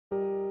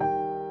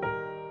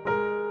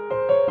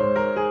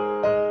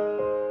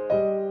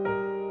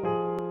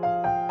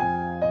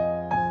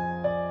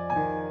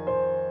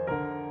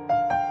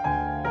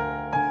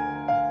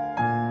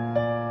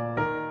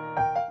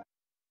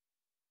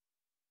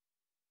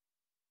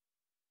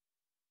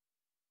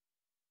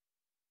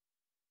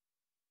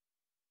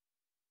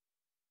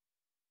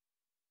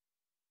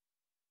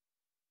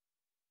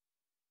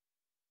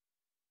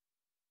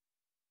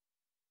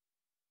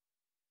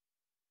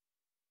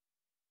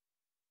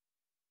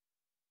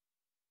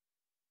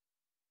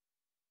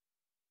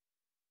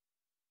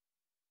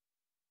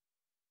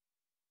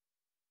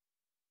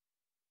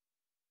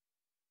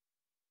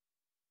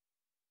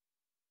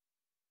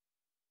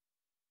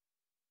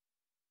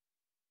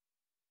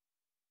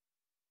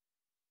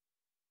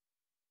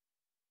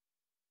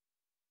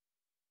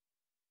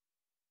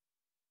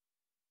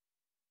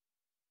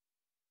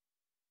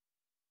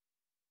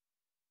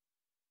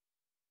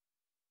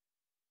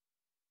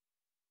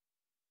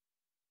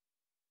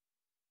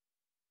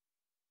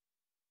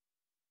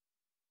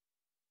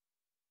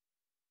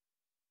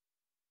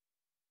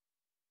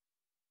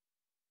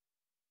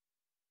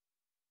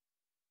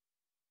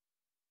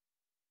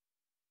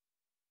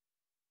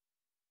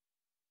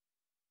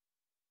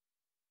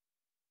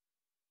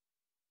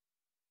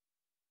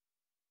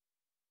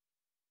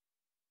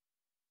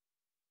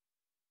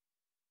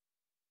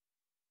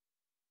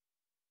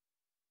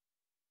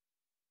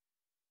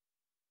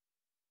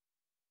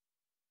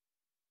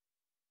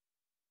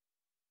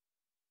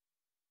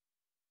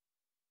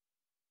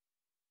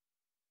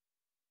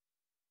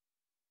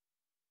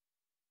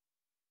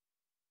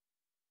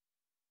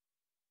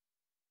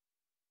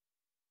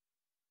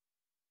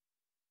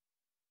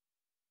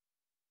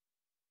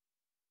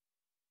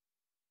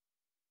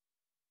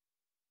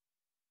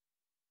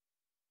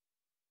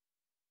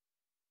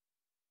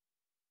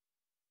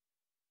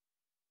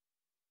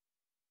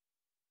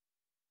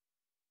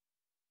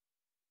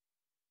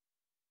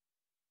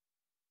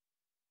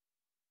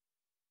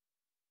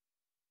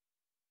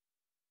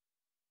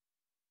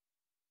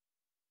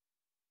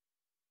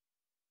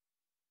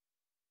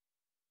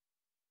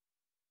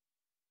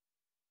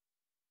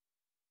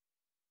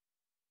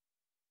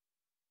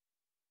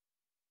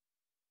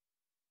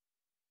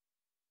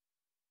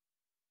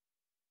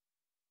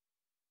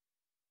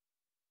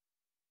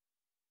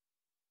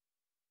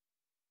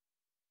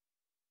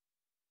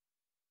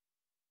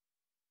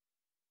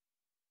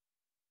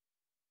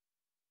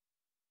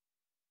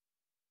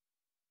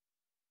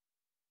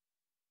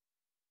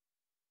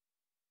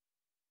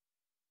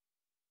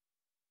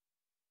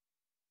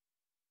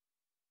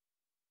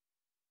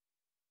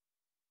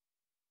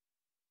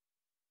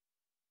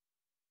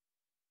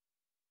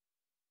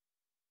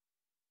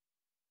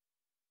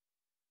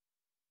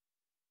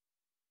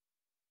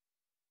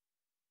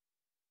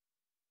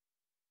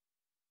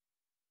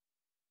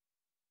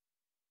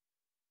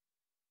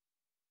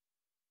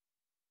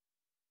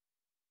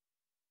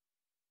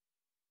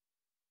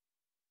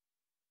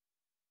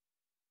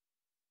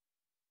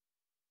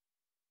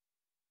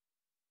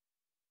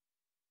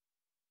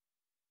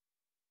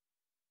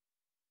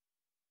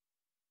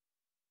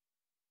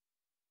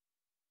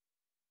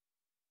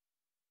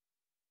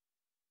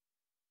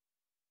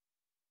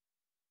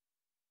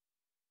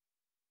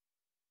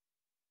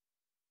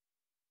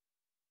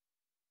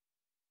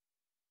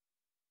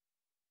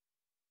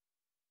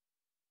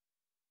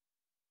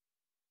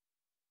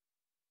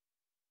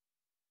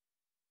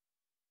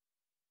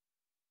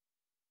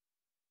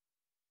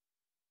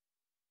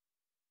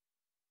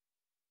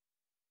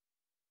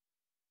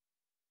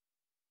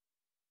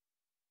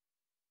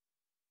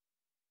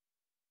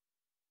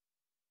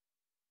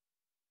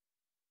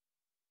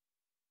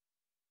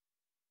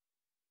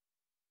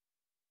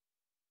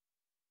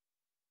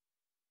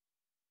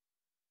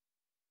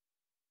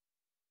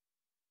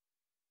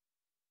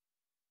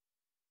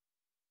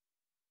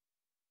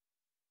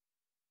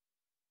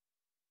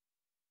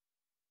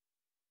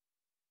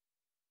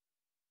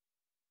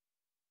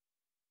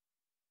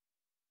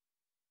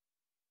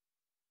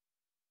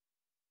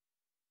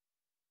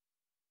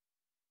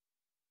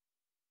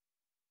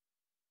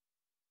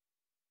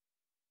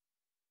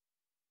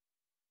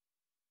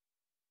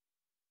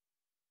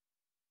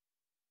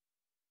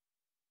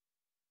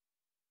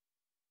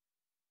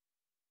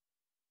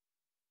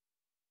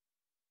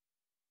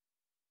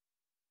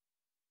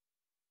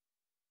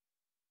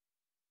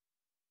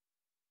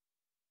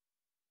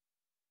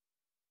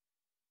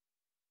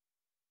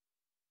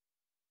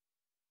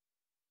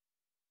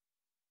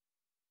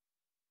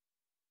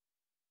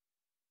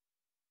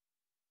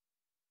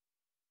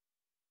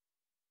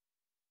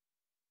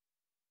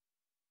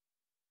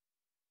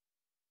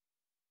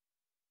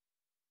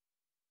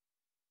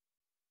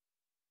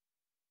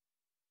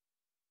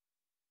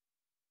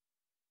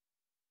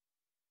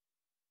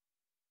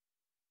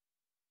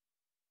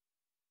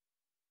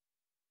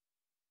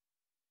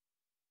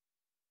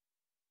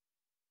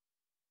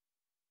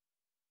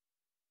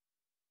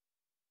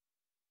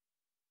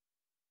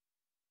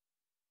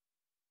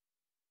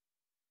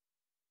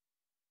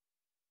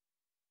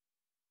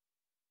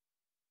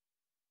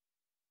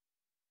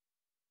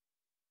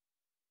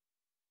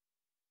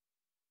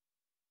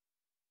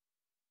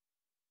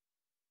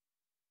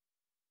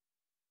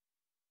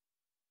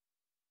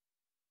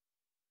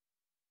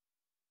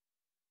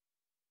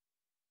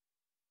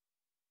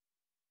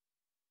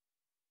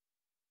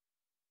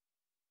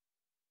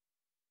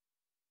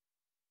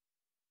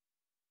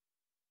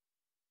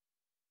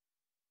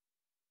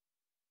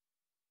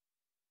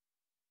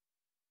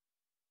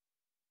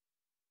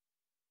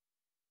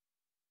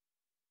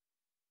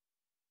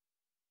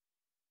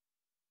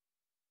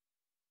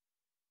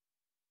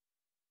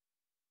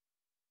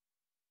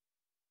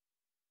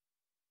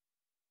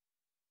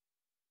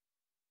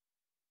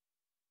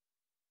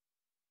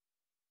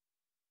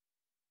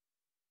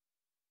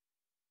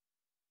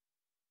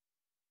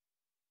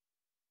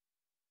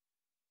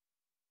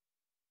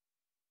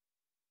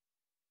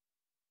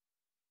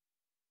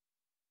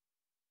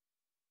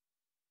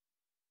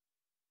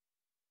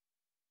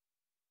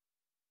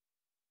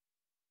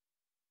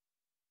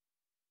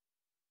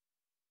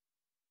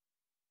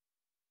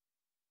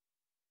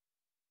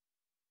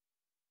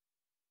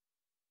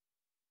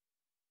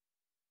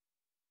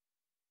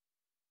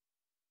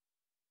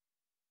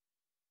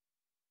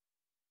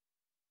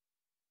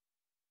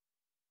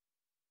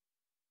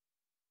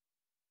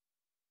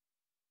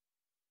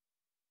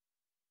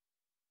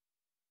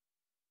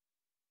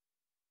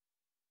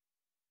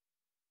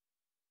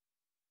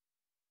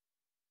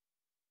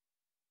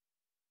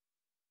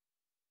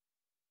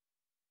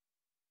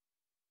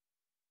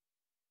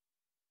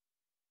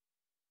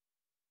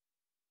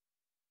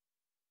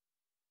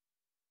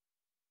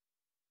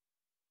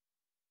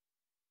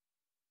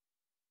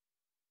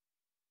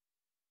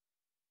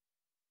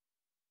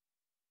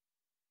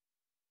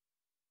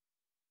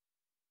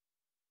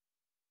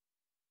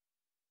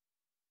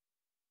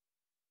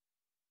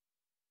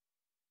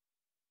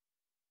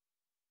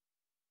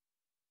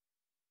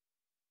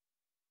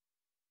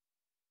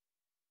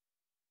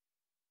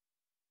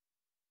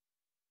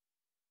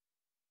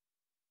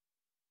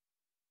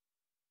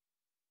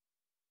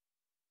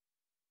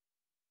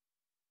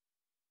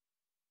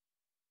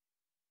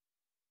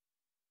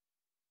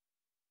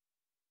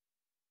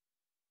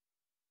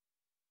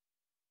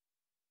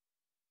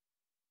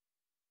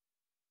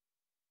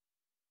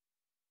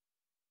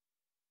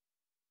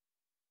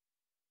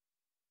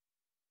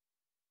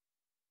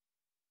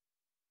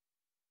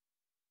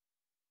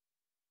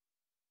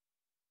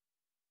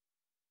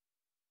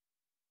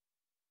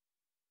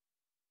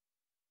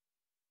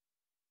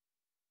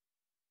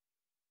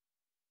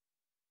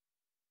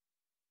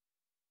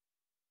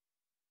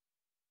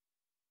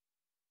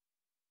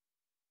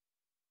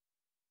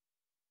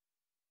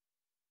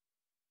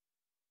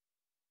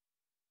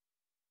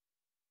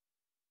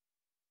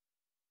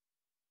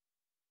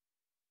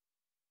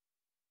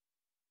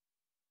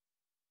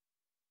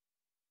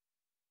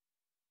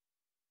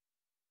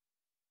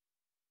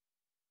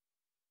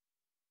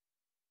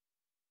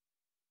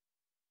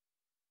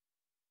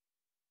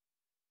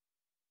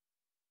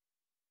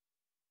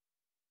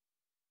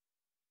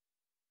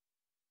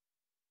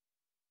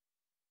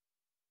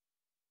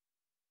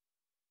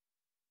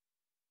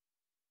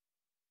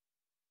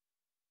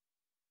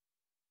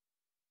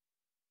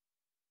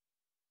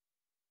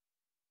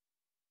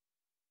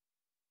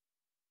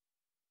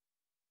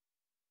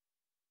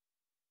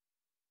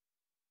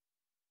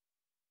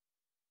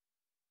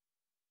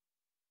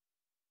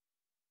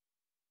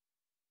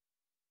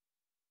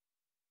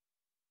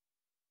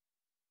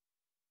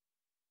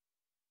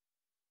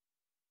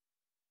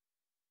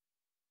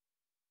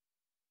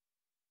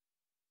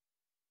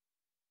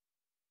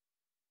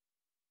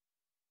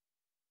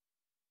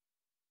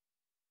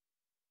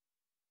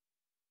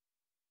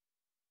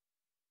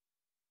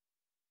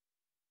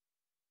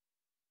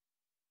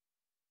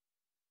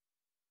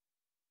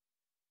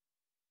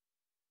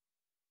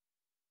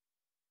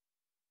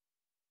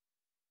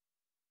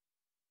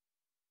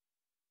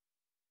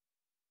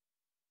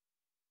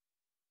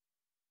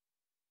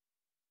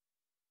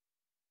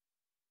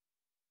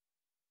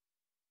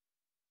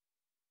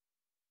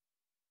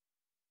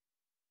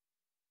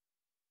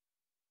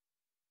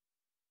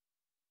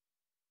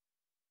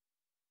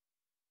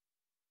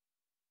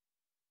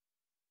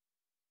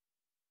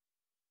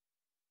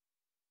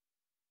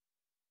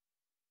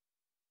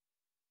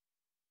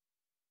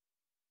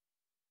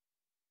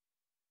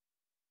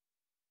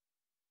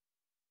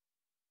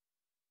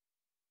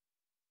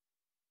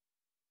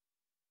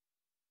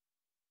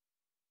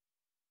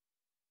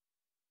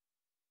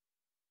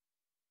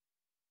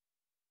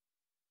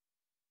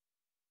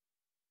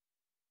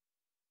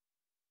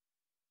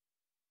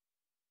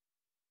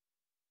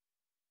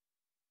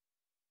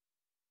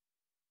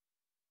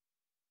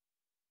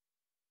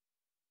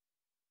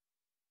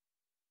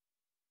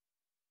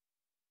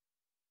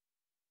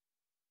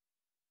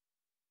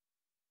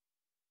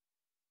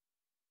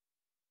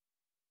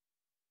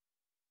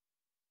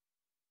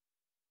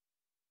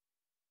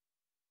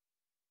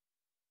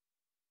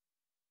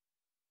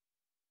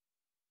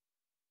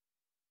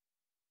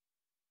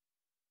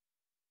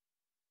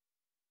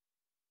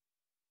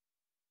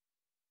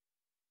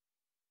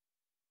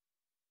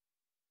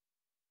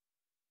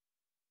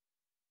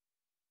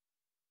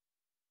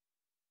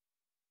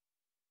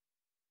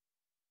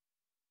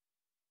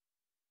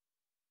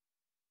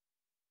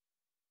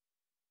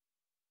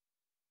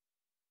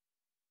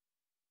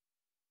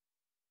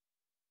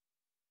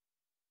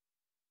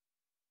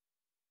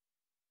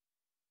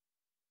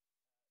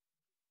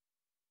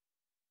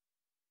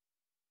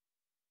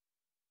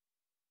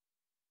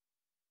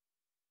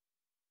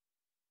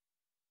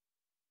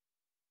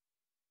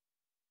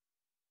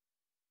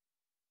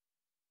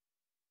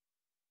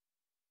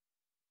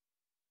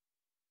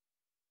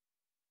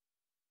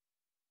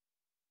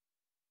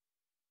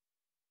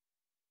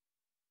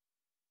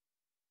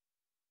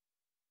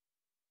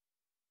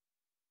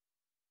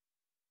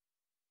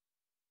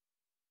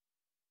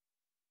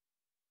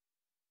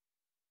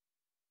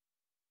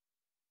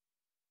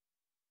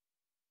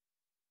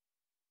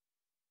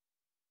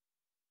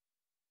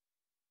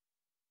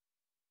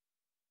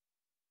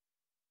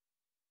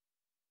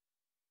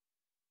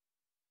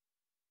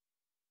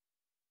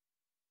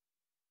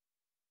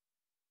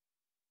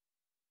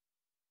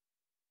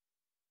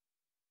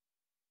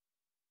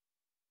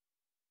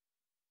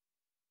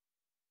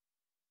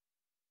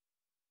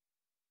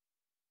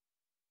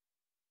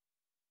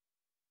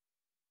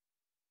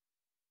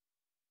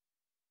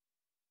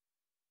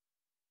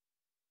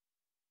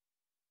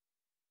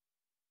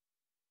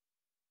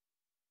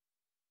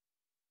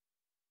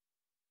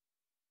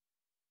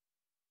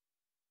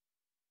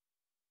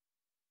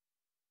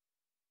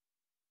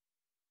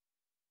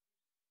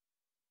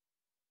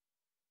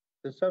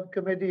The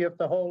subcommittee of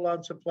the whole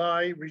on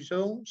supply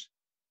resumes.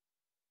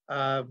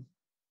 I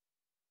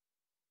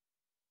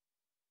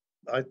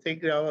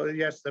think,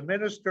 yes, the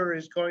minister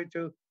is going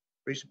to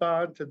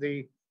respond to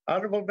the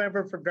honourable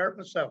member from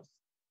Dartmouth South.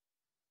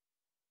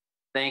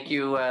 Thank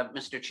you,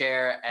 Mr.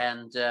 Chair,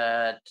 and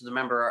to the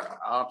member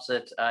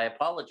opposite, I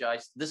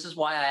apologize. This is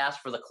why I asked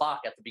for the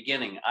clock at the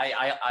beginning.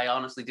 I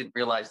honestly didn't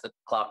realize that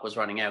the clock was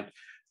running out.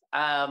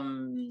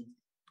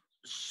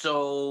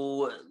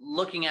 So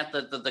looking at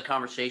the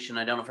conversation,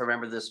 I don't know if I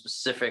remember the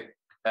specific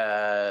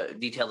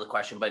detail of the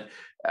question, but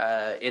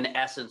in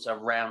essence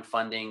around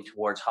funding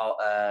towards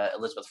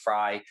Elizabeth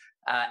Fry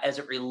as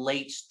it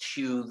relates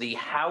to the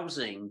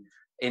housing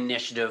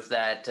initiative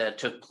that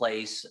took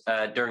place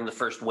during the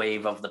first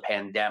wave of the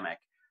pandemic.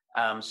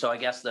 So I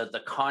guess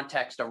the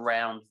context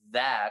around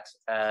that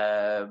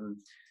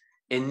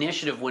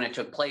initiative when it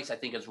took place, I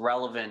think is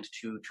relevant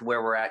to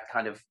where we're at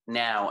kind of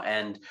now.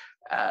 And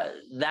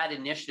that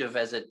initiative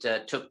as it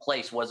took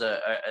place was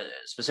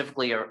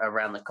specifically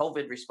around the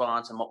COVID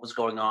response and what was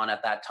going on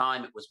at that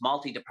time. It was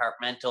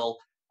multi-departmental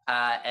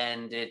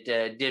and it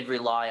did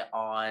rely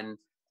on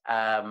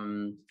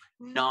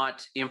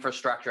not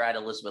infrastructure at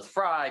Elizabeth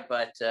Fry,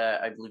 but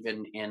I believe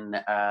in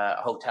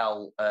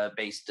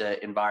hotel-based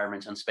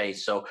environments and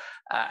space. So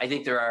I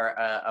think there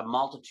are a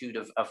multitude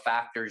of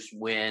factors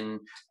when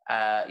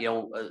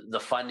the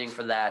funding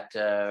for that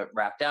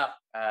wrapped up.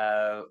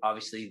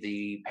 Obviously,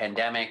 the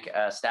pandemic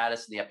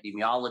status, the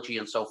epidemiology,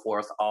 and so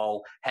forth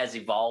all has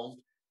evolved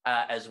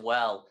as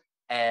well.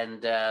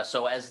 And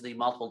so as the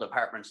multiple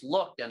departments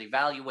looked and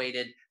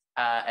evaluated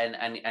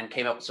and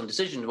came up with some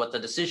decisions, what the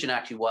decision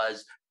actually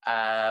was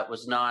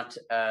not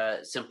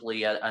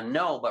simply a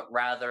no, but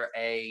rather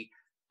an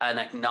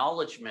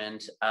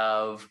acknowledgement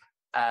of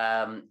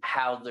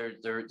how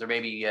there may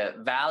be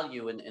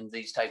value in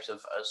these types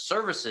of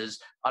services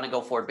on a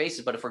go-forward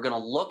basis. But if we're going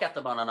to look at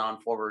them on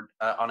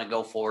a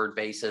go-forward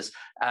basis,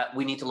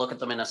 we need to look at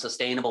them in a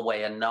sustainable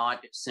way and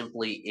not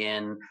simply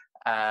in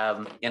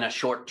a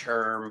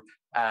short-term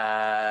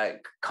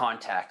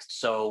context.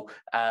 So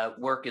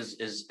work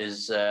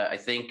is I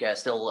think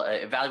still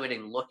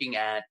evaluating, looking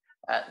at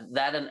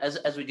that, and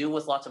as we do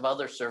with lots of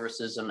other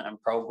services and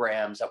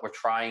programs that we're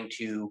trying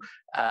to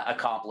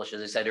accomplish.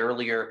 As I said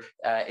earlier,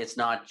 it's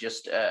not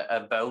just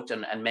about,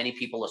 and many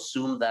people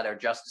assume that our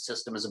justice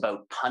system is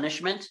about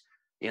punishment,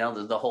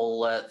 the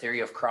whole theory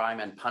of crime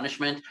and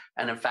punishment.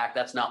 And in fact,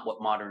 that's not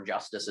what modern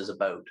justice is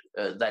about.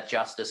 That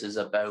justice is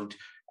about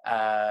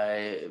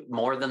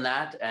more than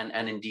that,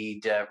 and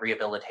indeed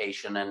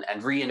rehabilitation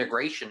and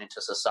reintegration into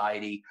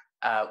society.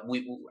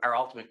 Our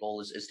ultimate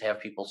goal is to have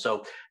people.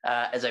 So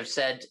as I've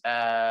said,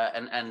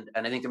 and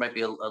I think there might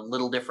be a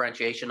little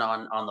differentiation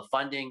on the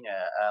funding.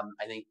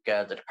 I think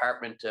the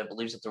department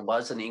believes that there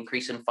was an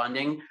increase in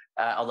funding,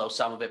 although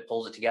some of it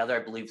pulls it together.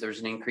 I believe there's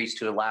an increase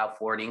to allow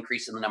for an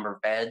increase in the number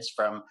of beds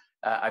from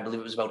I believe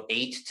it was about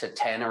 8 to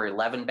 10 or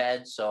 11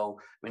 beds. So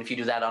I mean, if you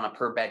do that on a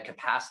per bed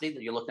capacity,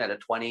 you're looking at a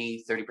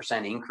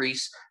 20-30%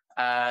 increase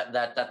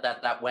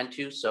that went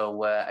to.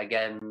 So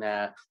again,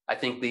 I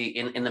think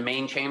in the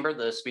main chamber,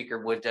 the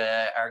speaker would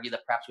argue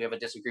that perhaps we have a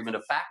disagreement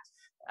of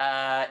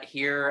fact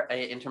here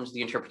in terms of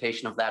the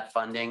interpretation of that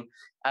funding.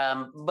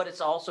 But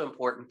it's also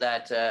important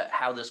that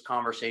how this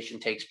conversation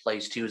takes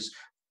place too is,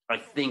 I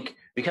think,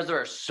 because there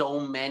are so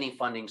many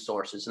funding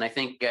sources, and I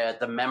think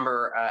the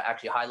member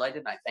actually highlighted,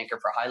 and I thank her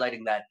for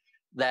highlighting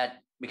that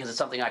because it's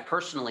something I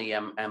personally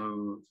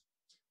am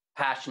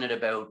passionate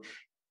about,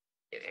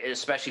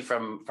 especially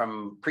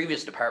from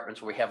previous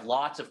departments where we have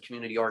lots of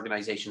community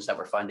organizations that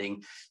we're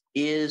funding,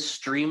 is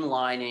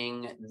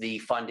streamlining the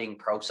funding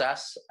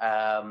process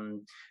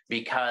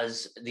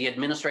because the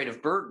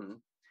administrative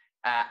burden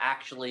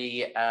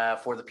actually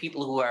for the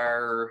people who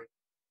are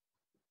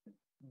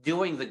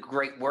doing the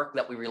great work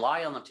that we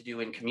rely on them to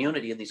do in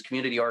community, in these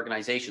community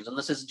organizations, and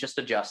this isn't just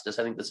a justice,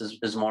 I think this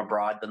is more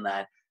broad than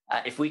that.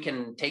 If we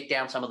can take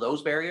down some of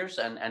those barriers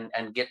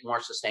and get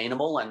more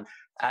sustainable, and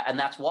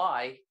that's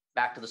why,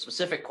 back to the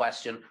specific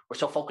question, we're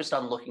so focused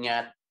on looking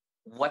at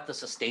what the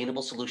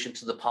sustainable solution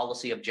to the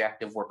policy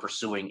objective we're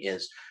pursuing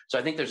is. So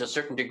I think there's a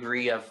certain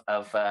degree of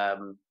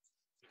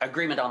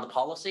agreement on the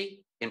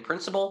policy in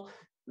principle.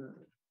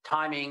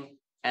 Timing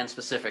and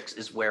specifics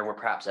is where we're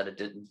perhaps at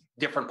a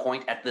different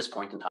point at this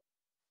point in time.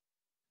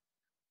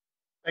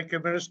 Thank you,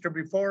 Minister.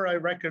 Before I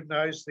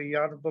recognize the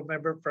honourable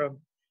member from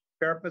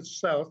Dartmouth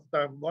South,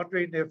 I'm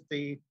wondering if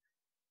the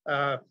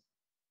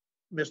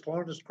Ms.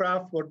 Lonis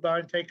Craft would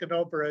mind taking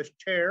over as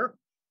chair.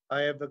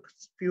 I have a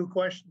few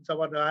questions I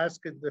want to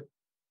ask in the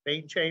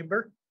main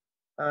chamber.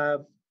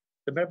 The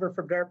member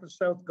from Dartmouth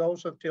South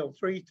goes until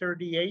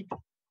 3:38,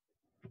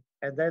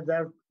 and then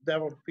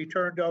that will be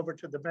turned over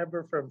to the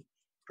member from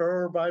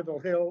Truro, Bible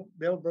Hill,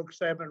 Millbrook,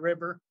 Salmon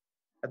River,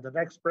 and the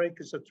next break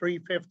is at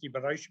 3:50,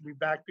 but I should be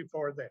back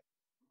before then.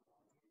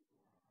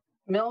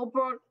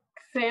 Millbrook,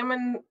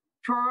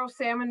 Truro,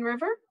 Salmon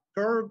River?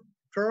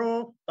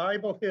 Truro,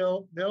 Bible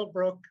Hill,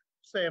 Millbrook,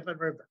 Salmon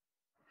River.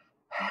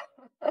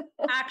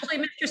 Actually,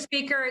 Mr.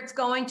 Speaker, it's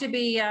going to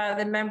be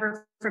the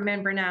member from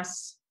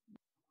Inverness.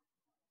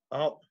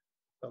 Oh,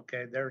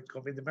 Okay, there it's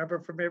going to be the member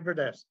from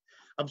Inverness.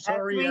 I'm At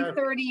sorry.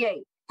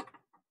 3:38.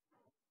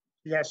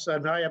 Yes,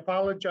 and I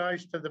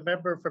apologize to the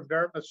member from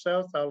Dartmouth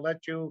South. I'll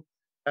let you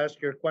ask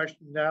your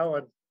question now,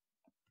 and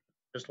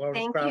Ms. Lawrence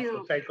Thank Craft you.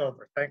 will take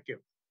over. Thank you.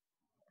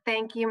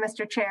 Thank you,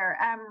 Mr. Chair.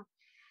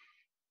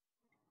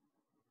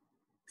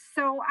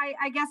 So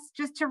I guess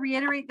just to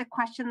reiterate the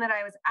question that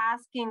I was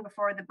asking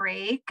before the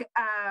break,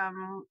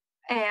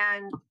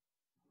 and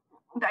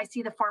I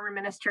see the former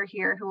minister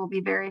here who will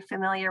be very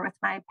familiar with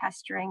my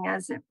pestering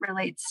as it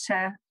relates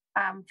to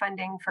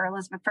funding for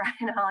Elizabeth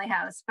Bryan Holly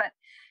House. But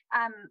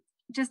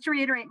just to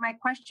reiterate, my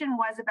question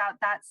was about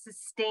that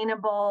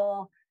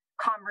sustainable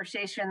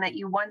conversation that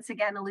you once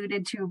again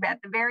alluded to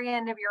at the very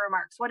end of your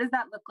remarks. What does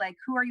that look like?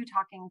 Who are you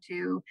talking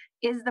to?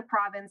 Is the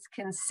province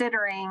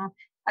considering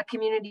a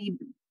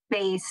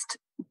community-based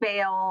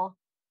bail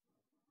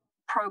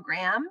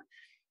program?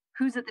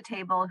 Who's at the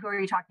table? Who are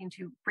you talking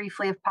to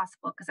briefly, if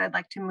possible? Because I'd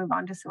like to move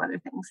on to some other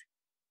things.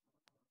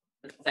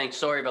 Thanks.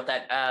 Sorry about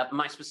that.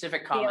 My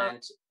specific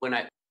comment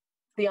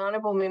The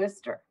Honourable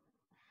Minister.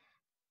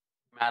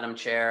 Madam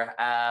Chair.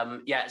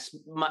 Yes,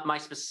 my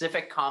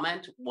specific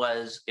comment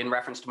was in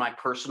reference to my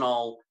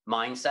personal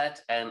mindset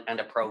and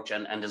approach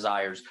and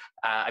desires.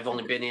 I've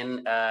only been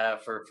in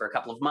for a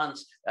couple of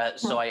months,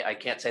 so I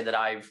can't say that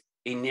I've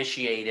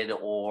initiated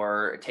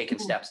or taken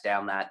steps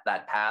down that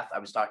path. I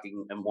was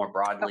talking more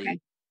broadly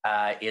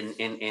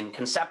in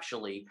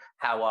conceptually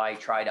how I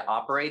try to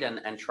operate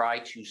and try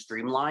to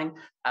streamline,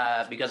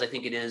 because I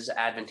think it is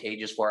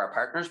advantageous for our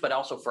partners, but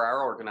also for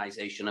our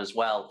organization as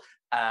well.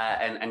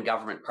 And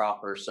government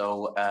proper.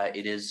 So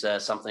it is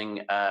something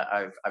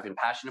I've been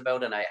passionate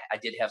about, and I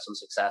did have some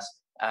success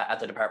at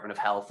the Department of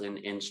Health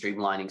in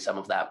streamlining some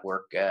of that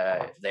work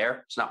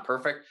there. It's not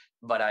perfect,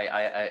 but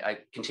I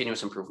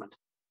continuous improvement.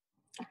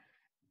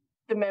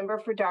 The member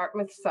for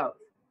Dartmouth South.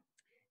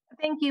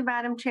 Thank you,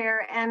 Madam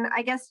Chair. And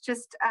I guess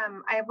just,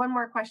 I have one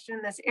more question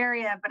in this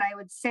area, but I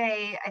would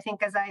say, I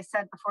think as I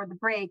said before the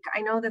break,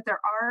 I know that there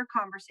are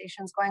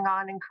conversations going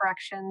on in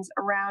corrections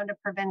around a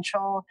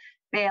provincial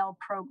bail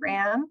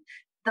program.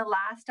 The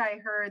last I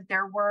heard,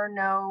 there were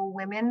no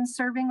women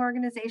serving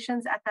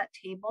organizations at that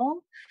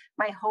table.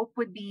 My hope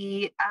would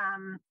be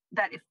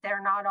that if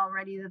they're not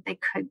already, that they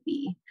could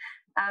be.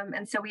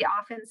 And so we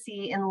often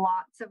see in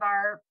lots of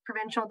our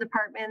provincial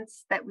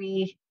departments that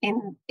we,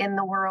 in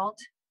the world,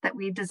 that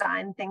we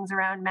design things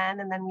around men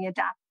and then we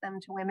adapt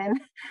them to women.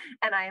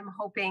 And I am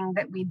hoping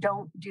that we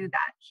don't do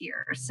that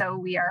here. So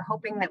we are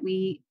hoping that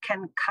we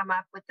can come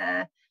up with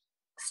a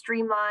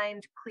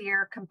streamlined,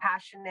 clear,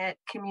 compassionate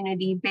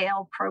community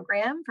bail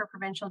program for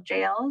provincial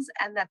jails,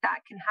 and that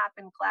can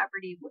happen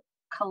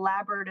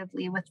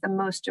collaboratively with the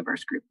most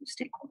diverse group of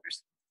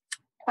stakeholders.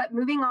 But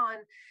moving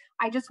on,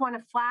 I just want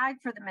to flag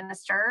for the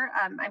minister,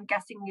 I'm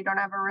guessing you don't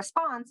have a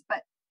response,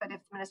 but if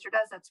the minister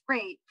does, that's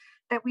great,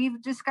 that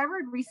we've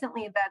discovered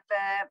recently that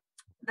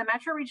the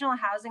Metro Regional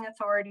Housing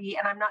Authority,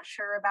 and I'm not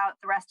sure about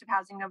the rest of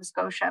Housing Nova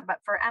Scotia, but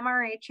for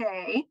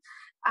MRHA,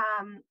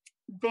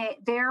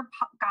 their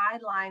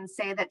guidelines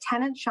say that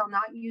tenants shall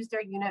not use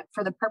their unit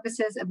for the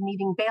purposes of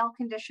meeting bail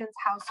conditions,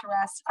 house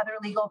arrest, other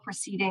legal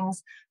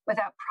proceedings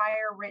without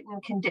prior written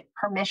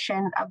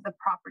permission of the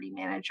property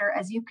manager.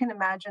 As you can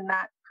imagine,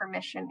 that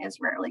permission is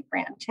rarely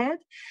granted.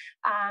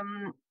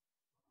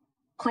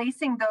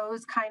 Placing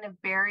those kind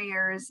of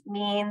barriers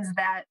means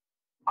that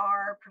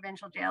our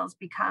provincial jails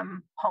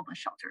become homeless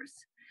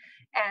shelters.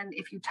 And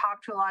if you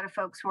talk to a lot of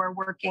folks who are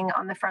working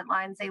on the front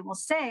lines, they will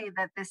say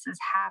that this is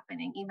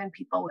happening, even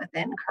people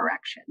within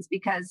corrections,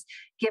 because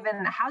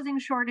given the housing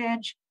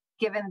shortage,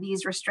 given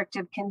these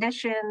restrictive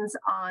conditions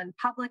on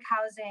public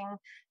housing,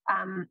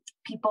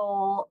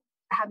 people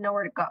have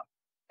nowhere to go.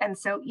 And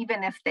so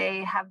even if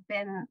they have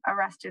been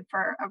arrested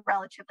for a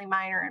relatively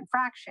minor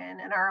infraction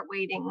and are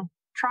awaiting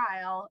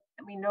trial,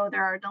 and we know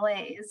there are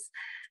delays,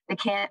 they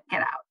can't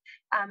get out.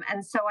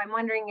 And so I'm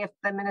wondering if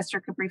the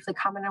minister could briefly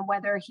comment on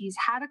whether he's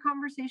had a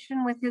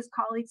conversation with his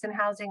colleagues in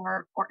housing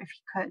or if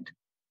he could.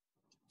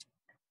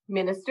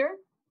 Minister?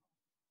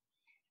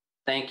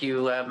 Thank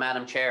you,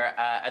 Madam Chair.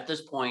 At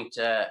this point,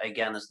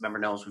 again, as the member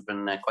knows, we've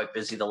been quite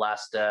busy the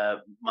last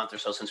month or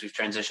so since we've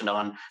transitioned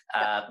on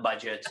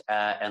budget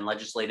and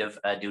legislative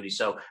duties.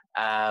 So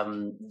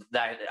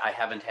that I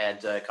haven't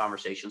had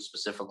conversations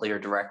specifically or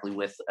directly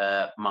with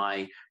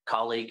my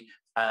colleague.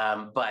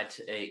 But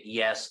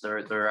yes,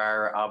 there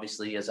are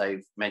obviously, as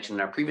I've mentioned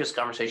in our previous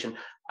conversation,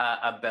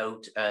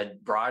 about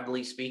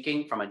broadly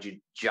speaking, from a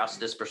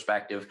justice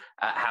perspective,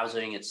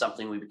 housing. It's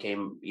something we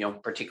became,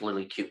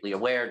 particularly acutely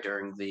aware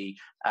during the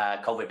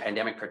COVID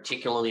pandemic,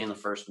 particularly in the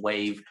first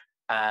wave.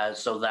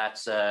 So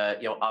that's,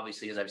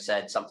 obviously, as I've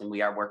said, something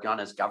we are working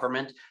on as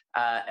government,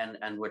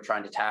 and we're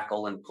trying to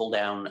tackle and pull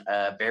down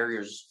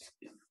barriers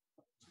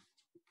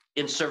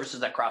in services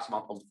that cross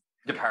multiple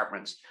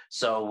departments.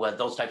 So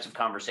those types of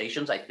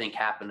conversations, I think,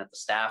 happen at the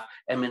staff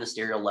and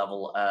ministerial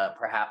level,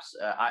 perhaps,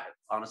 I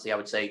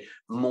would say,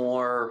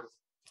 more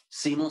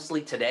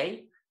seamlessly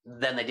today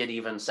than they did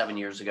even 7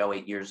 years ago,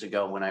 8 years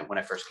ago when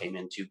I first came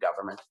into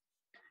government.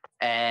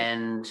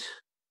 And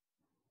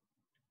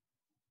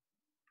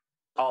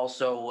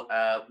also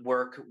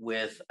work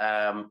with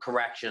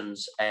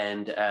corrections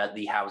and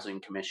the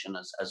Housing Commission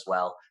as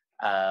well.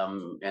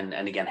 And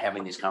again,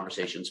 having these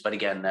conversations. But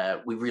again,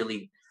 we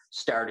really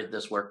started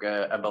this work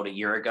about a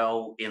year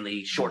ago in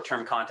the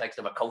short-term context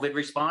of a COVID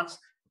response.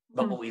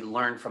 But what we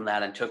learned from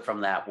that and took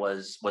from that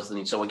was the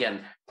need. So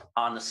again,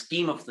 on the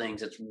scheme of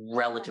things, it's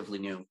relatively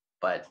new,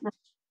 but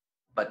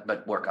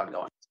work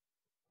ongoing.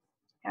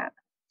 Yeah.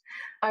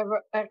 I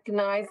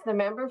recognize the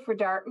member for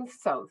Dartmouth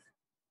South.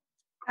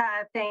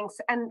 Thanks.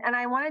 And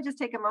I want to just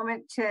take a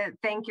moment to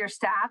thank your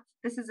staff.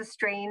 This is a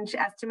strange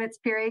estimates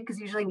period because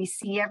usually we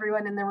see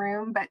everyone in the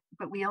room, but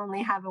we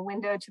only have a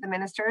window to the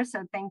minister.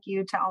 So thank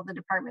you to all the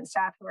department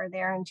staff who are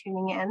there and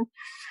tuning in.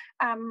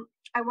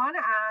 I want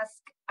to ask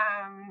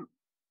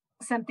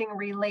something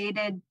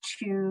related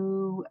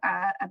to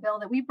a bill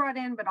that we brought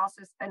in, but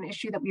also an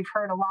issue that we've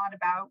heard a lot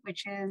about,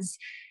 which is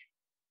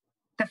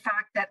the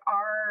fact that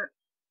our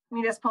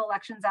Municipal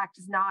Elections Act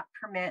does not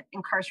permit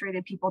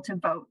incarcerated people to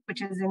vote,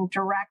 which is in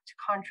direct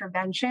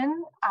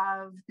contravention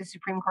of the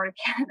Supreme Court of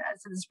Canada.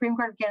 So the Supreme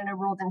Court of Canada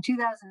ruled in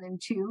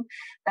 2002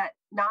 that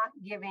not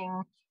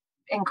giving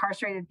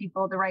incarcerated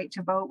people the right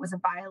to vote was a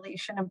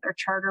violation of their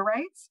charter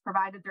rights,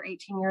 provided they're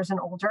 18 years and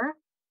older.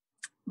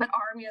 But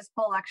our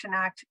Municipal Election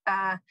Act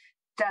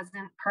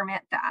doesn't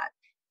permit that.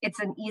 It's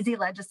an easy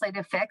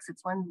legislative fix.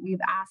 It's one we've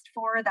asked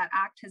for. That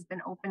act has been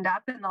opened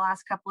up in the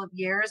last couple of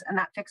years, and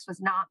that fix was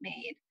not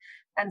made.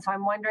 And so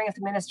I'm wondering if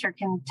the minister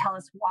can tell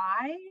us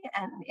why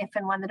and if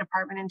and when the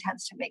department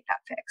intends to make that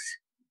fix.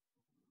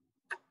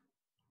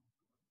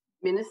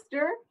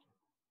 Minister?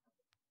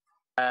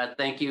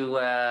 Thank you,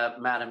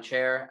 Madam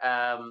Chair.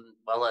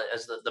 Well,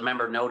 as the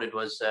member noted,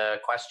 was a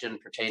question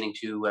pertaining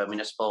to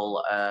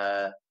Municipal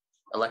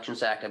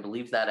Elections Act. I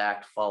believe that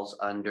act falls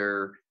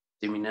under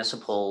the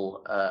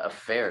Municipal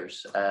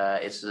Affairs.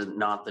 It's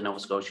not the Nova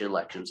Scotia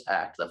Elections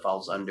Act that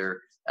falls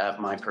under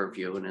my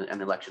purview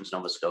and Elections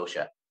Nova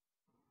Scotia.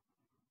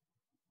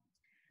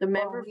 The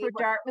member for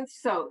Dartmouth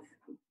South.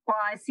 Well,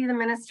 I see the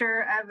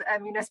Minister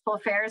of Municipal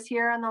Affairs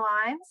here on the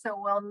line,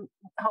 so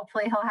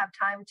hopefully he'll have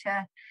time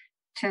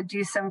to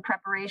do some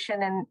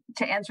preparation and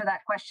to answer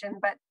that question.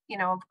 But, you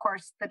know, of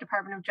course, the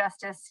Department of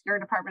Justice, your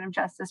Department of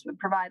Justice would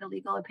provide a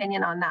legal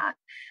opinion on that.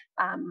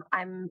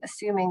 I'm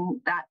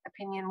assuming that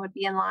opinion would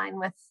be in line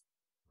with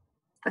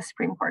the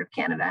Supreme Court of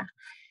Canada.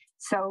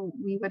 So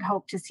we would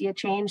hope to see a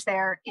change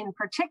there. In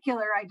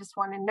particular, I just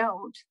want to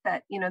note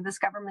that, you know, this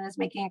government is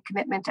making a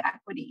commitment to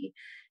equity.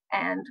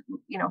 And,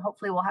 you know,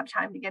 hopefully we'll have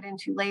time to get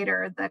into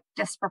later the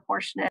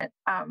disproportionate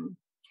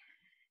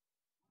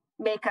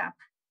makeup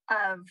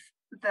of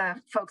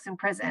the folks in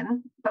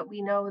prison. But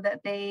we know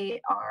that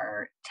they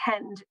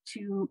tend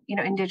to, you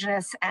know,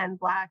 Indigenous and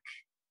Black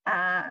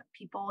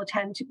people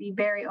tend to be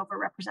very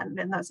overrepresented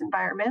in those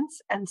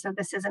environments. And so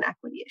this is an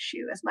equity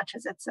issue as much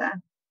as it's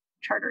a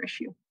charter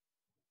issue.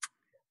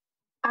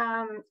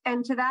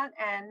 And to that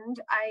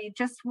end, I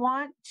just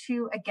want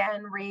to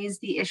again raise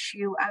the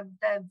issue of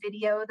the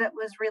video that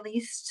was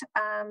released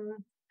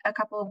a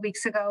couple of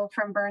weeks ago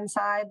from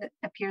Burnside that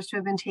appears to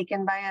have been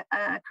taken by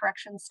a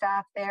corrections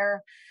staff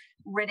there,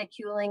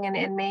 ridiculing an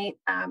inmate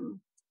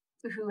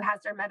who has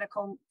their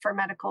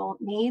medical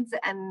needs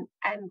and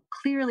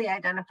clearly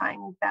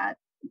identifying that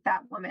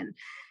woman.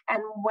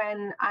 And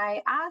when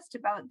I asked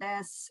about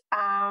this,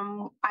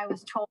 I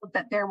was told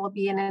that there will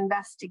be an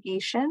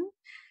investigation.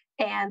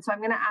 And so I'm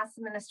going to ask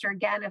the minister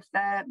again if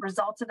the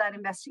results of that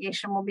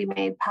investigation will be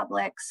made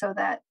public so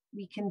that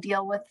we can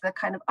deal with the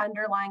kind of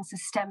underlying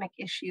systemic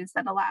issues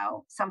that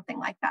allow something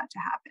like that to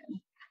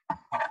happen.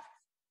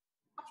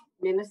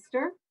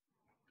 Minister?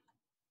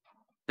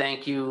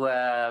 Thank you,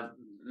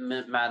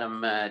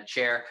 Madam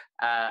Chair.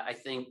 I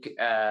think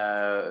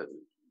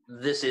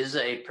this is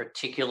a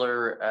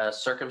particular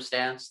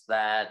circumstance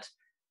that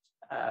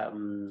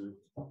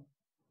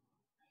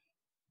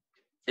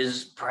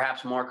is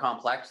perhaps more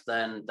complex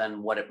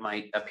than what it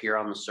might appear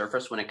on the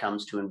surface when it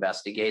comes to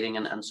investigating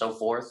and so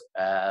forth.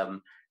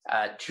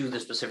 To the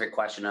specific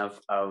question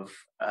of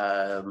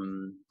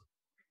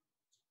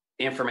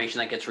information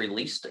that gets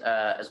released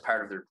as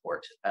part of the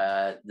report.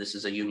 This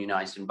is a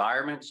unionized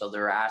environment, so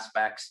there are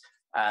aspects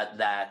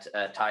that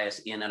tie us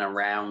in and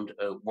around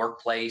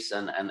workplace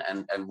and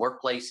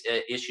workplace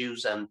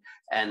issues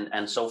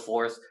and so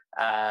forth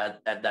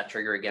that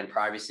trigger again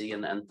privacy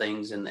and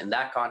things in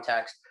that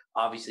context.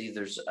 Obviously,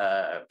 there's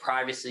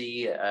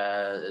privacy,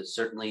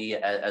 certainly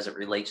as it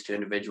relates to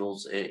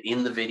individuals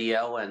in the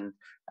video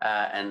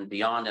and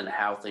beyond, and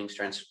how things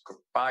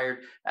transpired.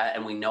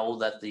 And we know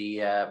that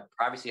the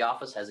Privacy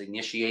Office has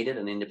initiated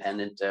an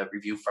independent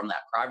review from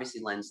that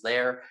privacy lens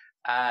there.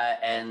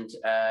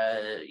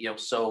 You know,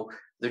 so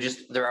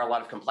there are a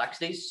lot of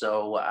complexities.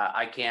 So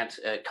I can't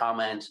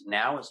comment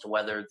now as to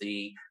whether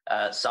the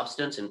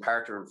substance in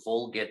part or in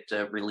full get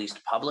released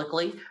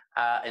publicly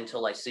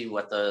until I see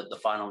what the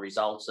final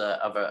results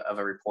of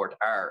a report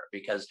are.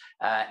 Because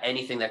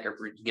anything that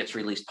gets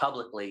released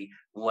publicly,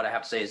 what I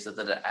have to say is that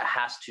it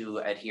has to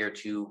adhere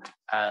to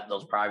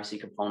those privacy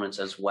components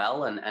as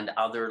well, and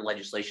other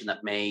legislation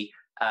that may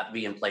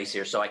be in place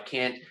here. So I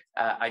can't,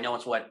 I know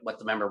it's what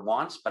the member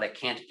wants, but I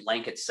can't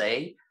blanket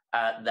say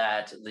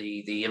that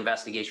the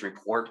investigation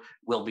report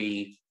will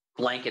be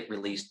blanket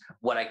released.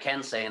 What I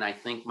can say, and I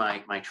think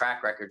my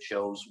track record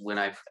shows when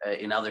I've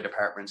in other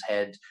departments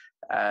had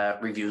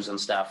reviews and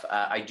stuff,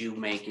 I do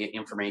make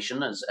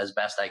information as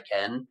best I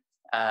can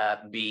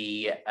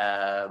be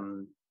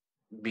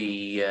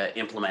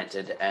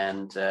implemented,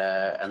 and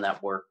that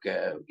work,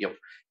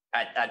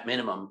 at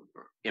minimum,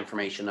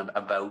 information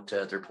about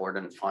the report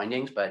and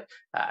findings, but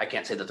I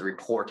can't say that the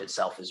report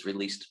itself is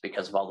released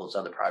because of all those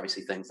other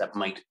privacy things that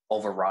might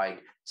override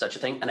such a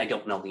thing, and I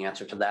don't know the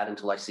answer to that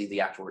until I see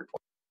the actual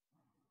report.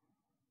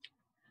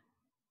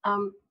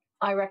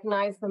 I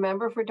recognize the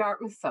member for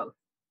Dartmouth South.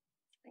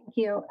 Thank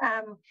you.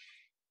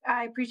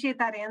 I appreciate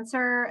that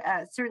answer.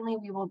 Certainly,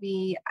 we will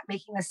be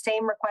making the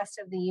same request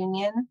of the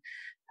union,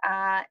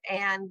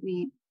 and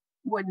we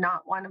would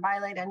not want to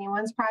violate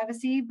anyone's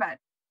privacy, but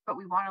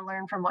we want to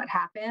learn from what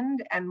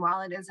happened. And while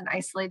it is an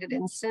isolated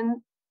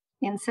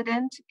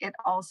incident, it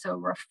also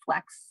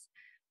reflects,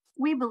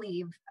 we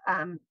believe,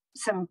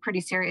 some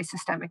pretty serious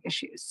systemic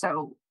issues.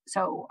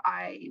 So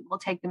I will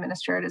take the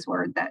minister at his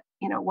word that,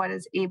 what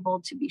is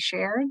able to be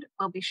shared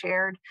will be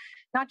shared,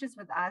 not just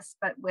with us,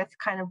 but with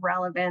kind of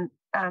relevant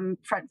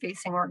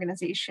front-facing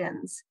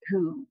organizations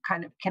who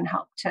kind of can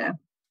help to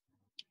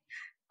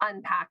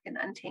unpack and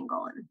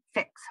untangle and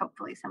fix,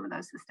 hopefully, some of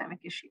those systemic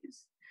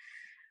issues.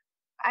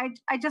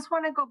 I just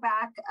want to go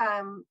back.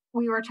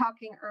 We were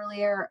talking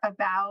earlier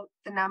about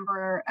the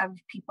number of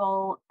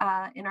people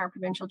in our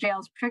provincial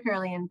jails,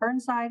 particularly in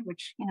Burnside,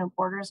 which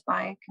borders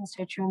my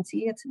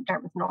constituency. It's in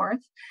Dartmouth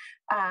North,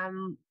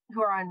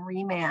 who are on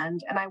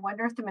remand. And I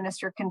wonder if the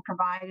minister can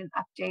provide an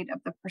update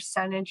of the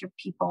percentage of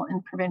people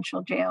in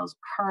provincial jails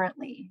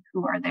currently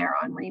who are there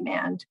on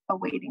remand,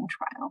 awaiting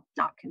trial,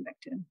 not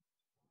convicted.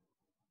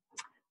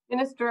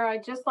 Minister,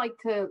 I'd just like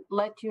to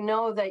let you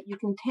know that you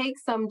can take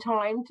some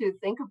time to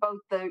think about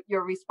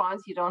your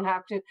response. You don't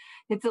have to.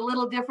 It's a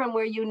little different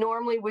where you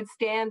normally would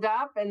stand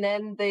up and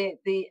then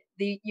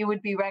you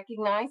would be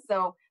recognized.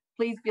 So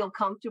please feel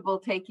comfortable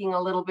taking a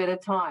little bit of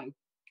time.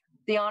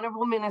 The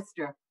Honourable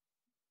Minister.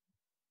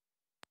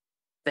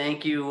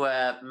 Thank you,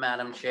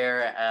 Madam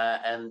Chair.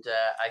 And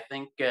I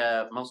think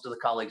most of the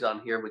colleagues on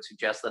here would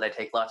suggest that I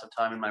take lots of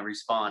time in my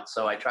response.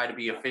 So I try to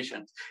be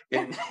efficient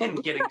in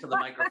getting to the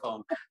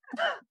microphone.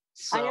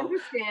 So, I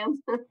understand.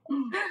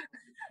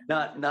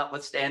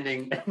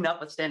 notwithstanding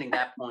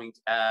that point,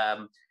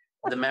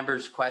 the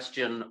member's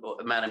question,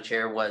 Madam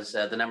Chair, was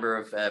the number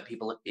of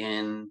people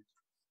in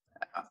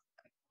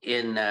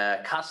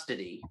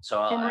custody.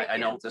 So I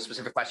know the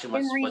specific question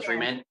was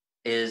remand.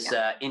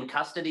 In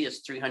custody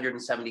is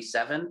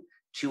 377.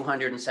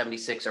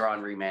 276 are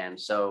on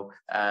remand. So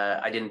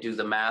I didn't do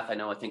the math.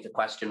 I think the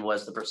question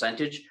was the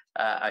percentage.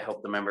 I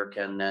hope the member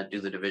can do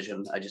the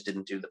division. I just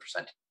didn't do the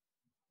percentage.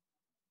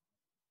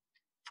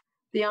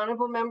 The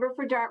Honourable Member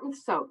for Dartmouth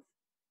South.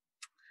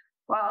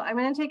 Well, I'm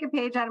going to take a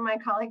page out of my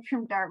colleague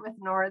from Dartmouth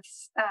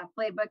North's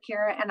playbook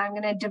here, and I'm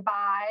going to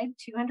divide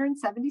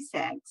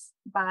 276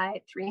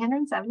 by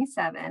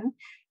 377,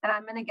 and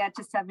I'm going to get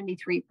to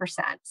 73%.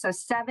 So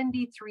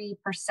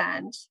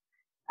 73%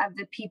 of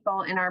the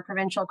people in our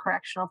provincial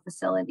correctional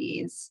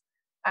facilities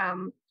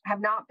have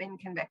not been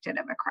convicted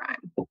of a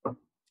crime.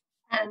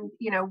 And,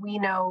 we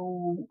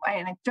know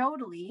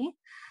anecdotally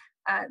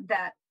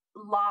that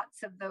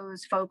lots of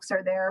those folks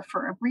are there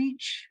for a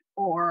breach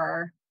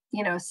or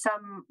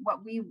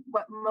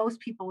what most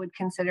people would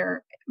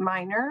consider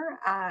minor.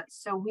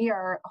 So we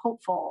are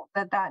hopeful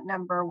that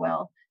number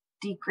will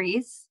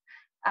decrease,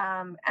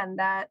 and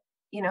that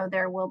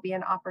there will be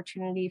an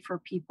opportunity for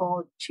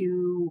people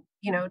to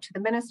the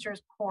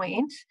minister's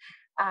point.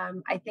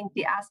 I think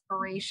the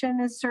aspiration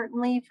is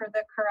certainly for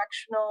the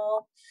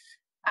correctional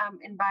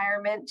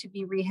environment to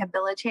be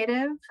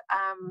rehabilitative.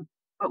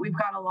 But we've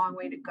got a long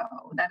way to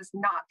go. That is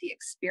not the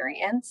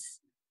experience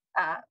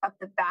of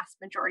the vast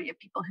majority of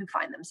people who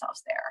find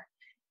themselves there.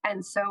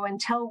 And so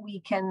until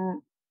we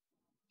can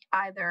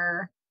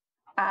either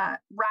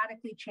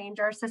radically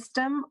change our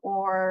system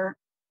or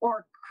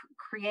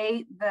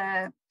create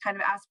the kind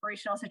of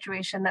aspirational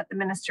situation that the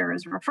minister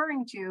is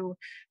referring to,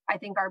 I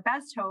think our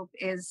best hope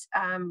is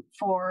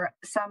for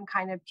some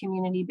kind of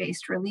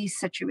community-based release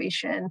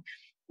situation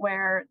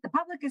where the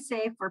public is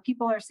safe, where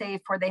people are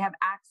safe, where they have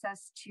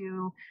access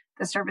to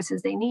the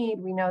services they need.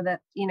 We know that,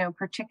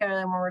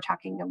 particularly when we're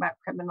talking about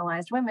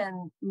criminalized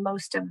women,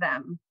 most of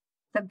them,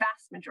 the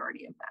vast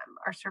majority of them,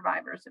 are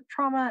survivors of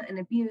trauma and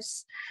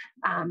abuse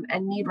and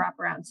need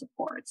wraparound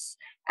supports.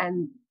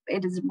 And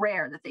it is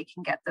rare that they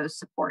can get those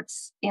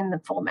supports in the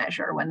full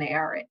measure when they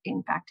are,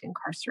 in fact,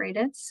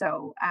 incarcerated.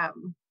 So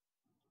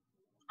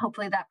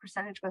hopefully that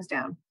percentage goes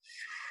down.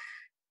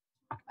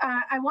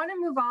 I want to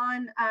move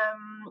on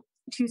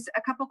to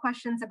a couple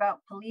questions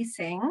about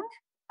policing.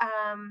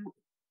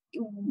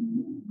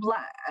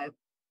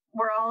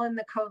 We're all in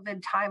the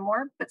COVID time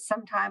warp, but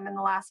sometime in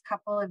the last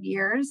couple of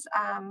years,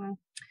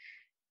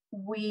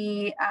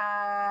 we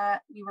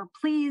were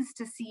pleased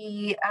to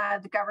see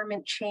the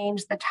government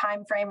change the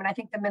time frame, and I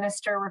think the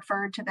minister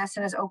referred to this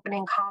in his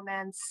opening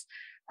comments,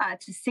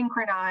 to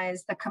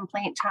synchronize the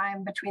complaint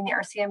time between the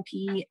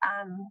RCMP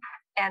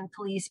and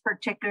police,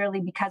 particularly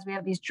because we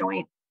have these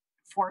joint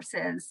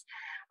forces.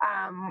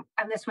 And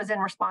this was in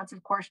response,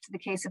 of course, to the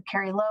case of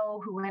Carrie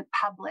Lowe, who went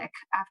public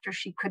after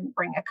she couldn't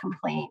bring a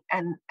complaint,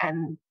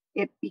 and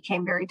it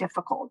became very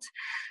difficult.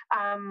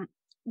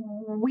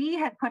 We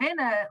had put in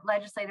a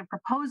legislative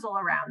proposal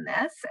around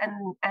this,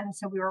 and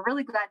so we were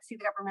really glad to see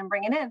the government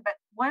bring it in. But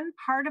one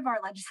part of our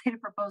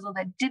legislative proposal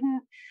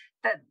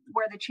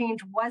where the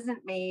change wasn't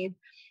made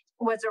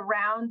was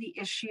around the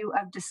issue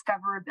of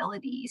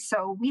discoverability.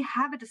 So we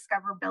have a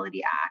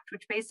Discoverability Act,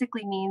 which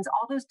basically means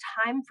all those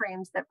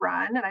timeframes that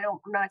run, and I'm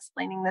not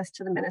explaining this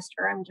to the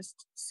minister, I'm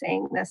just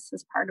saying this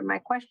as part of my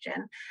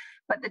question,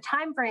 but the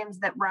timeframes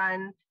that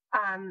run,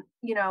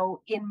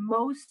 in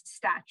most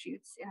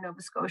statutes in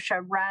Nova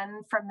Scotia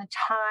run from the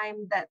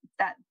time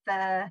that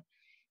the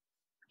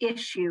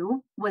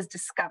issue was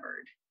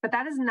discovered. But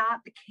that is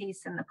not the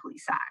case in the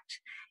Police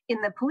Act.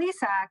 In the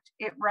Police Act,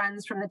 it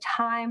runs from the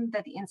time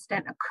that the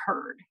incident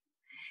occurred.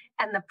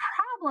 And the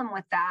problem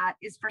with that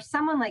is, for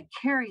someone like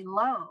Carrie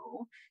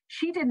Lowe,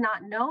 she did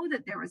not know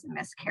that there was a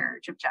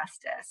miscarriage of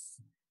justice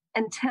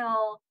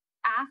until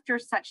after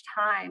such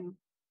time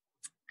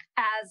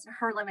as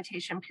her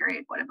limitation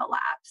period would have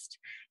elapsed.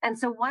 And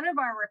so one of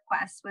our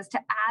requests was to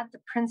add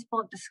the principle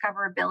of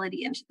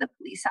discoverability into the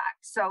Police Act.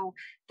 So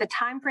the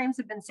timeframes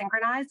have been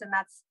synchronized, and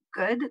that's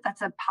good.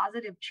 That's a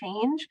positive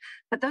change.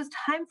 But those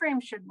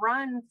timeframes should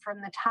run from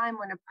the time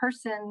when a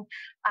person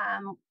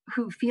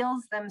who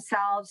feels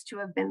themselves to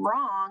have been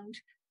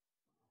wronged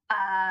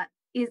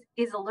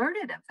is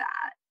alerted of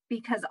that.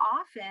 Because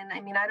often,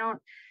 I don't,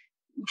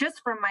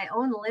 just from my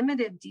own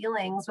limited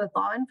dealings with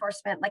law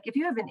enforcement, like if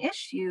you have an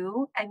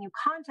issue and you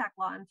contact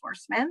law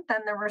enforcement,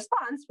 then the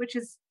response, which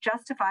is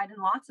justified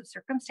in lots of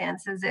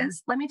circumstances,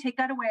 is let me take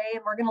that away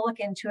and we're going to look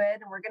into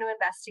it and we're going to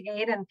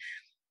investigate and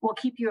we'll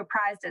keep you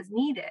apprised as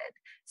needed.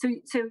 So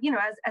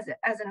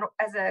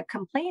as a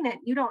complainant,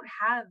 you don't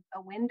have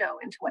a window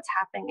into what's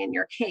happening in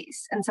your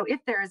case. And so if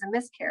there is a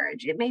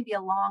miscarriage, it may be a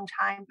long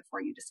time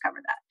before you discover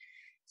that.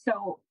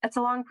 So it's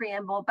a long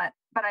preamble, but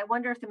I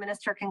wonder if the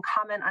minister can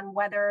comment on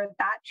whether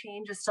that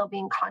change is still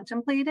being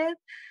contemplated,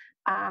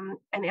 and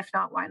if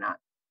not, why not?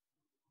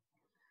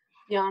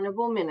 The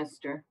Honourable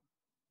Minister.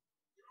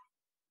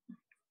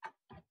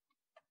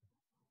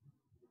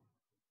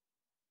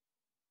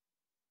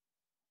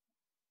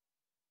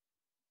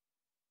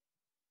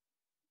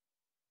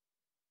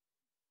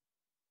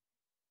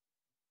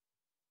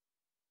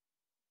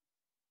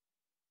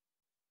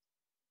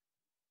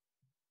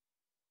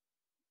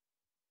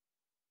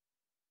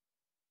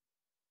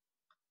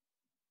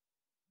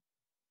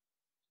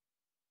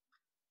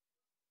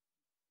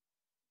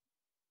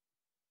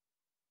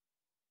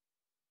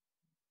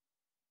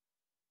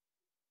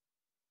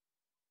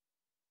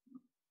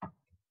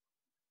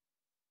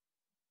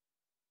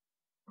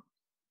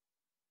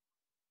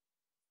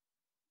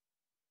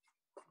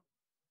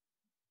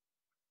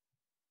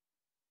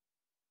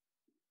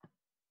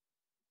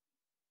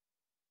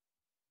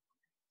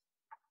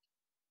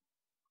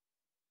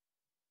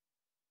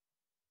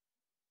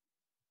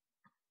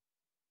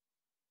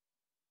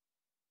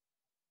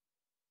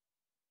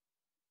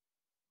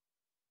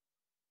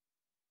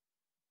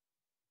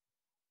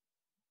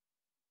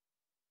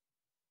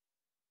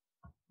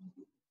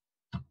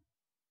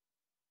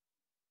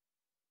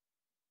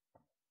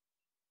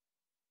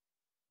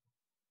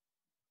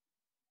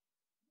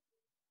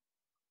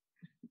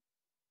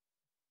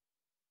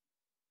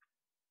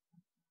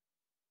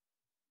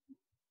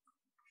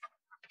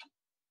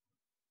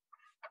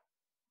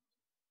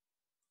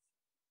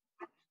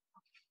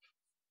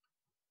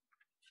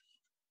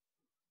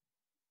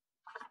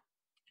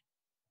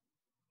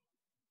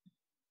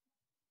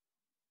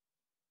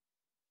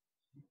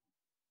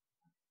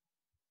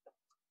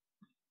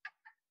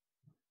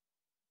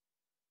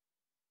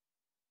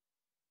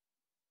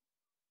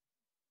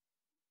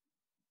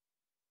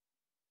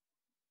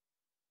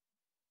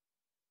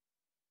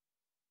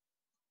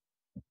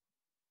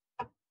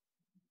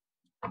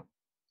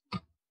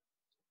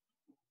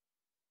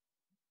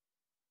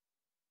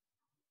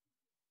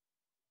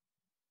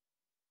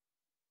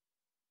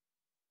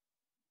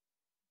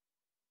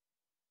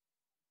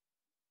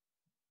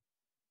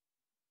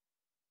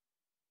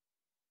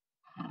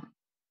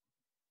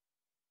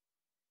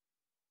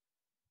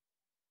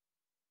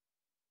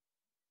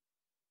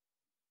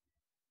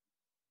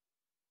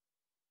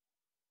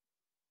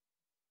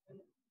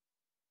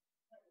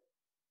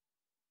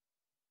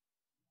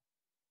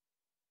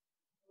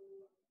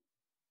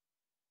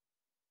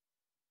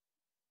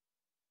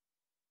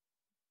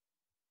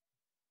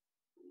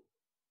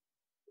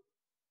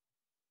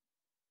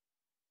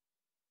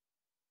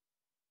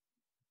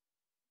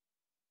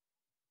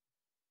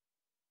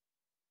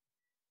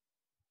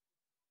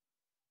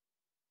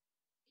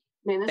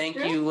 Minister? Thank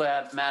you,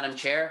 Madam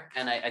Chair,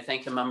 and I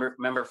thank the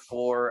member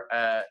for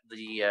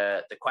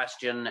the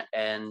question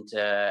and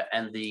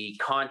the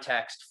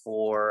context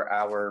for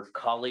our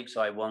colleagues.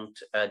 So I won't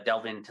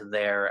delve into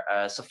there.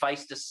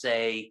 Suffice to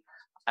say,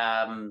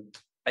 I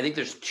think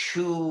there's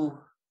 2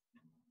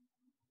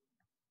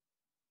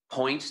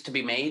 points to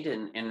be made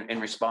in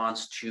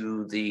response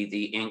to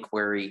the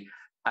inquiry.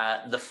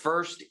 The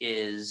first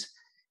is,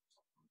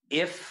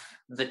 if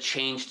the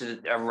change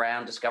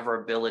around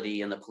discoverability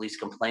in the police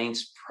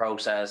complaints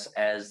process,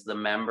 as the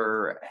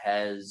member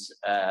has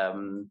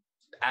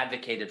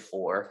advocated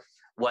for,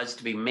 was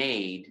to be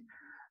made,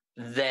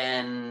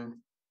 then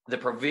the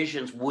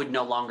provisions would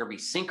no longer be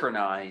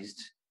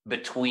synchronized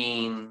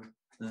between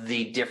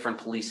the different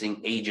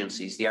policing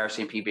agencies, the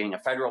RCMP being a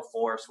federal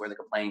force where the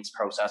complaints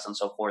process and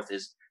so forth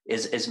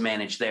is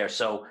managed there.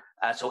 So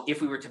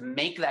if we were to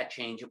make that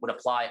change, it would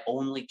apply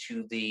only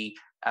to the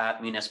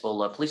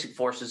municipal policing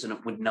forces, and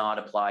it would not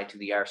apply to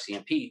the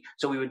RCMP.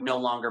 So we would no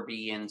longer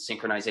be in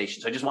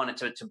synchronization. So I just wanted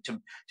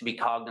to be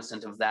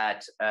cognizant of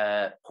that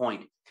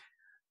point.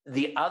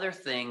 The other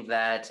thing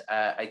that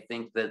I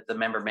think that the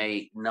member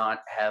may not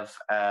have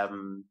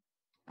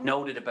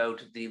noted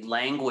about the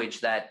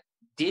language that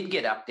did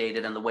get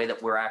updated and the way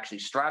that we're actually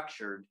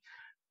structured,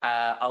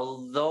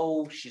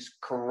 although she's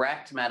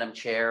correct, Madam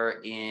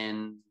Chair,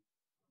 in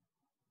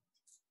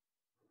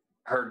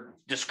her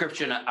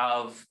description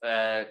of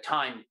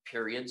time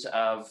periods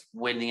of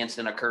when the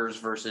incident occurs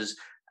versus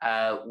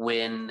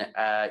when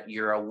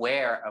you're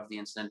aware of the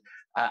incident,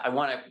 I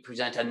want to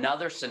present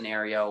another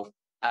scenario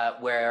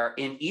where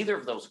in either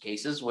of those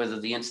cases, whether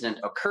the incident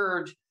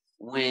occurred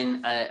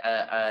when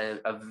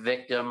a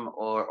victim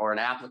or an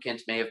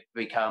applicant may have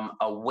become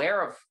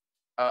aware of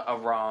a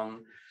wrong,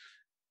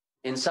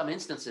 in some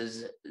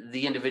instances,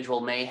 the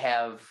individual may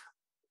have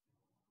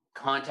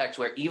context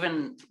where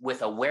even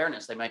with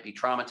awareness, they might be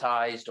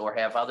traumatized or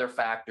have other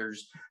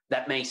factors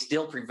that may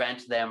still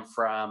prevent them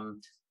from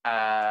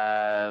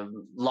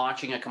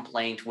launching a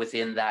complaint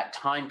within that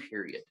time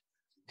period.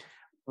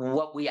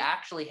 What we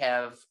actually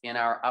have in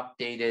our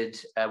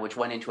updated, which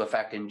went into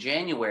effect in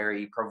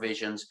January,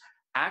 provisions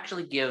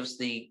actually gives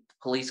the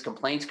Police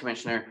Complaints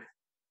Commissioner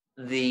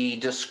the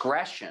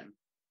discretion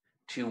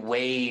to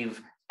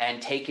waive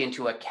and take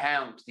into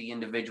account the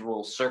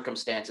individual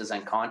circumstances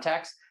and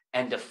context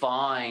and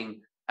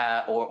define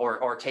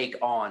or take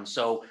on.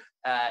 So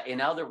in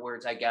other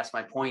words, I guess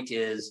my point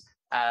is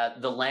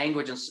the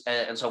language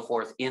and so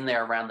forth in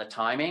there around the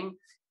timing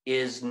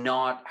is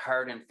not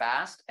hard and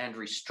fast and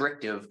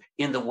restrictive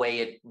in the way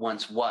it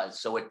once was.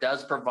 So it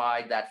does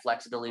provide that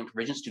flexibility and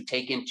provisions to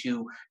take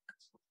into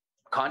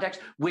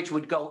context, which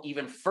would go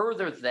even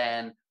further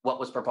than what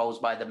was proposed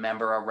by the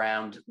member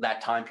around that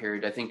time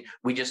period. I think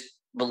we just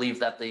believe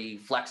that the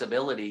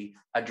flexibility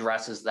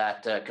addresses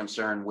that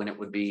concern when it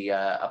would be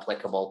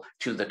applicable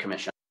to the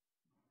Commission.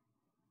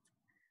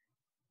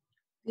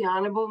 The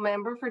Honourable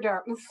Member for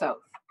Dartmouth South.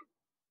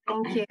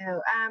 Thank you.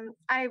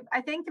 I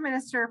thank the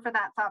Minister for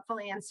that thoughtful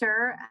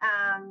answer.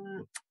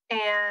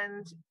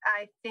 And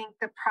I think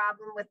the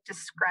problem with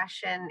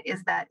discretion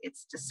is that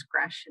it's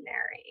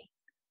discretionary.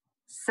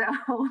 So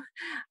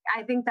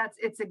I think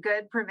it's a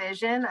good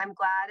provision. I'm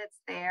glad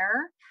it's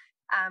there,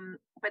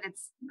 but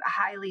it's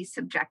highly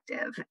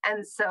subjective.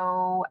 And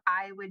so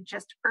I would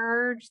just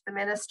urge the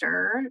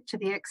Minister, to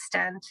the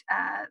extent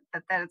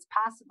that it's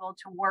possible,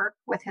 to work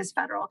with his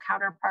federal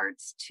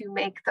counterparts to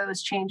make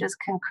those changes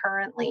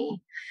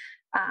concurrently,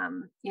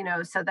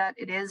 so that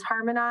it is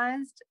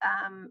harmonized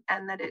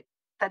and that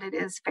it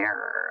is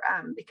fairer,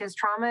 because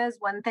trauma is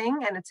one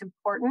thing and it's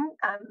important.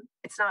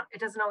 It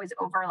doesn't always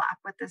overlap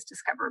with this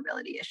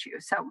discoverability issue.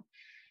 So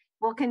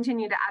we'll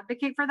continue to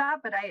advocate for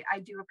that, but I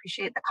do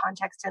appreciate the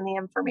context and the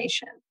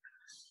information.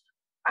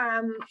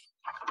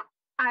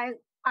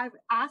 I've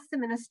asked the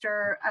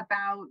Minister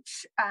about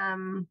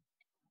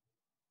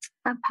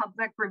a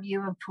public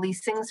review of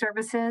policing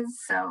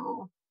services.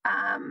 So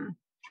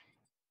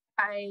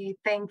I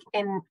think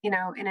in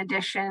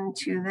addition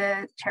to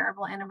the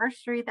terrible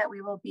anniversary that we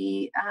will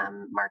be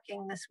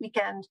marking this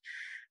weekend,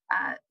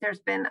 there's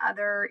been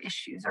other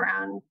issues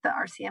around the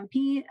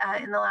RCMP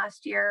in the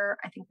last year.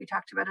 I think we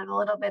talked about it a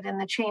little bit in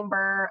the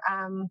chamber.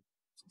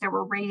 There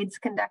were raids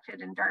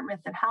conducted in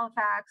Dartmouth and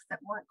Halifax that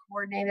weren't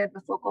coordinated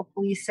with local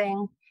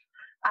policing.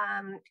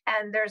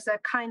 And there's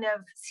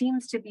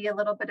seems to be a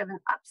little bit of an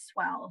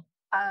upswell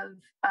of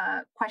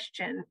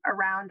question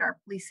around our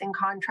policing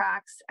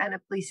contracts and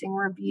a policing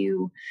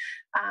review.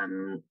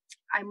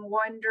 I'm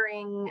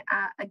wondering,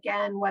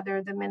 again,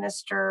 whether the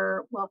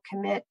Minister will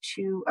commit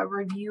to a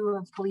review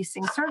of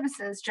policing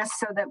services, just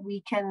so that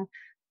we can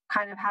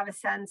kind of have a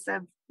sense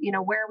of,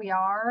 where we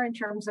are in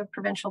terms of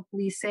provincial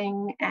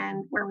policing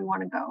and where we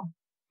want to go.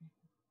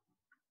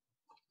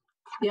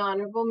 The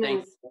Honourable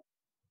Minister.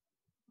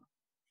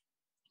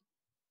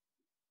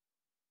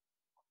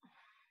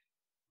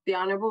 The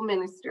Honourable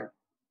Minister.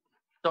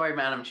 Sorry,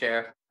 Madam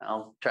Chair.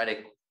 I'll try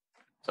to.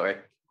 Sorry.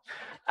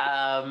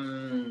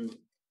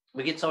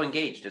 We get so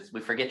engaged,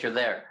 we forget you're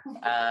there.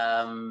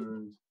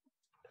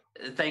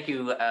 Thank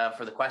you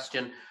for the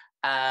question.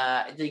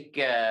 I think,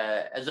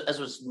 as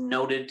was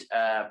noted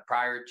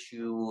prior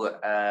to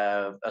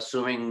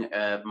assuming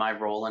my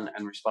role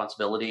and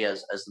responsibility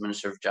as the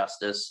Minister of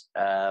Justice,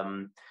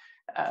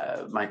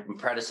 my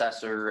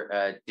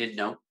predecessor did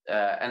note,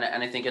 and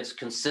I think it's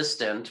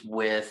consistent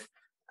with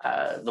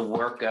the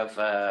work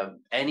of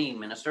any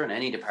minister in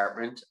any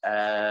department,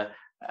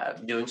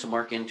 doing some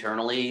work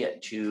internally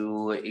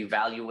to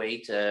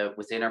evaluate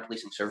within our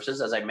policing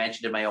services. As I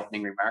mentioned in my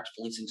opening remarks,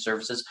 policing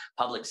services,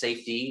 public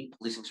safety,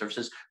 policing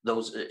services,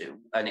 those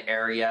an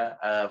area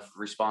of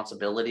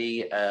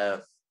responsibility,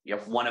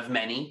 one of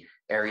many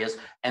areas.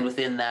 And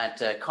within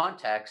that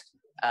context,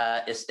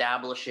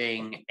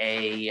 establishing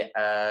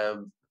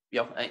an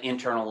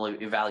internal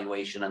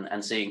evaluation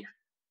and seeing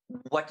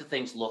what do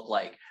things look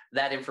like.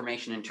 That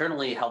information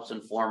internally helps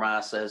inform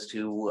us as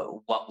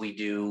to what we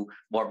do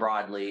more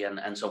broadly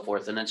and so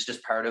forth. And it's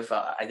just part of,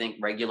 I think,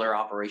 regular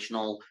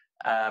operational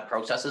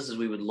processes as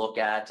we would look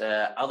at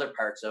other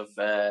parts of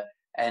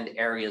and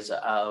areas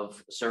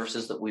of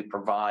services that we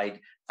provide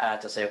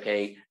to say,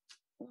 okay,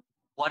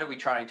 what are we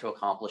trying to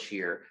accomplish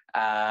here?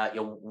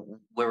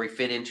 Where we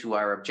fit into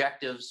our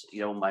objectives.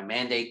 My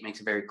mandate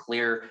makes it very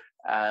clear.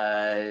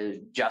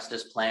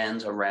 Justice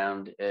plans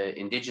around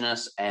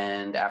Indigenous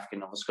and African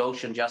Nova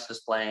Scotian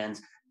justice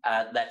plans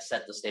that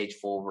set the stage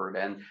forward.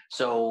 And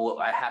so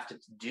I have to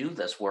do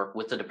this work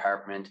with the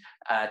department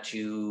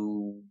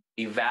to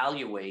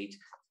evaluate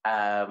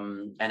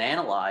and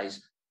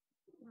analyze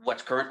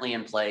what's currently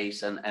in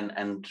place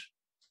and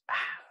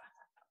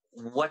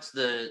what's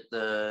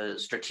the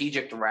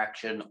strategic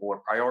direction or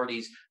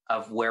priorities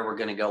of where we're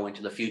going to go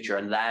into the future.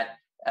 And that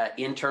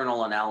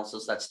internal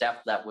analysis, that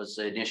step that was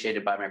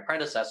initiated by my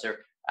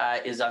predecessor,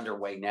 is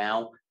underway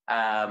now.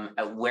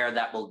 Where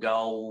that will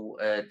go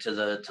to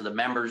the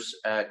members'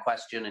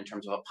 question in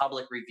terms of a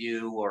public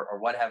review or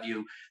what have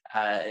you,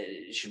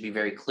 should be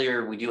very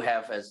clear. We do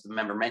have, as the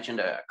member mentioned,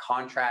 a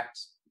contract,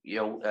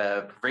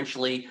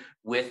 provincially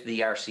with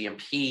the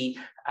RCMP.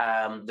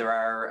 There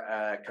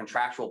are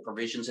contractual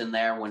provisions in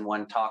there when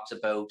one talks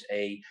about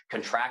a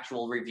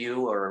contractual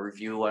review or a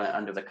review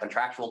under the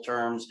contractual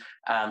terms.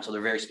 So there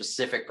are very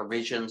specific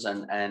provisions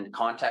and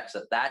context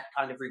that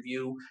kind of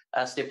review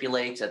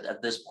stipulates.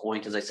 At this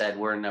point, as I said,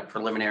 we're in a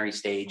preliminary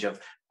stage of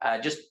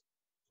just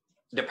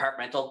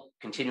departmental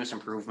continuous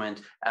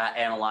improvement,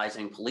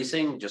 analyzing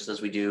policing, just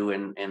as we do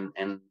in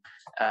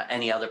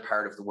any other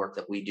part of the work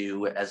that we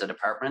do as a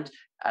department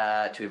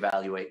to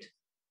evaluate.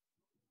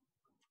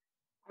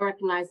 I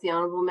recognize the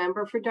honourable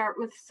member for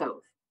Dartmouth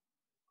South.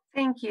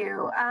 Thank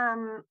you.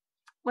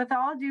 With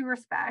all due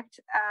respect,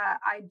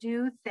 I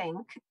do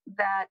think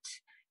that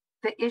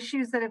the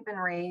issues that have been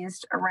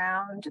raised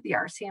around the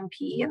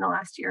RCMP in the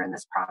last year in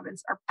this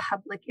province are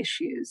public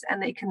issues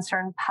and they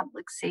concern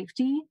public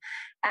safety.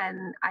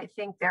 And I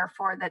think,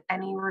 therefore, that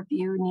any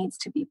review needs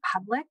to be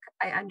public.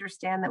 I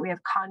understand that we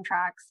have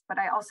contracts, but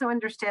I also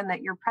understand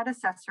that your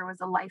predecessor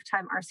was a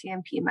lifetime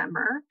RCMP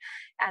member.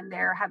 And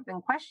there have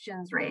been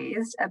questions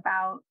raised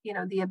about,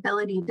 the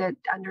ability to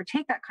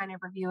undertake that kind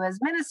of review as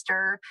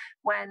minister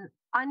when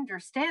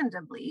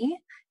understandably,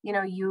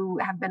 you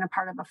have been a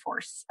part of a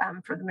force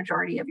for the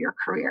majority of your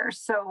career.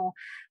 So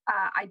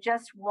I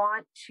just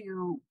want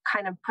to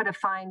kind of put a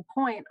fine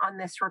point on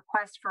this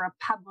request for a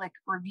public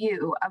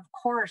review. Of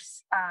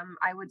course,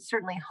 I would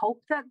certainly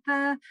hope that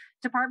the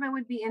department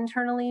would be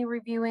internally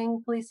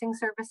reviewing policing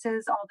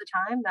services all the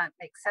time. That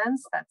makes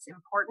sense. That's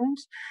important.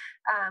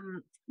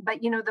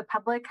 But, the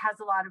public has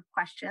a lot of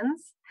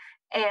questions.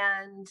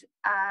 And,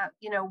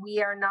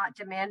 we are not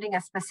demanding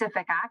a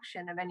specific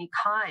action of any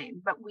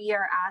kind, but we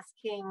are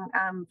asking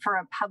for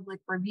a public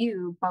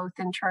review, both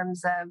in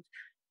terms of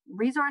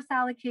resource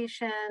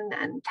allocation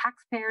and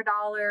taxpayer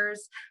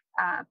dollars,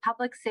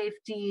 public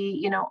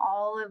safety,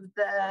 all of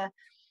the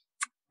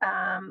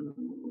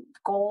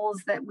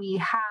goals that we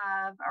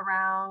have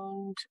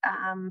around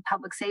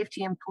public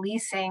safety and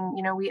policing.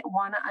 We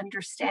want to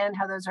understand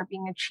how those are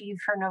being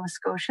achieved for Nova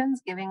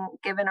Scotians,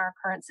 given our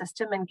current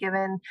system and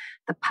given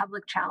the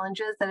public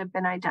challenges that have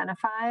been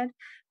identified.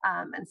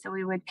 And so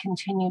we would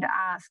continue to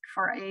ask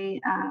for a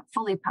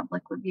fully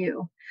public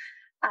review.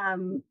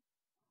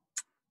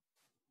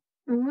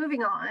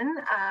 Moving on,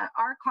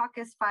 our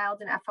caucus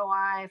filed an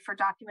FOI for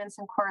documents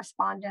and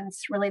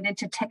correspondence related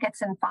to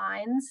tickets and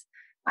fines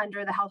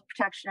under the Health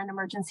Protection and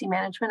Emergency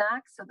Management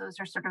Act. So those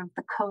are sort of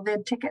the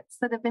COVID tickets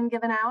that have been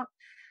given out.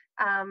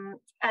 And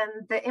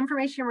the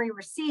information we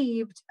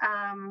received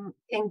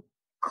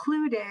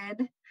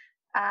included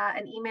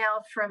an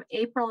email from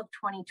April of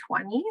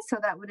 2020. So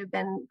that would have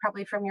been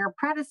probably from your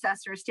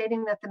predecessor,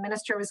 stating that the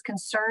minister was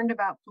concerned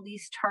about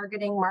police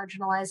targeting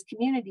marginalized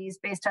communities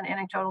based on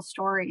anecdotal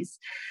stories.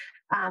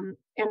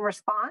 In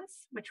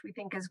response, which we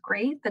think is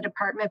great, the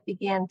department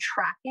began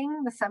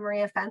tracking the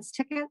summary offense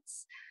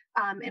tickets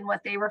in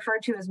what they refer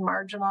to as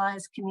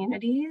marginalized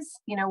communities,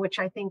 which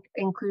I think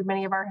include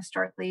many of our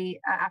historically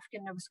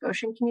African Nova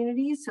Scotian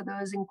communities. So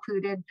those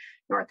included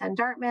North End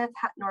Dartmouth,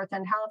 North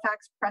End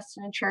Halifax,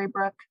 Preston and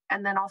Cherrybrook,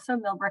 and then also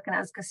Millbrook and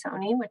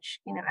Eskasoni, which,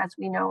 as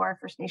we know, are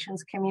First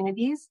Nations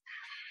communities.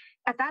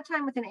 At that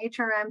time, with an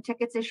HRM,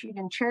 tickets issued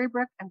in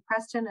Cherrybrook and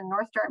Preston and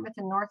North Dartmouth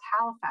and North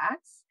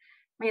Halifax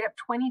made up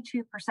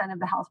 22% of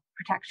the health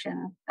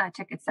protection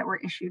tickets that were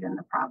issued in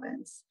the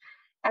province.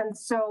 And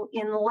so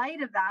in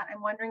light of that,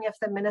 I'm wondering if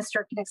the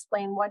minister can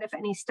explain what, if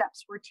any,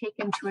 steps were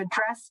taken to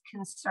address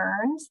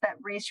concerns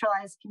that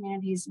racialized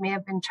communities may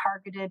have been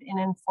targeted in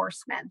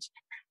enforcement.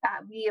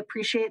 We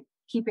appreciate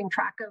keeping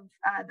track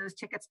of those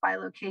tickets by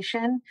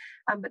location,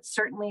 but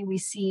certainly we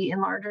see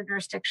in larger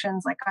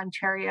jurisdictions like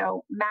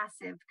Ontario,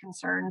 massive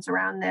concerns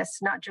around this,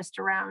 not just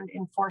around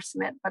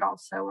enforcement, but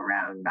also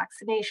around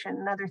vaccination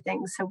and other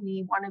things. So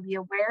we want to be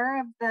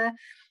aware of the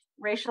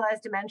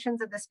racialized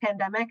dimensions of this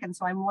pandemic. And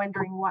so I'm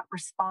wondering what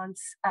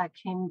response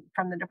came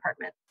from the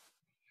department.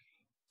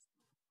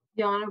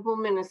 The Honourable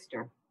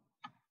Minister.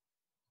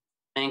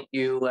 Thank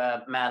you,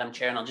 Madam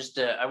Chair. And I'll just,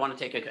 I want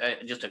to take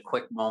just a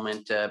quick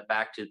moment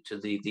back to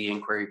the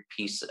inquiry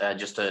piece,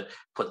 just to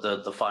put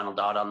the final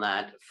dot on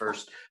that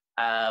first.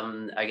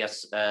 I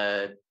guess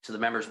to the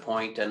member's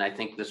point, and I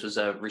think this was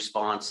a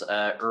response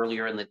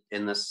earlier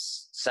in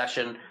this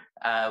session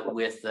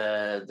with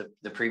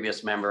the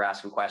previous member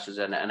asking questions,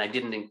 and I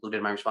didn't include it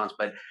in my response,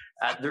 but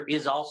there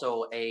is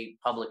also a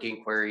public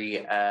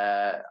inquiry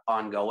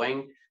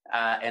ongoing.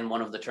 And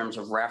one of the terms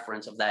of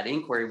reference of that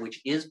inquiry,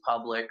 which is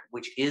public,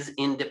 which is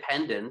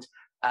independent,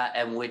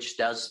 and which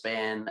does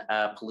span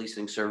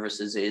policing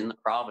services in the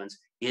province,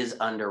 is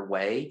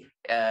underway.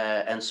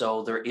 And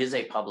so there is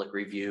a public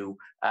review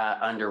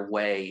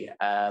underway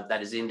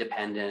that is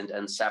independent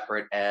and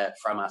separate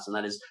from us. And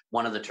that is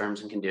one of the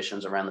terms and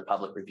conditions around the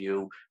public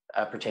review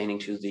pertaining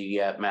to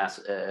the mass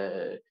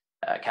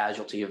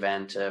casualty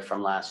event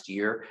from last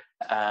year.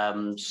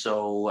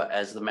 So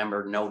as the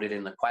member noted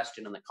in the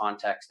question and the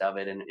context of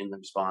it and in the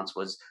response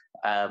was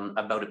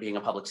about it being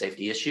a public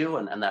safety issue,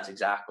 and that's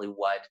exactly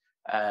what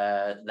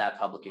that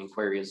public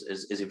inquiry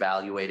is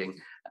evaluating.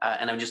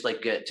 And I would just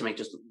like to make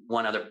just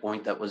one other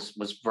point that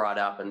was brought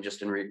up, and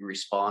just in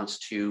response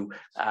to,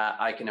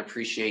 I can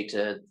appreciate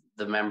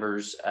the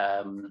member's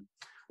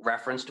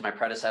reference to my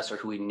predecessor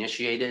who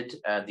initiated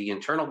the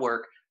internal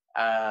work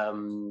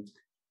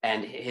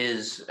and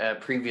his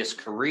previous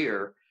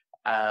career.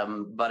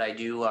 But I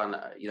do,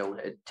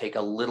 take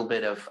a little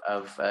bit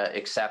of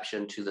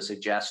exception to the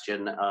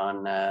suggestion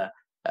on, and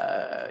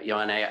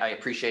I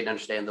appreciate and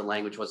understand the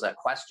language was that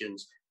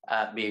questions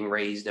being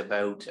raised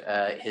about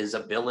his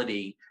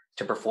ability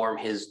to perform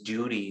his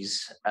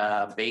duties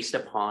based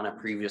upon a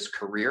previous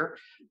career.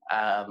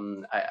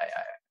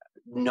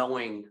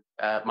 Knowing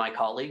my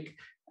colleague,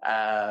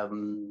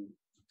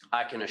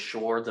 I can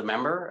assure the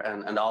member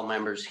and all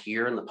members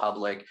here in the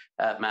public,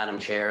 Madam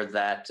Chair,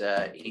 that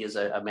he is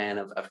a man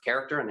of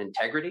character and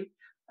integrity.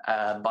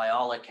 By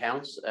all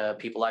accounts,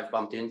 people I've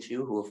bumped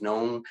into who have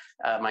known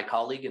my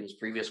colleague in his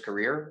previous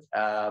career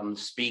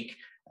speak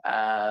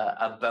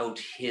about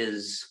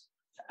his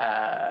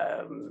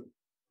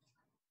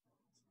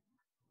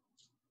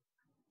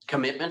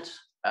commitment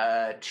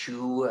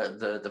to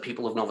the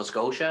people of Nova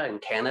Scotia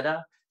and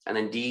Canada, and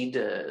indeed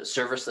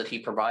service that he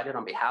provided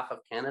on behalf of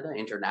Canada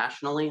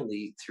internationally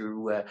and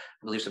through I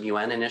believe some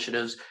UN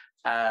initiatives.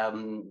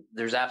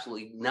 There's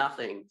absolutely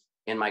nothing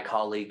in my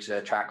colleague's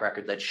track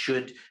record that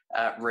should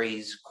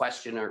raise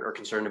question or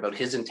concern about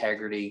his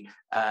integrity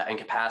and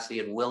capacity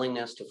and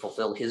willingness to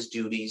fulfill his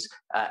duties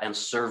and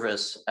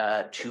service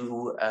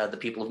to the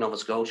people of Nova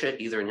Scotia,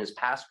 either in his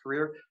past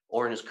career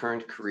or in his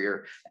current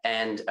career.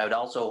 And I would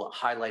also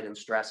highlight and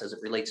stress, as it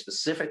relates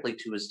specifically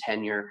to his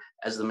tenure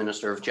as the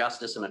Minister of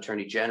Justice and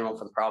Attorney General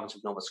for the province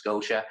of Nova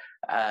Scotia,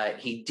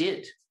 he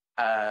did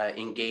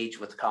engage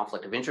with the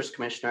Conflict of Interest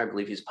Commissioner. I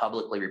believe he's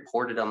publicly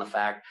reported on the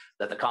fact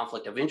that the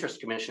Conflict of Interest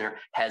Commissioner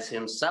has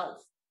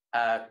himself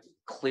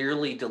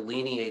clearly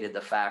delineated the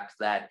fact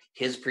that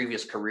his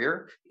previous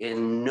career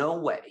in no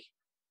way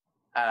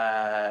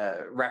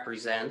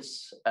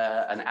represents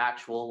an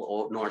actual,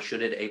 or nor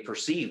should it, a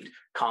perceived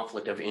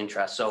conflict of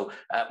interest. So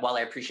while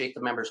I appreciate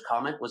the member's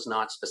comment was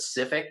not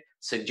specific,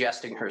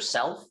 suggesting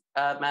herself,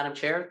 Madam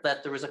Chair,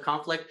 that there was a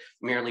conflict,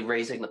 merely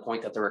raising the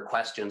point that there were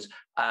questions,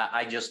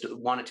 I just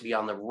wanted to be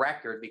on the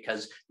record,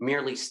 because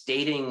merely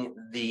stating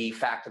the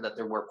fact that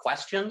there were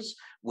questions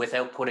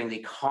without putting the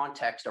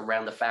context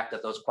around the fact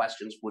that those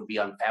questions would be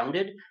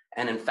unfounded,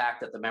 and in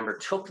fact that the member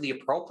took the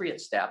appropriate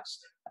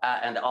steps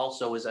and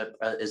also is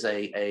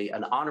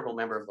an honorable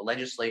member of the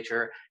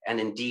legislature. And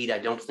indeed, I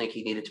don't think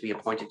he needed to be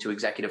appointed to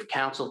executive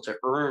council to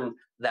earn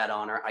that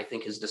honor. I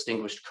think his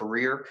distinguished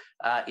career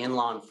in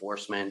law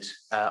enforcement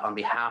on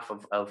behalf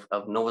of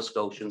Nova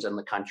Scotians and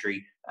the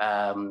country,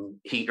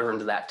 he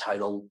earned that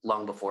title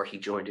long before he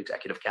joined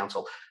executive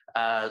council.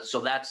 So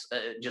that's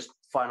just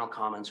final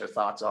comments or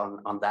thoughts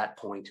on that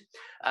point.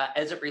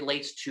 As it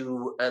relates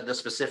to the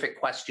specific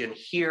question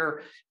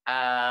here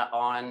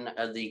on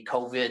the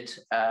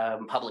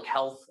COVID public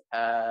health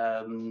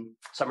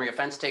summary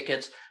offense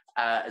tickets,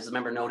 as the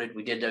member noted,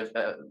 we did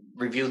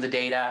review the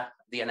data.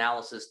 The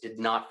analysis did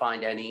not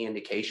find any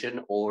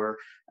indication or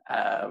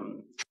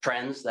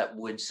trends that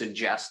would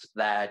suggest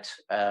that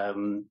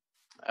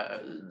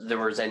there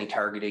was any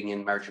targeting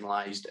in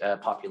marginalized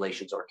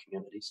populations or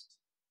communities.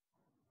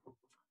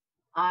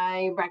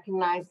 I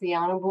recognize the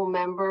honourable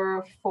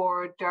member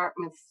for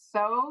Dartmouth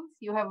South.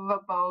 You have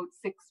about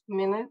 6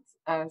 minutes,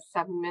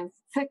 7 minutes,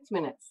 6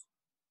 minutes.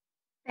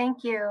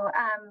 Thank you.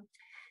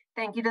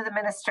 Thank you to the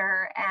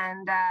minister.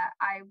 And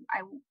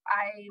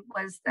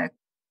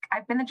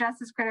I've been the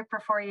justice critic for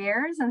 4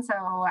 years, and so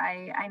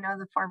I know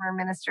the former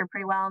minister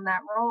pretty well in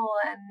that role,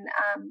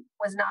 and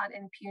was not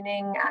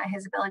impugning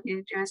his ability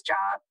to do his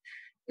job.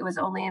 It was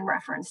only in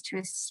reference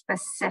to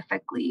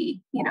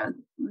specifically,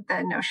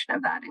 the notion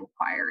of that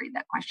inquiry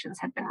that questions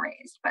had been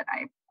raised. But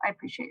I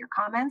appreciate your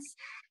comments.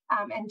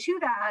 And to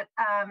that,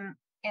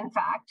 in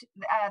fact,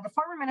 the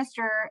former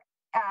minister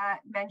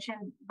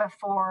mentioned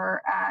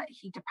before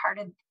he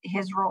departed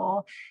his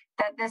role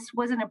that this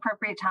was an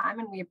appropriate time,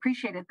 and we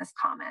appreciated this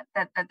comment,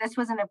 that this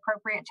was an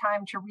appropriate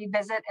time to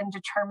revisit and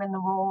determine the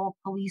role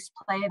police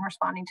play in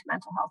responding to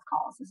mental health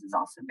calls. This has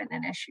also been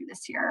an issue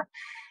this year.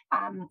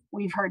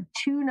 We've heard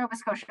 2 Nova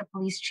Scotia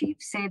police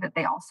chiefs say that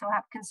they also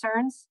have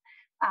concerns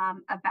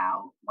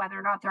about whether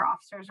or not their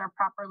officers are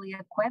properly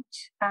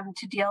equipped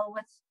to deal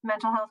with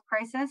mental health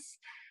crisis.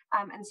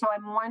 And so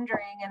I'm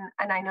wondering,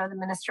 and I know the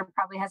minister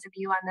probably has a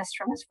view on this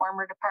from his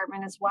former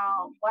department as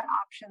well, what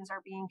options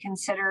are being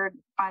considered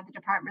by the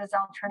department as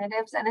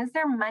alternatives? And is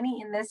there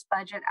money in this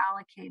budget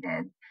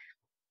allocated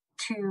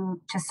to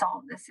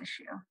solve this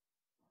issue?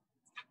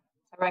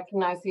 I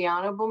recognize the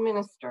honourable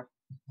minister.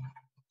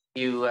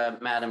 Thank you,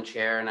 Madam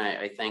Chair, and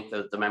I thank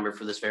the member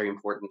for this very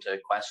important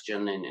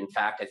question. And in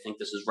fact, I think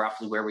this is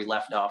roughly where we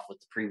left off with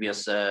the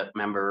previous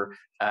member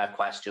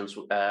questions.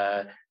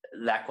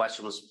 That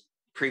question was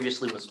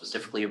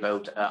specifically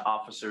about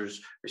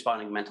officers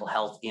responding to mental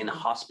health in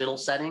hospital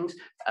settings,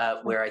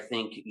 where I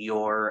think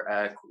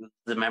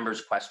the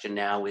member's question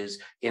now is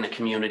in a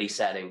community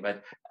setting.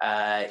 But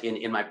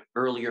in my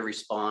earlier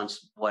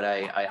response, what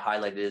I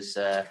highlighted is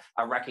a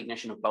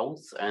recognition of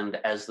both. And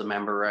as the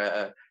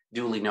member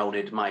duly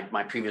noted,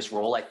 my previous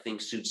role, I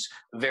think, suits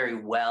very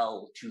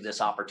well to this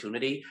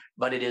opportunity,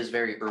 but it is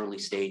very early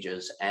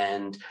stages.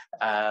 And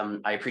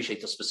I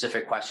appreciate the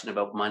specific question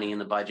about money in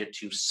the budget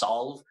to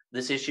solve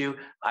this issue.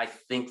 I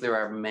think there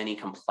are many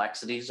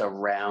complexities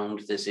around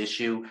this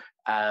issue.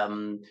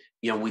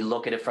 We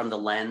look at it from the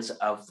lens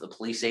of the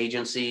police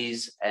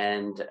agencies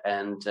and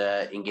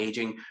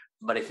engaging,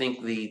 but I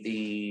think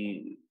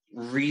the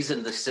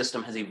reason the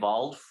system has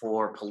evolved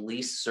for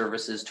police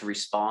services to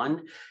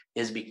respond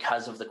is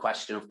because of the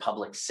question of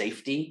public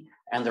safety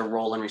and the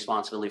role and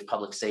responsibility of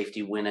public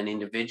safety when an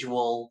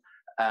individual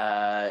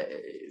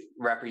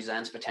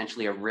represents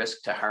potentially a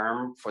risk to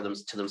harm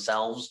to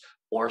themselves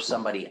or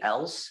somebody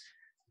else.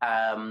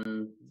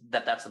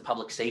 That's the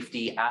public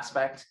safety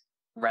aspect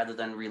rather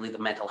than really the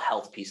mental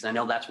health piece. And I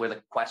know that's where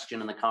the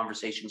question and the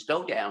conversations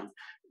go down.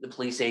 The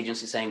police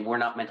agency saying we're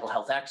not mental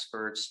health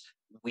experts,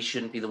 we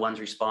shouldn't be the ones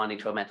responding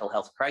to a mental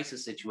health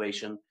crisis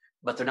situation,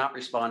 but they're not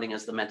responding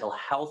as the mental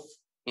health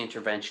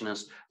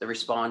interventionists, they're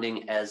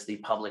responding as the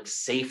public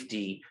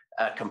safety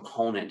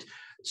component.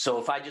 So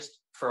if I just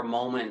for a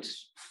moment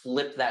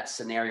flip that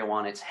scenario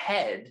on its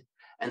head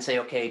and say,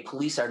 okay,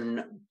 police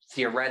are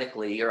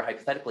theoretically or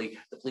hypothetically,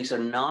 the police are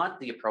not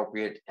the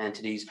appropriate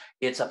entities,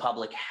 it's a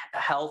public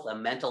health, a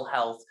mental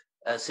health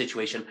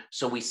situation.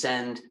 So we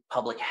send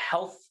public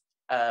health,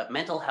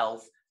 mental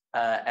health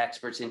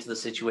experts into the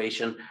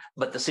situation,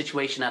 but the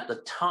situation at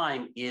the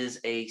time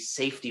is a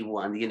safety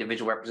one. The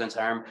individual represents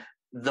harm.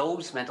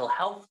 Those mental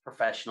health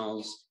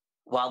professionals,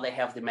 while they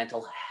have the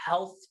mental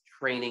health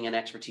training and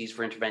expertise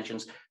for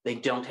interventions, they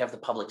don't have the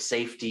public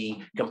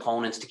safety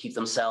components to keep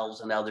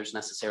themselves and others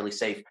necessarily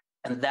safe.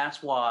 And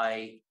that's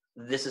why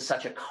this is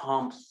such a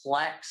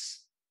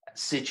complex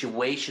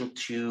situation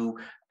to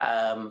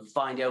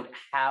find out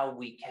how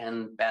we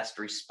can best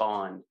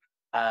respond.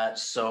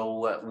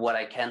 So what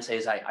I can say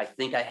is I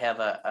think I have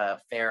a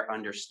fair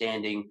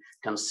understanding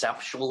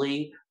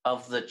conceptually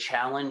of the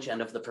challenge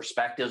and of the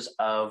perspectives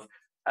of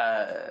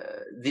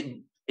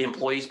the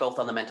employees, both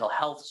on the mental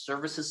health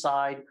services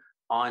side,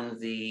 on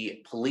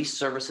the police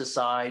services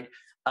side,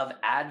 of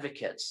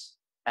advocates,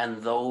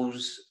 and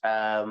those.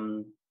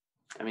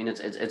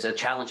 It's a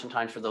challenge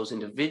sometimes for those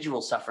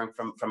individuals suffering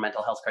from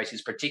mental health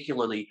crises,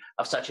 particularly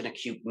of such an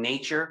acute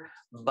nature.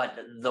 But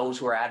those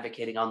who are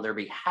advocating on their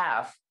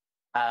behalf,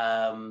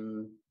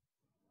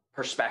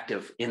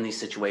 perspective in these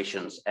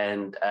situations,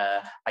 and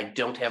I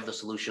don't have the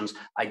solutions.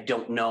 I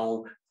don't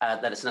know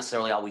that it's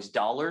necessarily always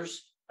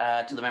dollars.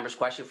 To the member's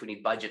question, if we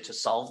need budget to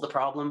solve the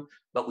problem,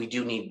 but we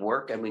do need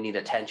work and we need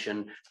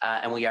attention,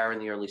 and we are in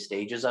the early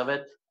stages of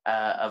it,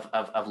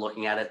 of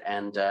looking at it.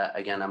 And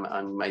again,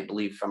 I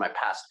believe from my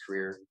past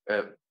career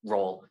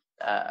role,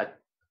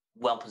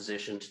 well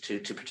positioned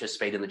to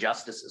participate in the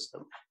justice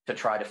system to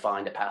try to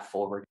find a path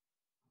forward.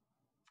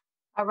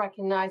 I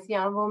recognize the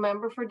honourable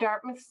member for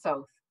Dartmouth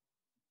South.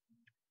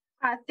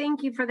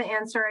 Thank you for the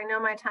answer. I know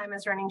my time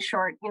is running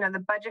short.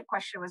 The budget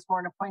question was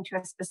more to point to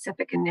a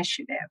specific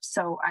initiative.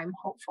 So I'm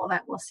hopeful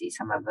that we'll see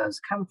some of those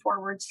come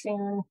forward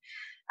soon.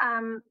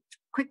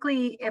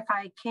 quickly, if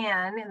I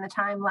can, in the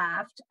time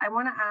left, I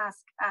want to ask,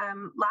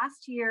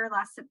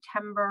 last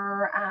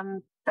September,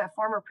 the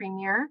former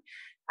Premier,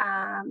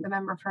 the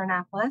member for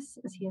Annapolis,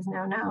 as he is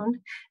now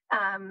known,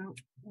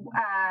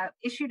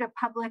 issued a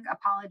public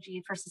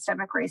apology for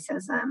systemic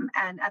racism.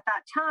 And at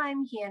that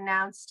time, he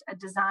announced a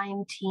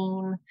design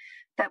team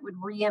that would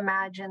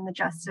reimagine the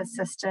justice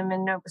system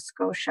in Nova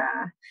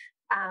Scotia.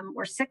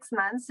 We're 6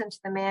 months into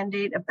the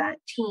mandate of that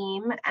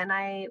team, and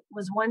I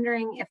was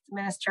wondering if the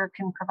minister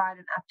can provide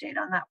an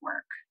update on that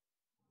work.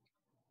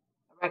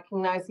 I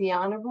recognize the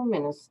Honourable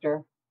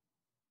Minister.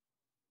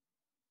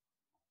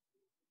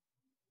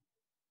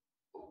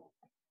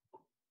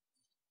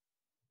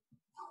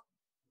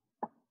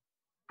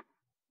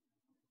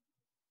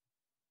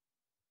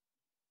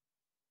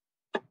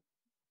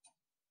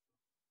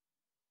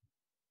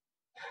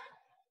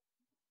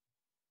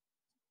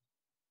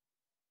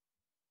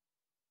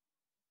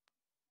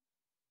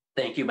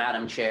 Thank you,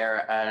 Madam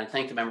Chair, and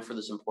thank the member for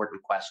this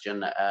important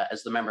question.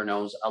 As the member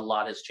knows, a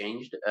lot has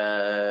changed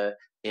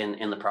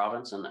in the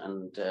province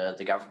and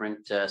the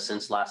government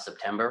since last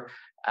September.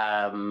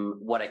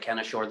 What I can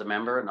assure the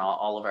member and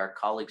all of our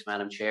colleagues,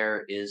 Madam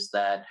Chair, is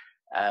that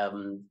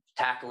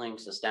tackling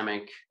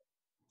systemic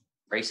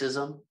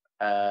racism,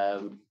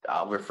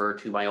 I'll refer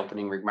to my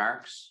opening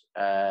remarks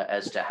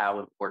as to how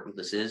important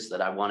this is,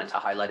 that I wanted to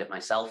highlight it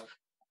myself.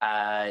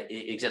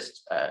 It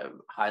exists,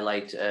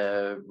 highlight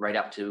right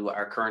up to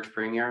our current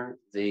Premier,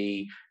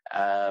 which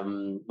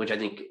I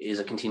think is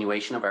a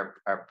continuation of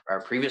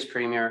our previous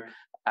Premier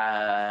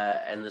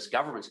and this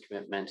government's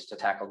commitment to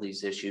tackle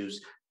these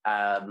issues.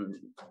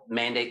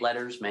 Mandate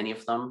letters, many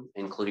of them,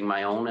 including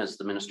my own as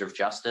the Minister of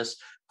Justice,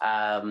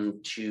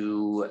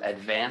 to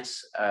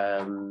advance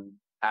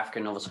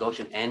African Nova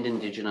Scotian and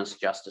Indigenous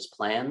justice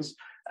plans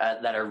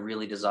that are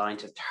really designed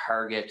to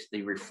target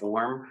the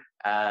reform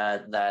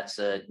that's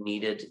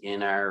needed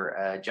in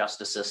our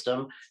justice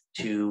system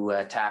to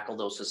tackle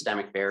those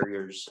systemic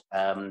barriers.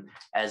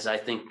 As I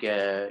think,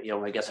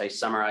 I guess I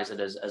summarize it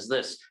as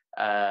this: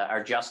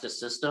 our justice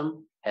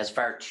system has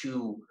far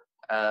too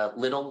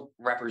little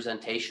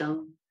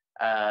representation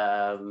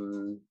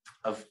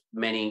of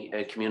many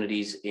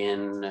communities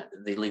in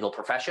the legal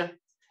profession,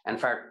 and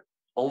far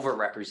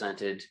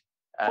overrepresented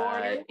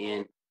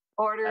in.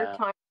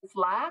 Time has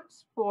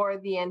lapsed for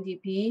the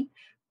NDP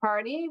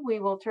party. We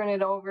will turn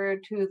it over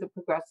to the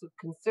Progressive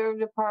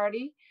Conservative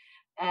Party.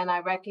 And I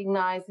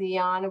recognize the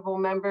Honourable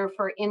Member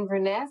for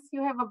Inverness.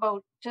 You have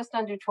about just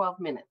under 12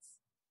 minutes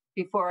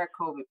before our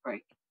COVID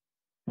break.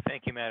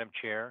 Thank you, Madam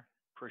Chair.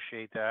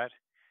 Appreciate that.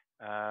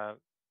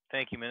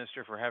 Thank you,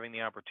 Minister, for having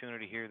the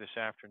opportunity here this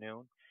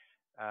afternoon.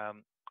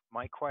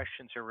 My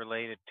questions are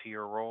related to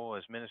your role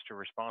as Minister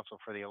responsible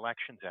for the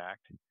Elections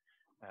Act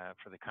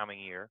for the coming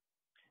year.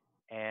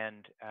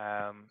 And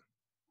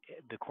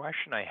the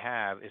question I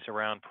have is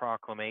around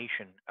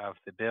proclamation of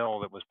the bill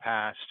that was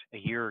passed a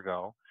year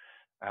ago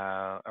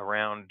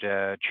around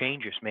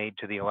changes made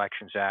to the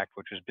Elections Act,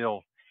 which was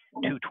Bill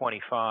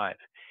 225.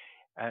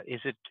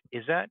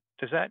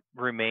 Does that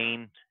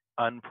remain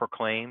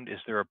unproclaimed? Is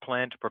there a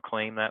plan to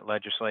proclaim that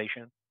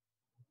legislation?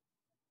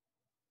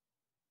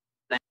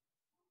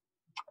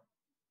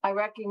 I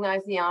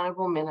recognize the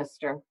Honourable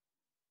Minister.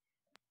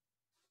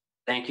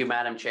 Thank you,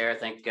 Madam Chair.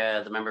 Thank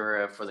the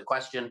member for the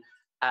question.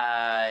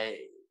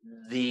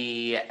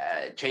 The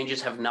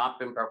changes have not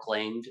been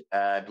proclaimed.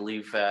 I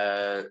believe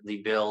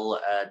the bill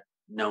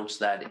notes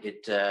that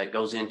it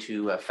goes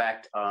into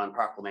effect on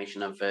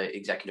proclamation of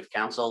Executive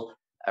Council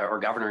or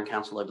Governor and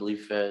Council, I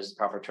believe is the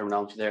proper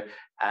terminology there.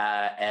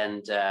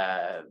 And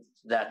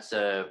that's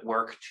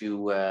work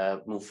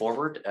to move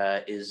forward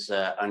is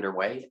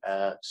underway.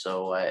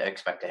 So I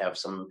expect to have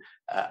some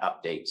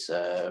updates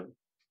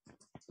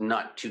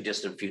not too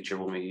distant future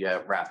when we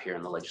wrap here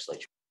in the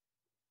legislature.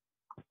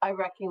 I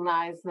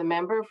recognize the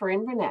member for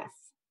Inverness.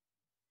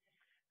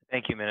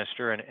 Thank you,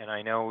 Minister. And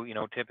I know,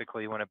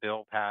 typically when a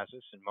bill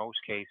passes, in most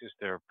cases,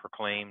 they're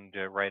proclaimed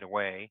right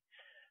away.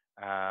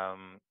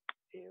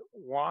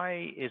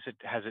 Why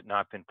has it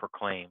not been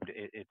proclaimed?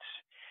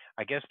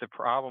 I guess the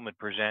problem it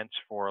presents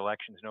for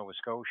Elections Nova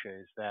Scotia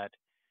is that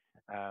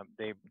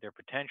they're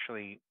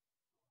potentially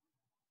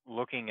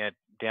looking at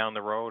down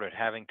the road at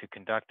having to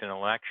conduct an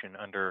election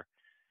under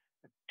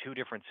two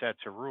different sets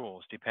of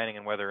rules, depending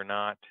on whether or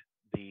not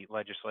the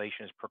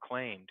legislation is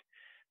proclaimed.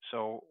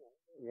 So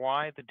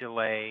why the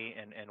delay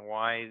and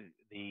why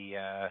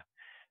I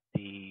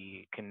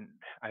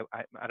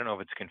don't know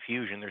if it's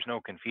confusion, there's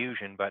no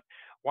confusion, but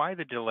why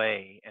the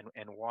delay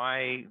and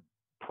why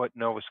put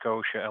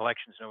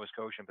Elections Nova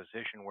Scotia in a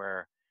position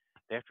where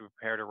they have to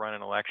prepare to run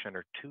an election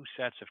under two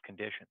sets of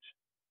conditions?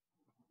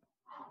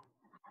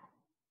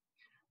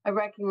 I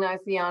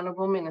recognize the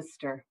Honourable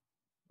Minister.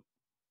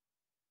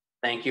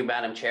 Thank you,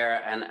 Madam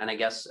Chair. And I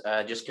guess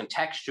just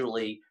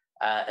contextually,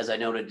 as I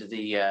noted,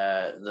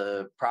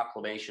 the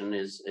proclamation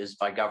is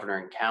by Governor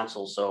and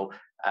Council, so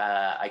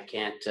I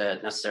can't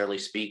necessarily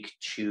speak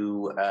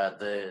to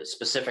the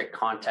specific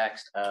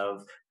context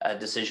of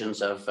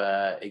decisions of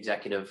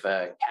Executive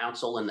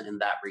Council in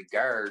that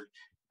regard.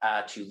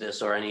 to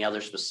this or any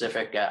other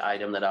specific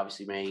item that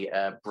obviously may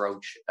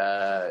broach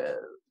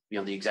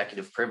the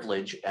executive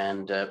privilege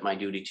and my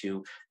duty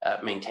to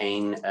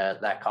maintain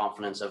that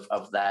confidence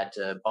of that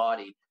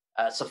body.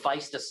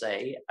 Suffice to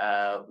say,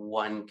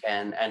 one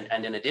can,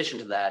 and in addition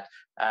to that,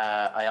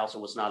 I also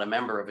was not a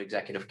member of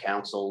Executive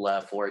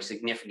Council for a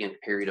significant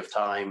period of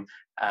time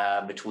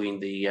between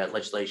the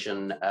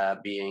legislation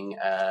being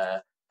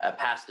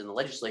passed in the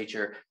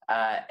legislature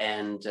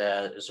and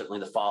certainly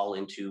the fall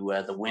into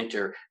the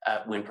winter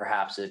when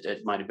perhaps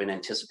it might have been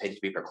anticipated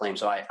to be proclaimed.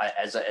 So I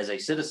as a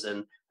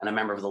citizen and a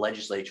member of the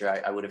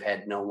legislature, I would have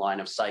had no line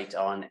of sight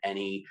on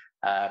any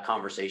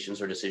conversations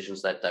or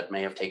decisions that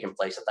may have taken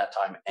place at that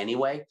time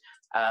anyway.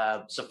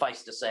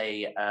 Suffice to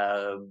say,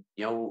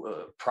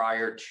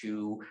 prior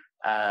to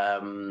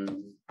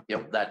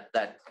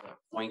that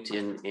point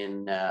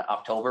in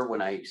October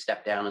when I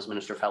stepped down as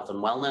Minister of Health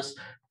and Wellness,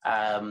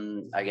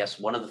 I guess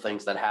one of the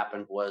things that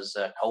happened was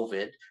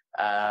COVID,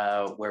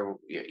 where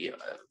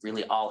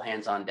really all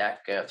hands on deck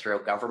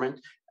throughout government,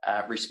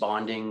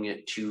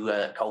 responding to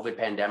COVID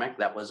pandemic.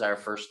 That was our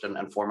first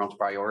and foremost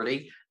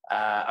priority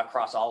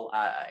across all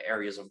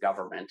areas of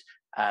government.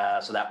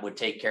 So that would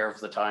take care of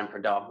the time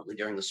predominantly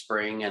during the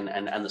spring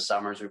and the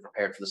summers we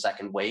prepared for the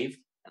second wave.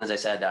 And as I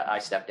said, I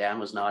stepped down,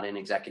 was not in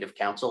Executive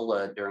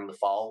Council during the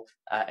fall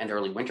and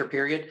early winter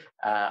period.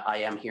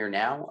 I am here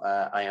now.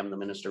 I am the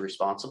minister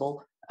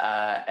responsible.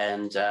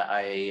 And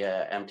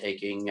I am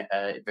taking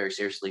it very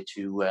seriously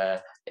to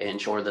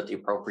ensure that the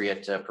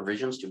appropriate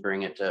provisions to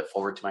bring it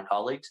forward to my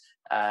colleagues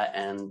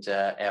and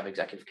have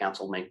Executive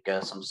Council make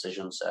some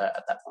decisions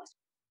at that point.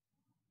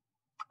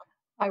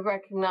 I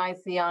recognize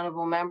the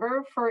honourable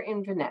member for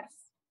Inverness.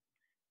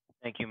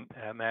 Thank you,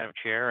 Madam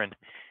Chair. And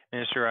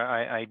Minister,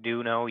 I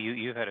do know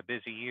you've had a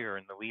busy year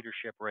in the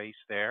leadership race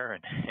there,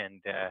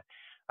 and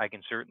I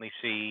can certainly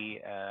see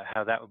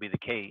how that would be the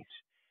case.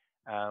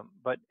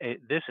 But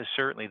this is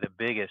certainly the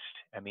biggest,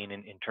 I mean,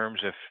 in terms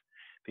of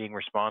being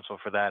responsible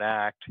for that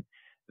act,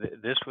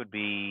 this would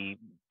be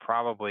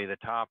probably the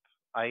top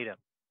item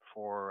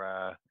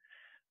for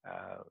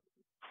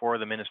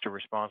the minister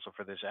responsible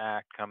for this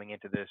act coming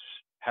into this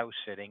House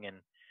sitting, and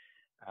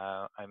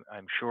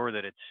I'm sure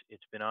that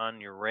it's been on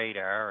your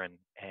radar,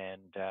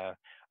 and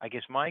I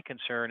guess my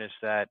concern is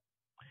that,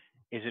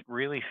 is it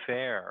really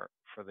fair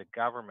for the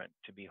government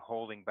to be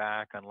holding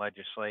back on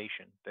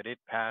legislation that it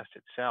passed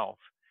itself,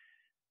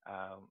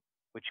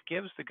 which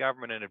gives the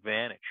government an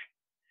advantage?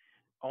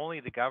 Only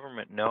the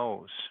government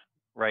knows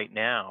right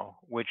now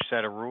which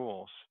set of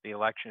rules the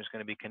election is going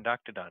to be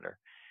conducted under,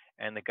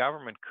 and the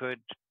government could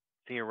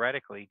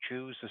theoretically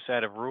choose the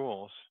set of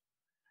rules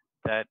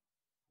that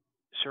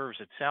serves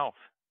itself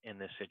in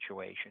this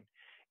situation,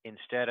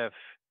 instead of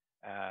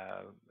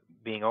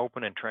being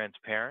open and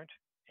transparent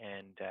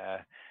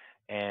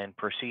and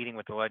proceeding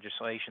with the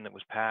legislation that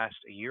was passed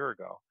a year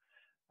ago.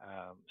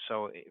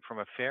 So from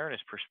a fairness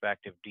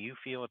perspective, do you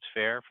feel it's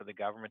fair for the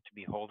government to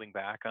be holding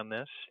back on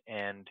this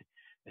and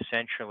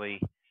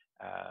essentially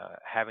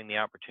having the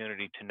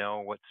opportunity to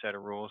know what set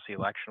of rules the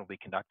election will be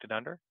conducted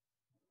under?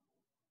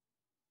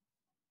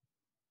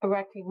 I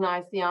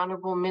recognize the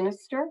honourable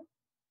minister.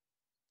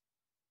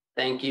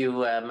 Thank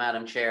you,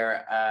 Madam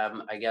Chair.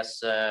 I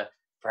guess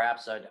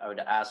perhaps I would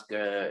ask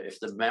if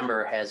the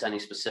member has any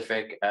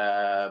specific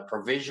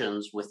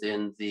provisions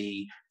within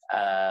the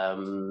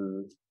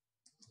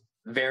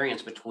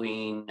variance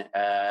between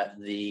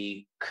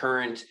the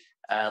current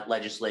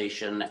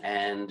legislation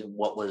and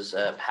what was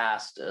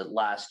passed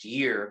last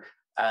year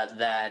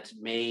that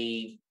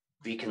may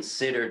be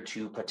considered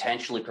to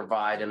potentially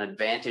provide an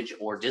advantage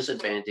or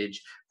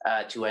disadvantage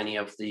to any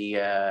of the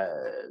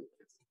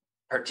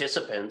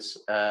participants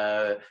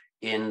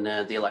in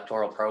the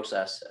electoral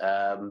process.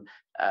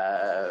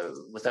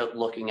 Without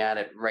looking at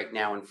it right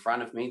now in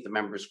front of me, the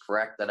member is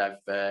correct that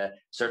I've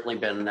certainly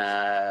been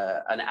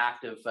an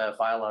active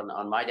file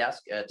on my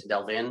desk to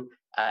delve in.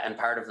 And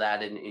part of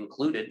that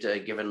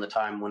included, given the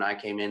time when I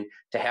came in,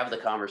 to have the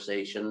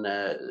conversation,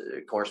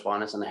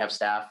 correspondence, and have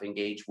staff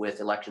engage with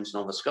Elections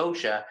Nova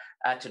Scotia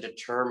to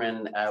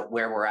determine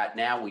where we're at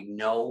now. We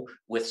know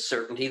with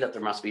certainty that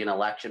there must be an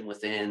election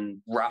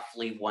within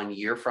roughly 1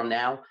 year from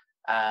now.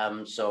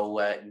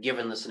 So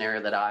given the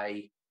scenario that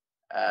I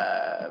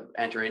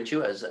enter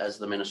into as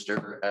the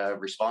minister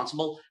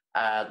responsible,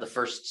 the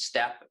first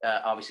step,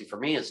 obviously for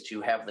me, is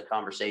to have the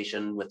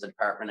conversation with the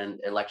department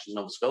and Elections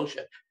Nova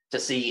Scotia to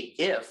see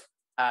if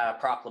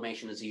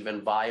proclamation is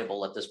even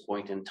viable at this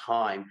point in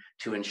time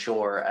to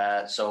ensure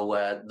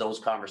those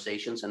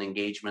conversations and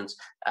engagements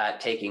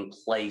taking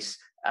place.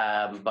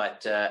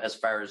 But as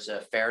far as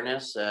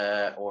fairness,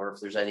 or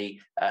if there's any,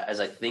 as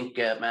I think,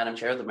 Madam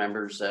Chair, the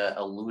member's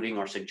alluding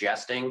or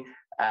suggesting,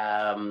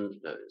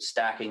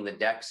 stacking the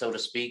deck, so to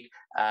speak,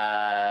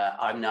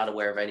 I'm not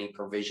aware of any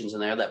provisions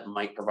in there that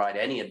might provide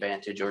any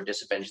advantage or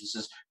disadvantage. This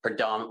is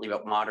predominantly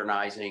about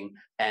modernizing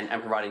and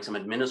providing some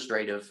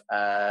administrative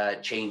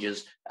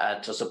changes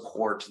to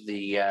support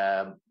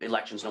the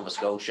Elections Nova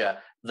Scotia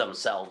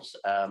themselves.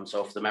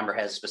 So if the member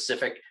has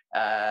specific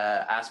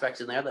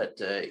aspects in there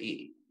that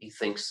he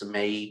thinks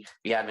may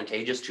be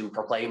advantageous to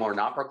proclaim or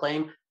not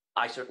proclaim.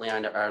 I certainly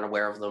aren't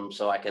aware of them,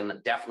 so I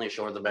can definitely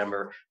assure the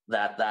member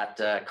that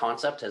that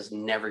concept has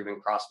never even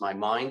crossed my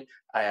mind.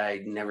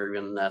 I never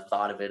even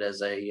thought of it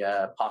as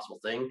a possible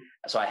thing.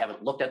 So I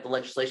haven't looked at the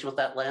legislation with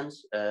that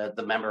lens.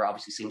 The member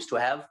obviously seems to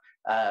have.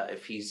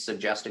 If he's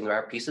suggesting there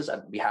are pieces,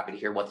 I'd be happy to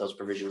hear what those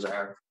provisions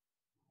are.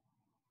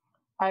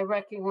 I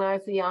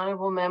recognize the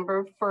honourable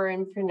member for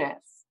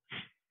Inverness.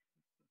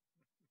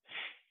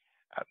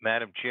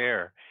 Madam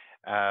Chair,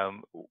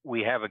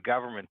 we have a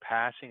government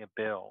passing a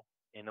bill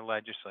in the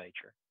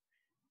legislature.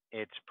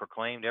 It's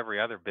proclaimed every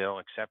other bill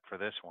except for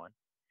this one.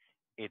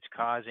 It's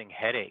causing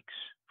headaches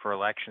for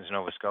Elections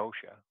Nova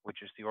Scotia,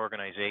 which is the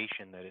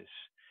organization that is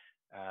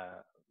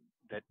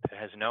that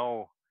has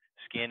no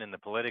skin in the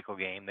political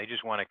game. They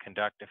just want to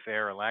conduct a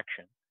fair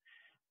election.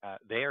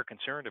 They are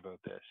concerned about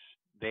this.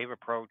 They've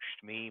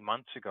approached me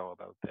months ago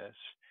about this,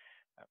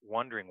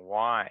 wondering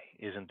why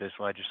isn't this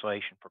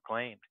legislation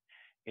proclaimed?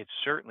 It's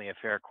certainly a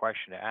fair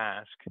question to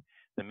ask.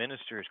 The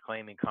minister is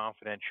claiming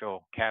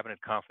cabinet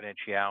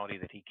confidentiality,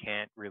 that he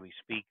can't really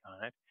speak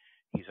on it.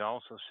 He's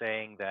also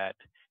saying that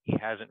he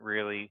hasn't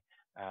really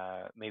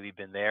maybe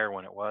been there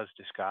when it was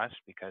discussed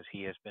because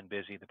he has been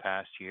busy the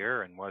past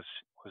year and was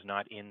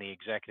not in the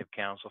executive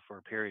council for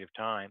a period of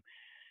time.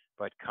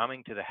 But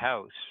coming to the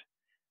House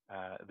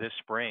this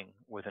spring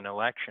with an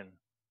election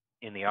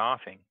in the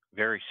offing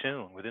very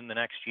soon, within the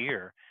next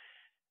year,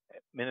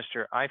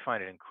 Minister, I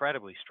find it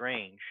incredibly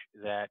strange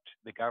that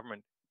the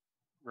government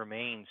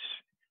remains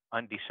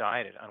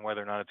undecided on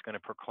whether or not it's going to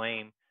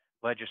proclaim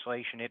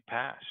legislation it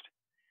passed.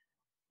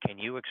 Can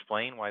you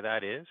explain why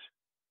that is?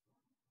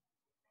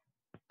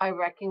 I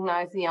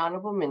recognize the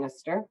honourable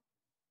minister.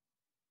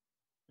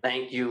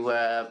 Thank you,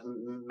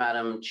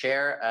 Madam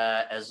Chair.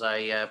 As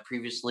I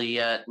previously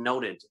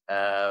noted,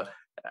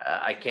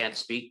 I can't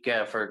speak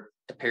for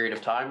the period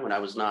of time when I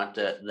was not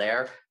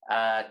there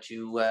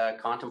to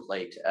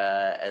contemplate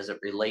as it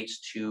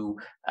relates to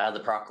the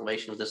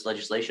proclamation of this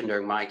legislation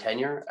during my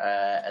tenure.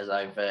 As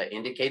I've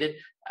indicated,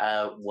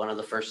 one of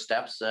the first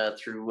steps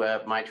through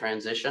my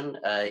transition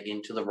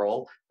into the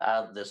role,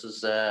 this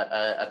is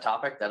a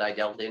topic that I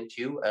delved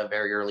into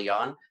very early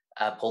on,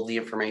 pulled the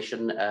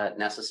information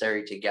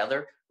necessary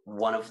together.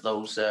 One of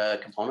those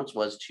components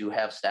was to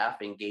have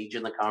staff engage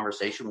in the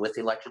conversation with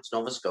Elections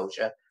Nova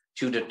Scotia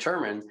to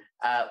determine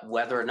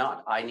whether or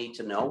not I need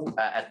to know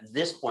at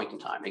this point in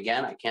time.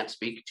 Again, I can't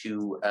speak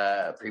to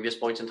previous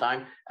points in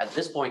time. At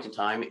this point in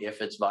time,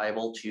 if it's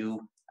viable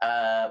to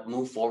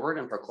move forward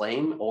and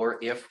proclaim, or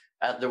if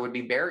there would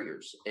be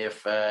barriers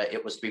if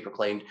it was to be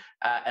proclaimed.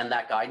 And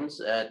that guidance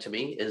to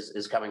me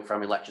is coming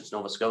from Elections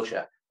Nova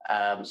Scotia.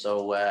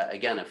 So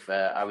again, if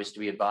I was to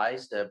be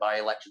advised by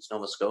Elections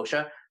Nova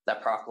Scotia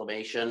that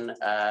proclamation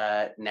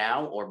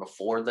now or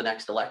before the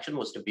next election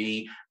was to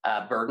be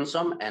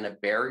burdensome and a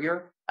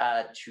barrier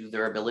to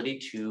their ability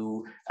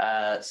to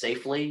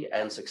safely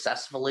and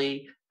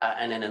successfully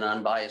and in an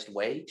unbiased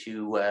way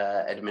to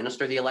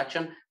administer the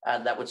election,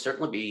 that would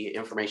certainly be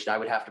information I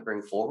would have to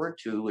bring forward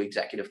to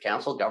Executive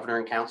Council, Governor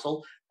and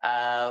Council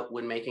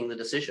when making the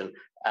decision.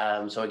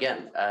 So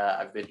again,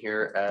 I've been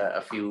here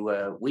a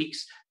few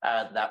weeks.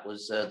 That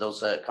was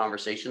those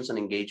conversations and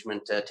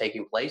engagement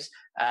taking place.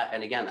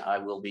 And again, I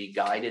will be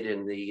guided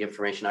in the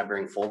information I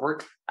bring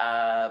forward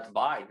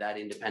by that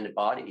independent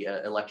body,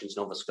 Elections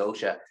Nova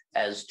Scotia,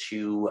 as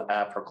to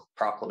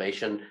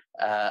proclamation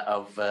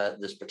of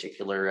this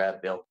particular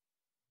bill.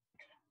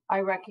 I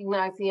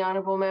recognize the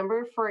honourable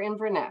member for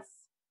Inverness.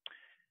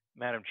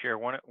 Madam Chair,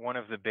 one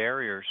of the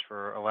barriers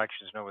for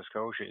Elections Nova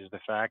Scotia is the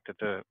fact that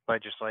the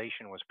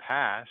legislation was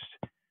passed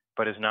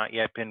but has not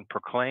yet been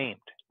proclaimed.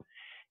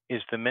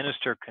 Is the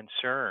minister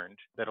concerned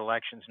that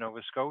Elections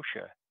Nova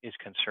Scotia is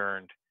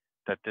concerned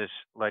that this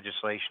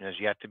legislation is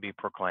yet to be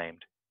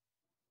proclaimed?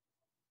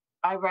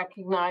 I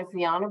recognize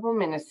the honourable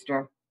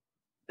minister.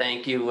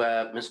 Thank you,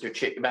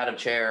 Madam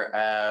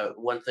Chair.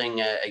 One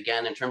thing,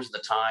 again, in terms of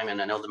the time, and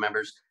I know the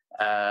members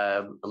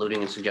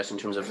alluding and suggesting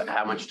in terms of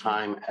how much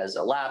time has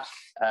elapsed,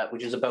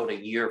 which is about a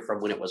year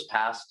from when it was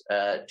passed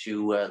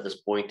to this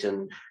point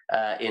in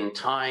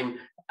time.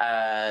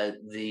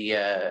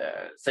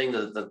 The thing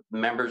that the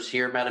members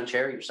here, Madam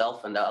Chair,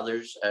 yourself and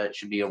others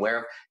should be aware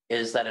of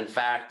is that, in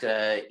fact,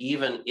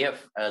 even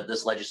if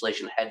this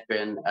legislation had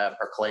been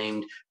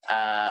proclaimed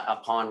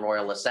upon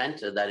royal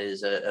assent, that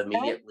is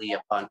immediately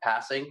upon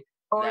passing.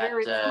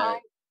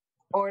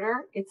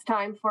 Order, it's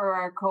time for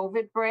our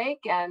COVID break,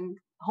 and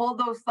hold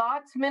those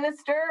thoughts,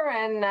 Minister,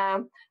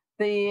 and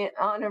the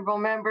honourable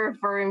member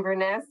for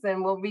Inverness,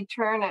 and we'll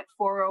return at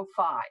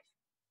 4:05.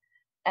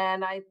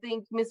 And I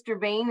think Mr.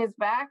 Bain is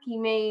back. He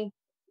may,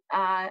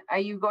 are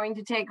you going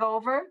to take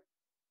over?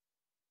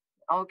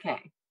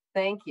 Okay,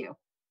 thank you.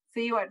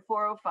 See you at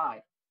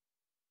 4:05.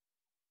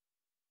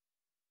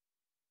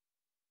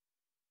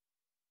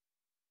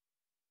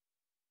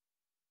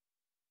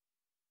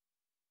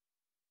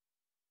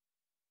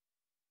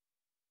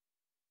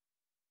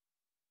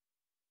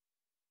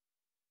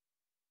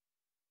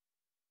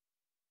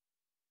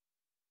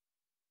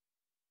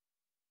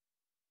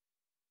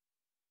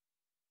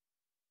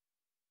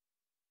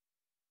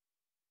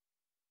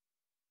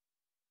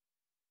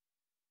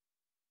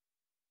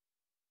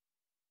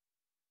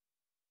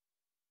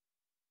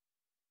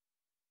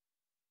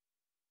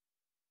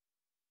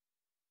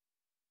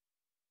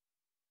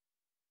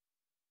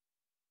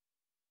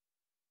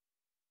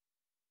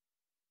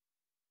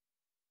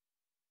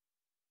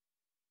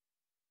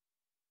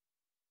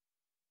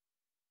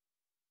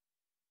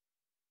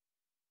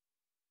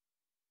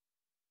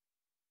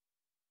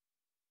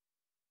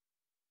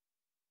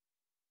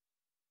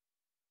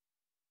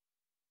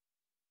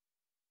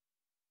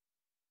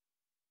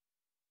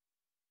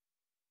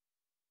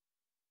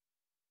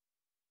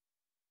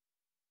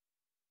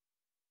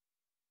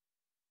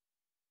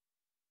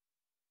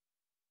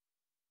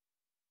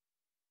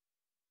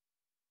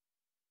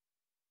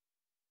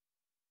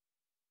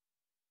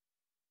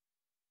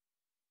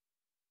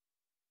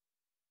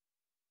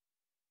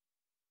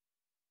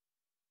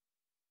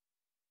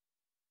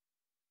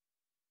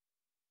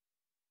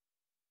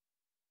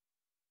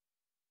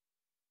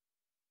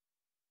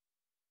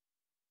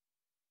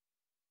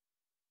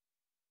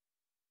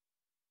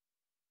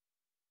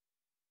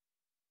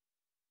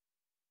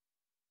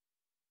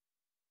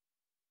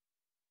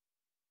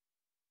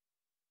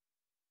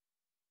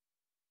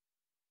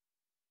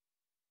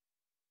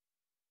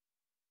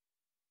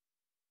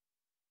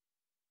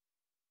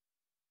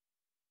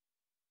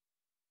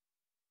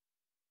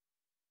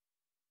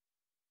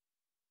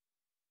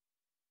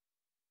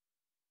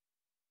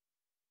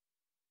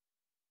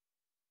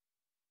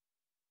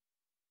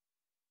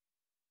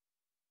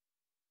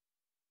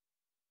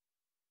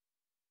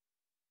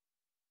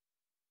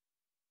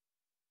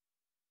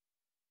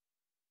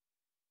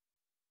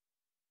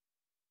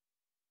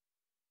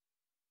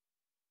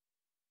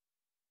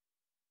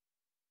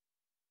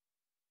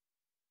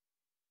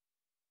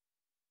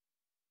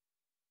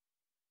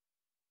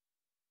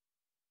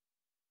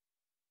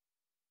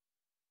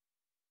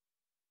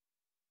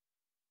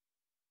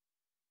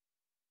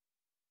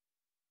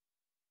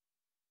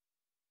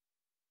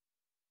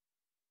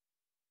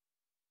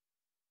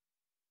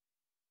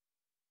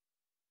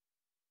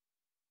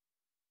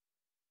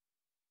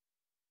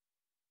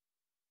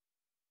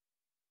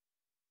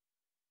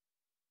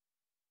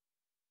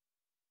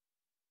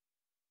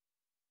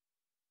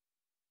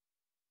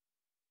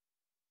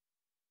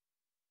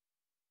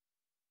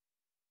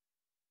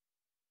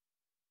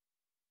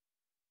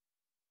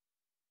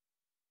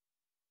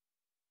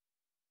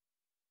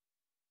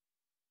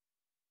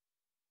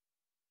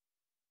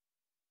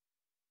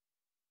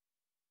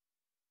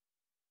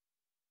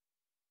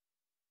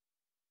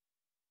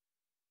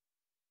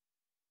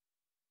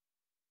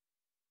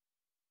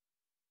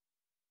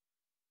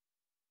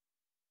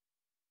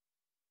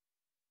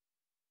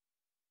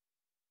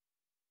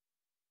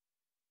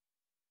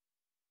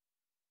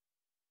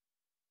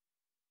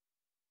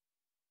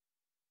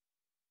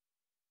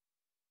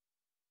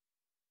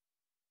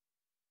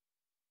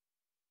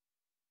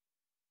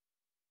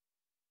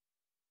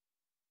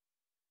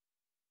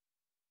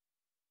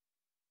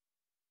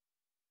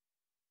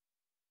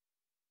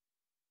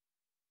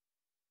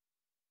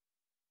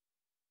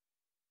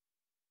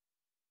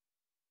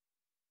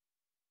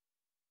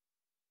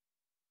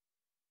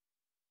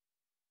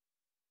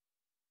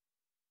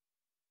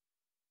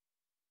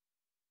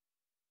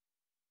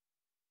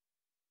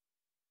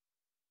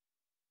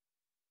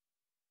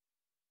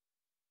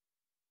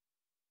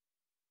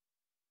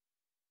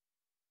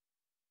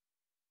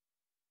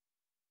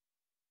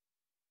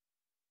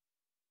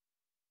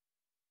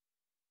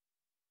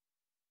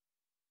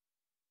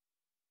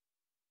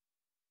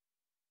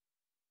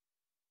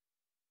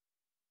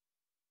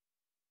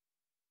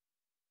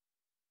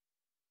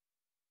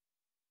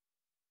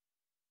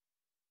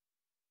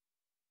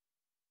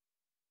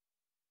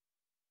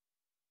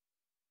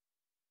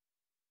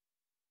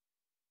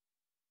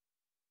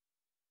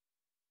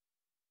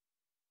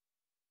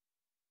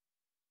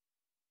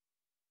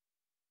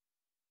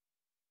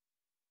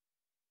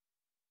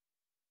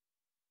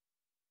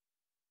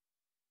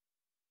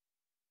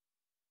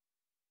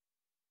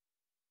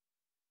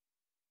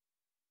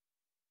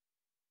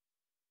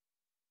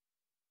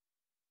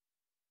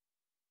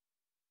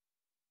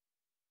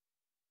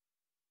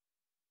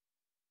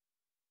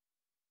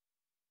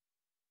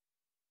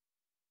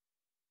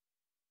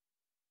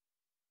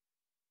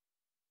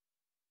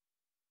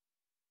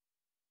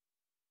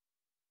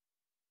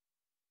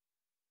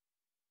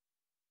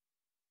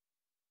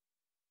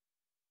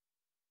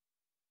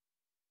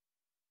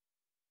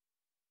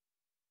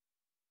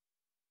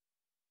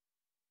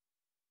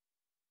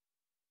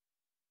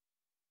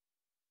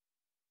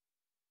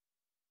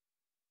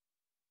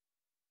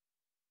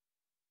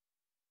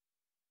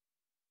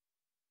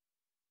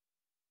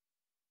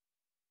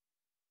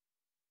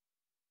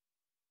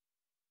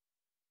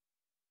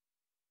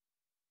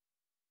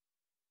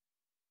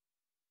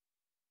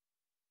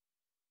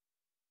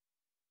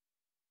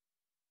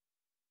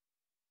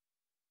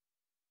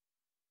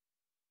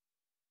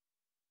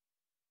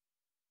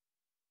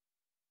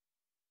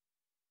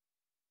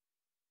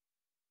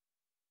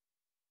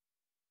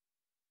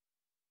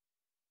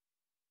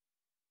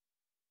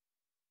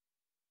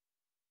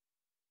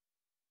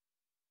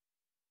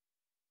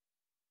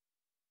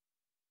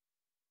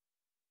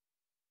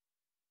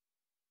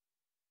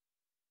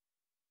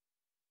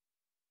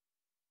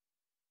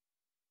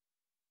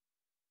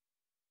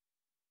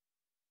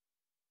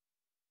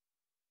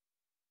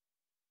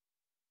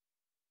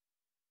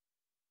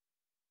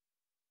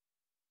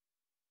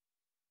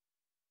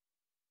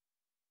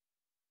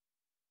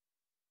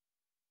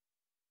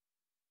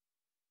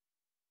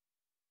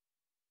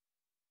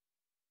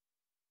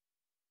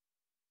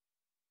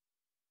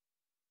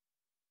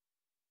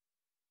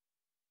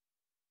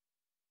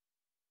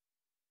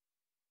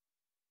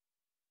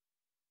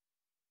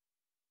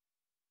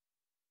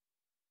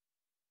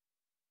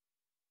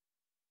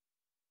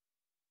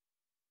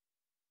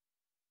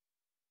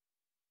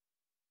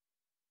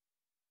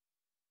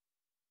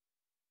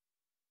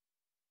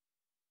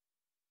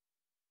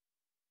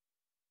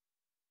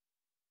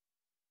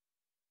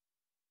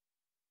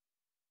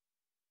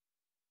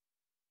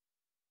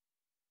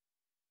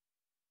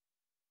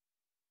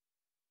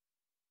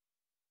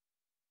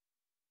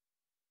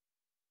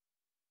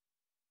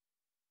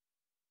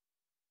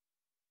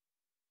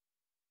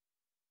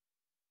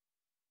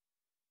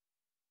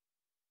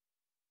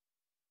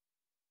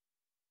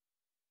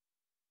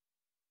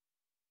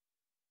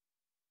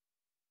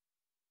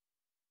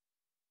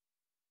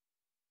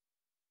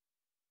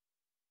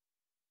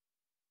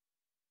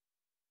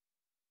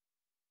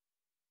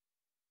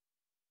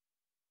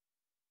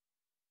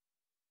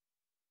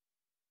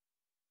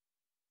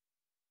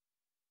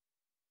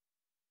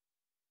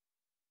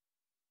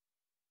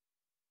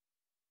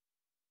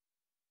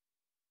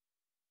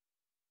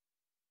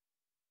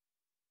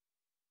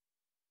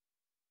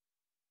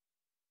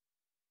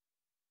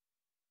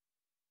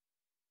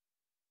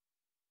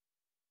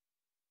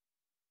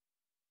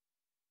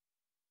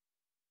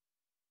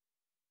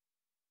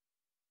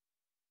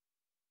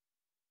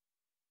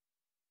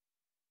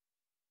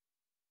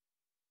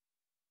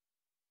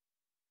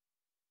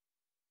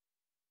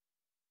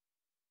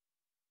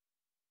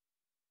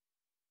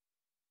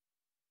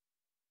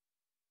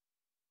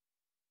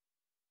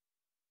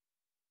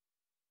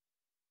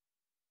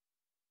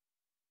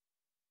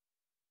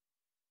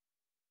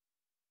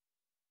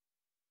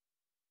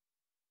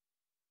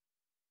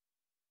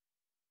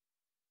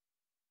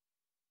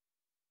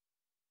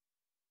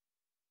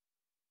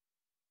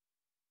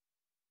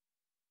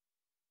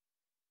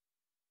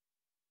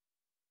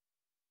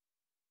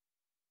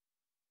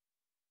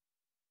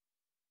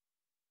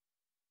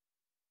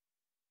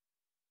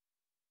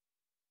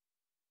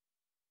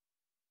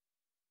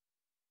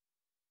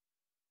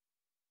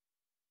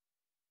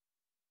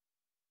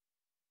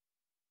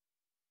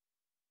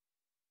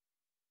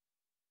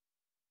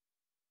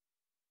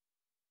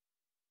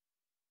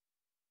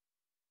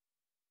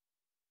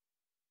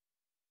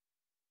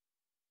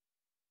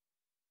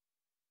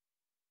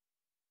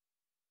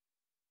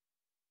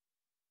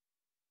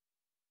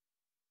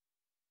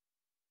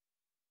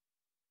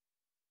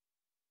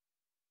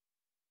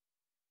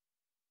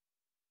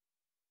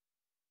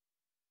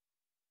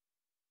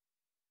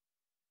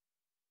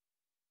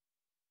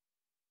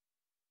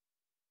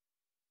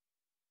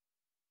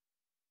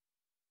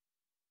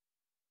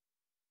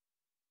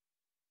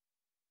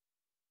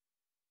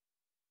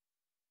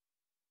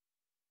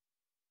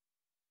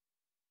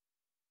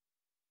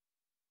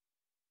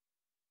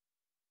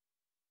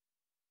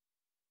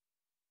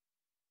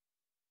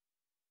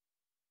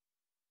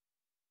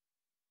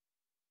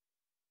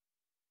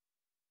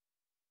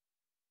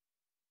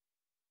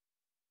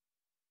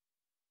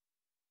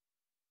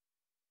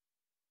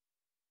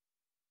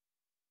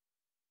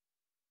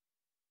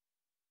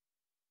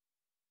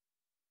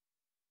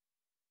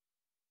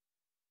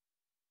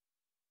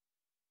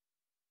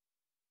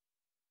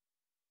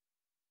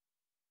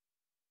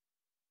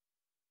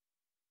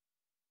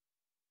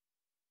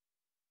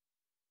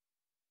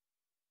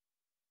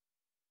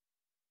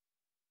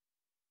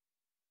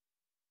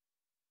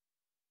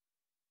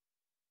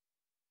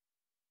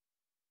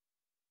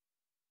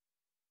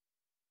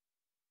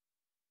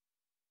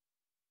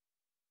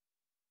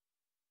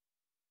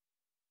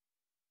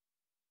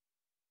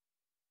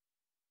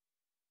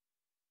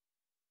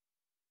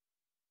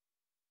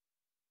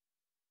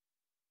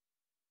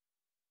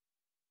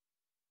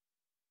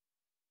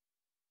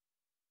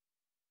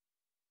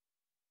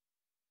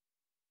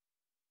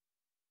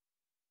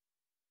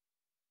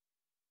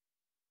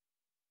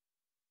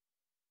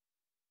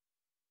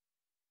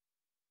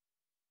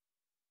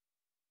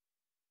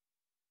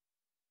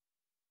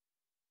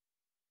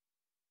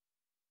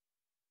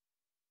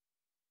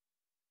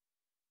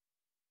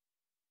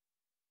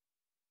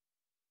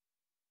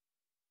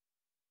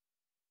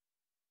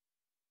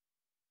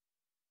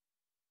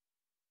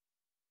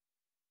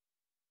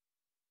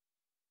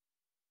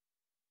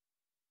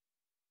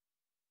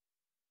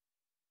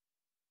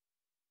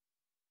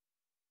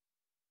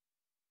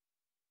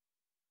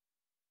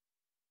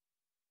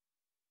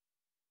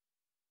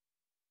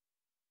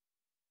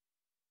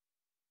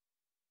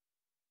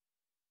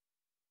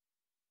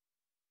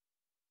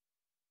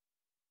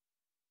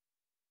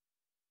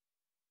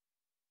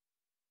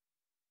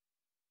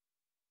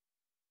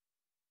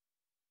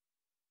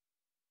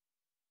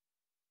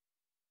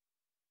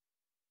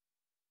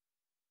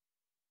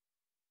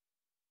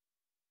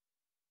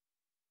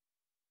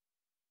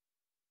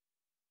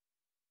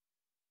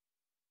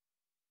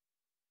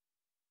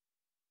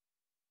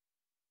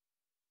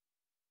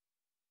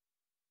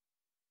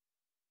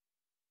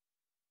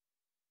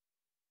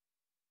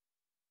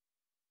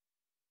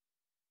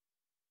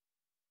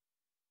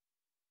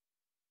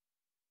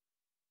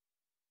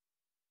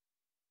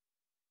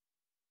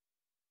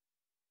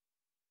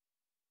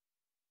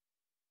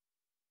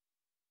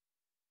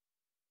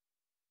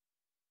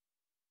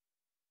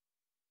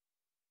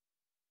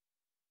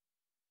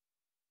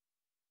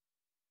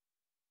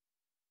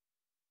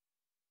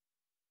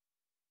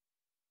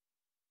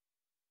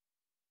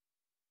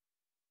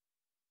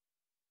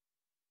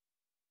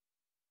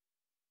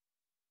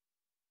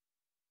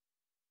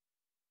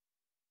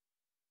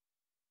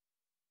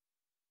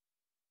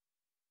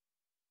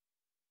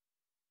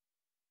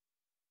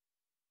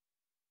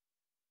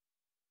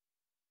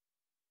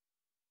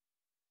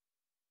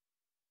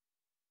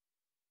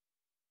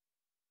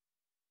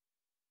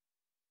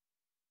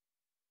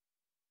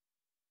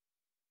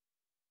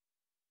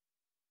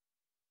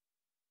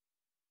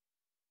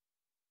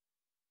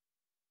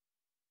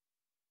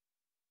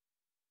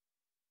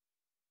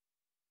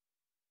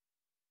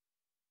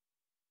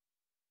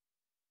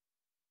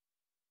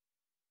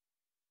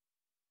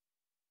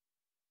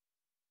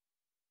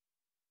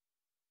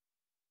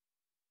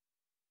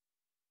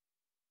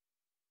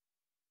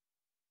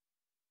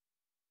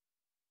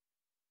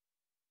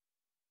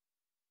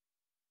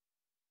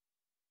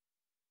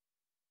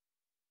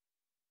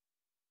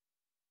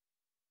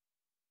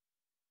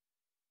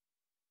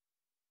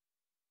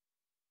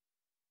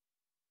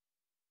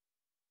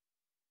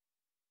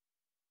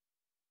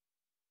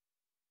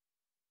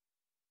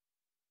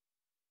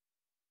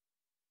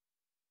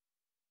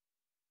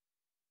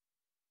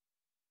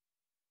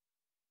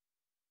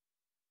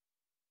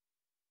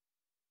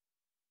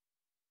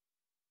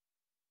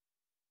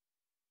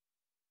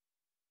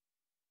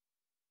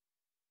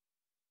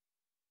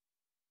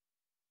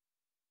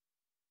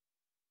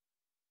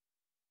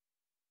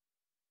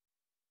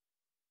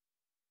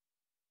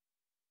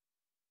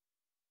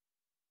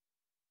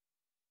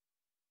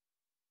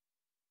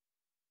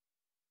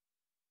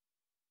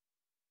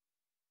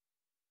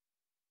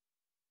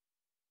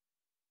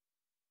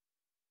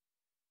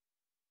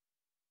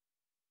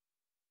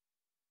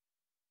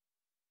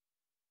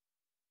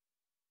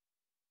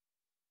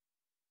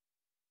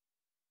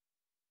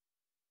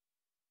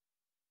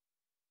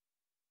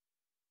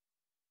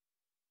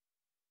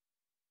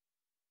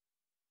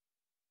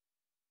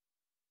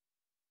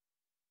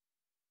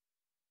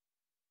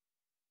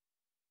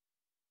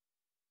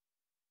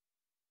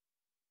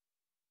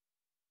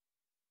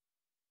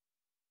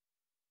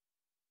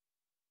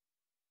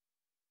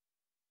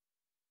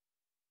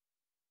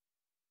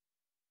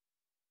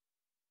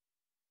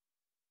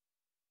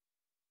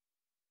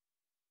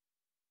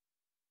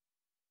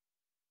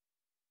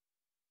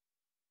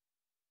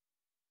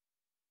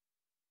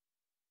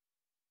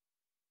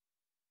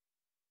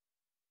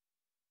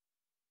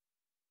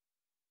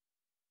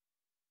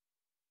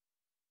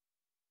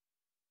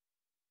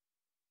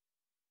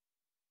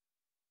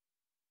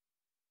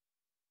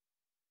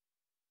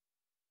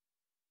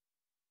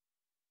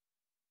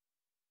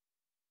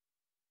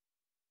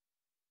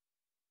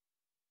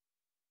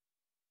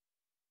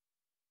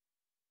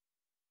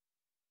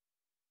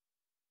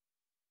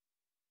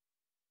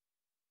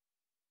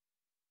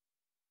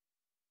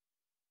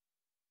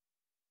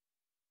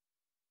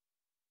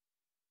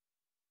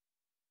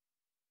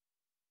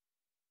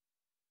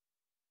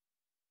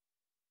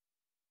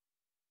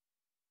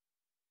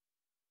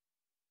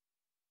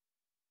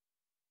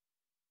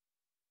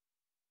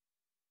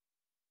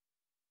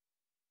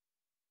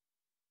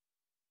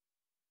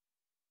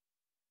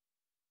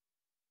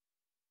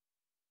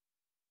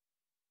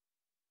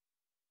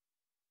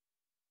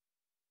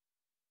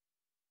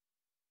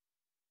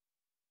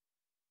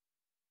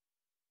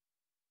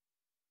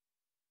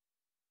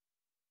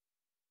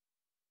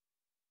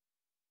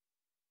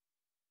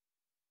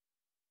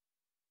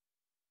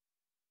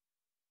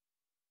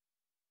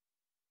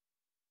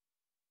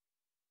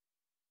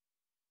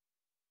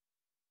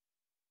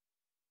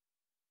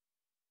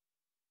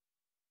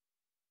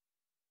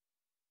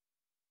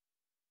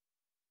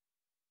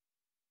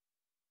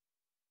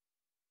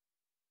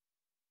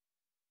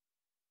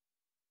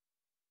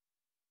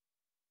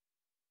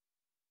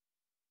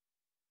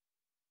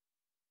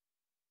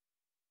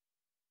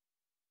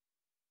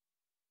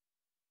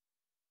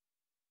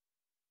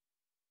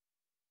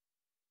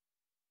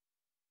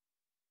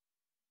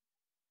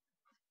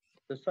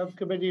 The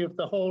Subcommittee of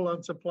the Whole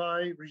on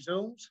Supply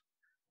resumes.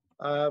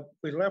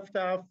 We left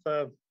off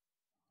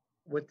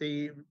with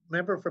the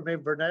member from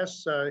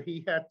Inverness.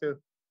 He had to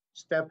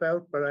step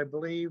out, but I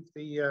believe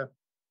the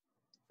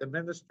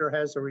minister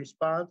has a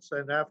response,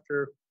 and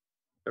after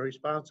the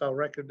response, I'll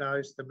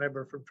recognize the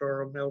member from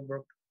Truro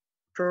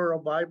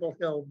Bible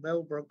Hill,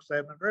 Millbrook,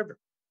 Salmon River.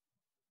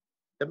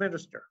 The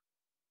minister.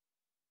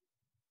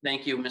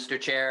 Thank you, Mr.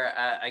 Chair.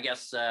 I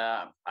guess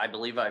I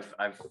believe I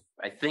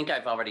think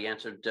I've already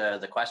answered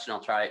the question. I'll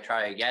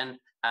try again.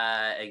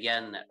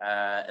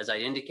 As I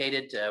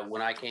indicated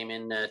when I came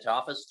into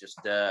office just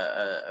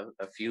a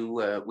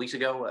few weeks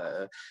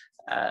ago,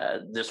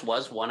 this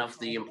was one of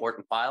the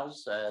important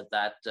files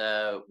that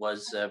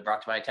was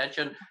brought to my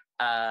attention,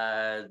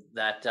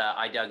 that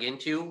I dug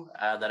into,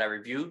 that I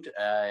reviewed.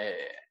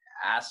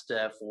 Asked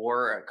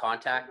for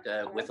contact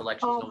with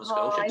Elections Nova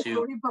Scotia to.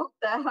 Sorry about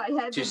that. I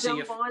had to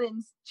jump on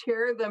and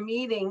chair the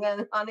meeting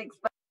and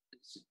unexpected.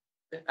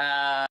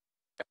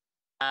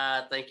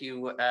 Thank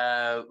you.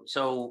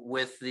 So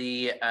with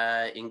the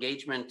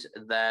engagement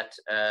that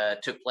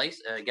took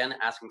place, again,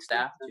 asking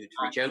staff to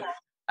reach out,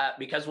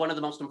 because one of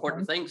the most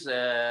important things,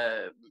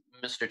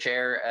 Mr.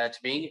 Chair, to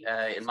me,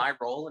 in my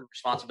role and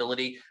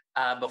responsibility,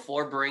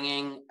 before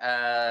bringing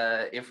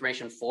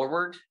information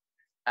forward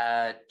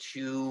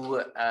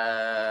to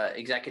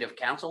Executive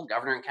Council,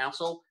 Governor and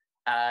Council,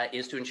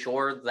 is to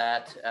ensure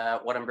that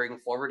what I'm bringing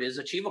forward is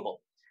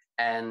achievable.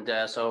 And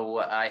so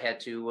I had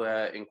to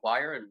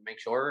inquire and make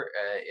sure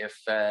if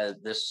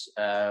this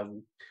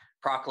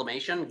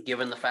proclamation,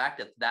 given the fact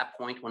at that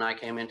point when I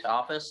came into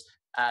office,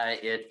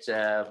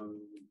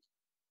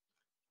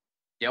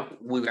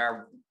 we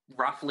are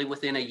roughly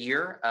within a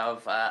year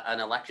of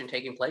an election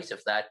taking place.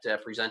 If that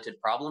presented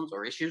problems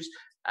or issues,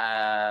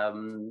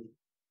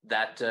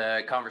 that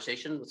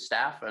conversation with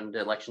staff and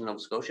Election Nova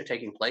Scotia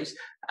taking place.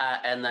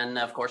 And then,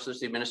 of course, there's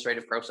the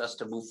administrative process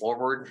to move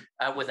forward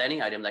with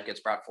any item that gets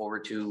brought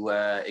forward to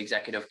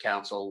Executive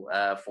Council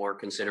for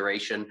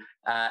consideration.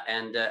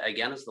 And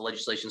again, as the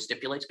legislation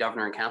stipulates,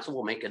 Governor and Council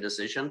will make a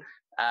decision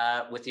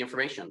with the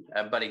information.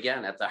 But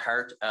again, at the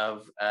heart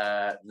of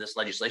this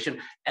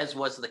legislation, as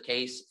was the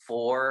case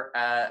for,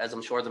 as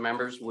I'm sure the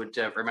members would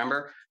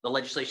remember, the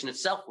legislation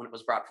itself, when it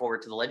was brought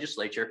forward to the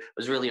legislature,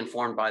 was really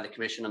informed by the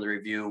commission and the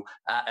review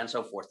and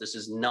so forth. This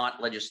is not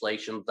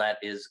legislation that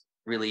is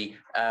really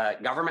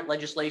government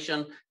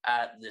legislation.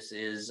 This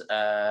is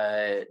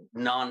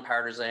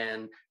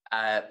nonpartisan,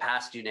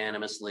 passed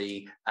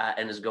unanimously,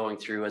 and is going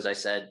through, as I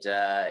said,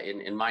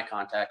 in my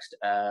context,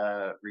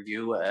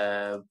 review,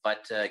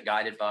 but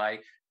guided by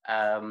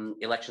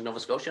Election Nova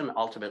Scotia and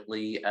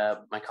ultimately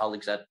my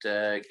colleagues at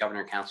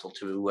Governor and Council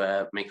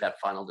to make that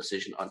final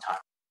decision on time.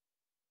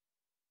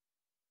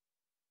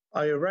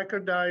 I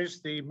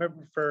recognize the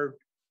member for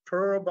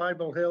Truro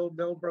Bible Hill,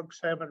 Millbrook,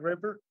 Salmon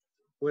River,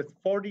 with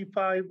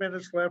 45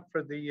 minutes left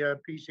for the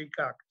PC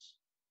caucus.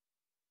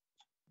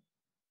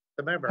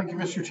 The member. Thank you,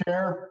 Mr.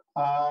 Chair,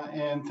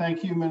 and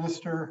thank you,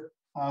 Minister,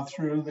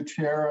 through the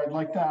chair. I'd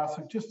like to ask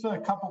just a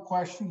couple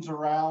questions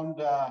around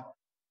the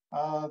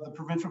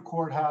provincial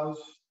courthouses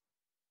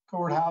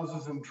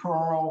in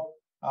Truro,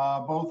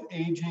 both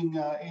aging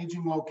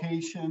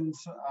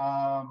locations,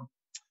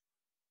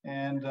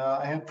 and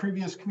I had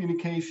previous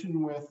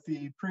communication with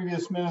the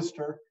previous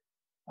minister,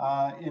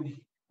 and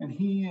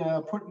he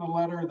put in a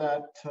letter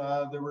that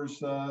there was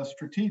a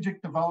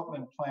strategic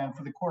development plan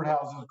for the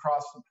courthouses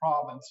across the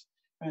province.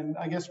 And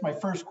I guess my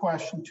first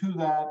question to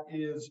that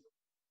is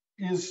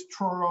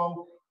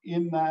Truro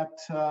in that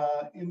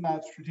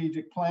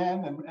strategic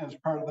plan and as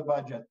part of the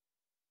budget?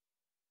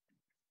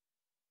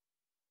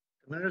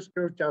 The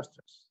Minister of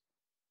Justice.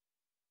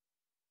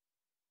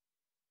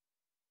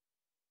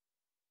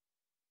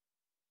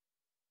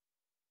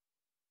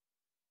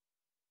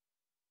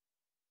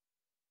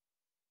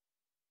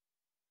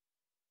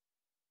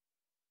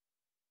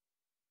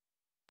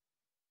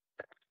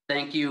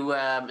 Thank you,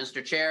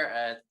 Mr.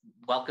 Chair.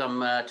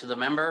 Welcome to the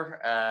member.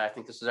 I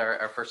think this is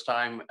our first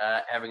time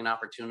having an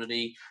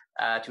opportunity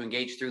to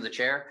engage through the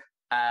chair.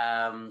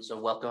 So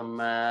welcome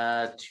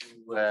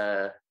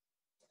to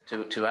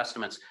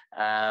estimates.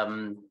 As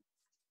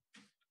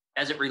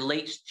it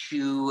relates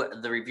to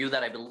the review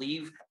that I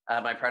believe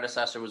my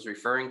predecessor was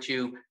referring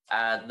to,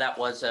 that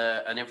was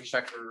an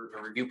infrastructure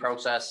review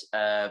process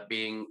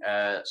being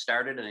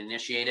started and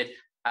initiated,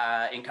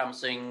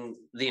 encompassing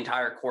the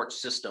entire court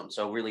system.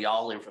 So really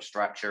all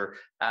infrastructure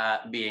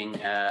being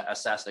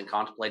assessed and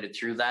contemplated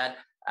through that.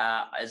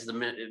 As the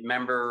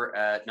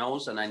member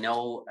knows, and I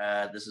know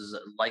this is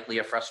likely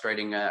a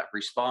frustrating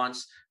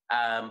response,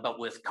 but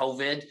with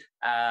COVID,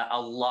 a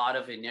lot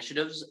of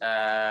initiatives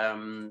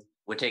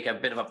would take a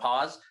bit of a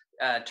pause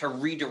to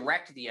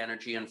redirect the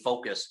energy and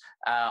focus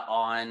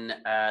on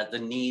the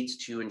needs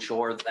to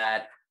ensure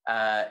that,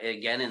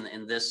 again,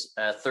 in this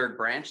third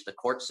branch, the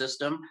court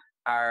system,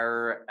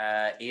 are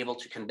able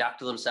to conduct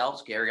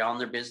themselves, carry on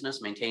their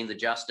business, maintain the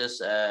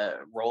justice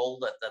role,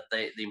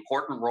 the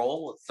important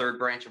role, third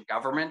branch of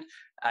government,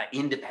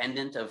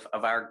 independent of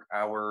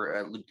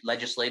our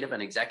legislative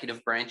and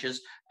executive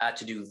branches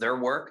to do their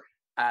work.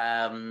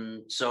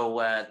 Where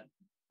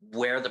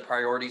the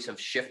priorities have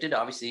shifted,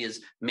 obviously,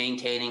 is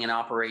maintaining and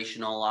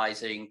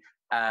operationalizing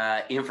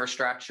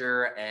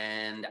infrastructure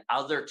and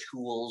other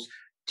tools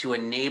to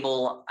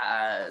enable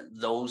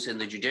those in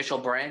the judicial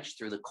branch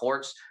through the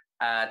courts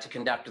to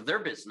conduct their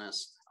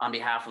business on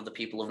behalf of the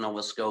people of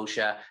Nova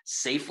Scotia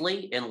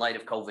safely in light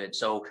of COVID.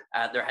 So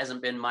there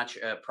hasn't been much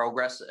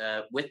progress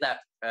with that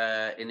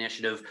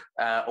initiative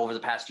over the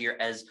past year,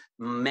 as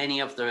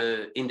many of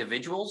the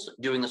individuals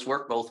doing this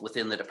work, both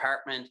within the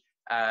department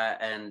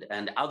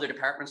and other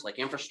departments like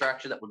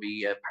infrastructure, that would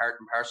be part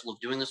and parcel of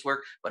doing this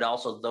work, but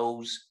also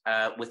those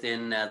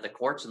within the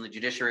courts and the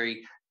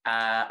judiciary,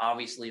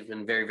 obviously have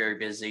been very, very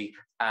busy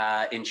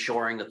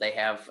ensuring that they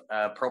have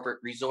appropriate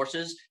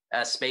resources,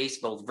 space,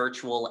 both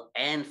virtual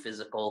and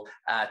physical,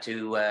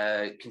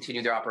 to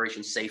continue their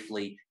operations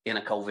safely in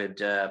a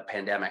COVID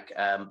pandemic.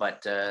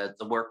 But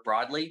the work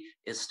broadly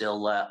is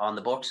still on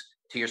the books.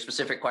 To your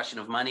specific question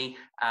of money,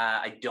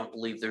 I don't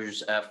believe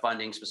there's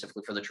funding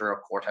specifically for the Truro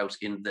Courthouse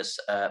in this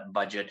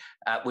budget,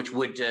 which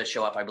would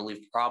show up, I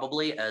believe,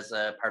 probably as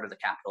a part of the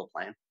capital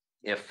plan,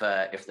 if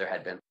there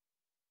had been.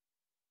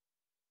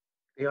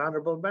 The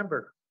honourable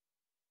member.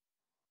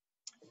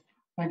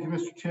 Thank you,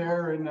 Mr.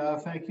 Chair, and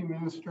thank you,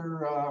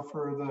 Minister,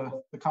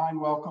 for the kind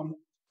welcome.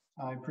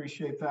 I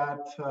appreciate that.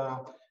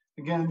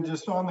 Again,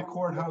 just on the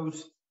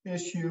courthouse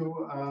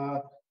issue,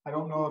 I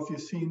don't know if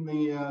you've seen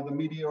the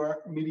media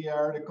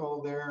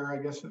article there. I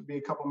guess it'd be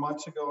a couple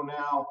months ago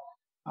now,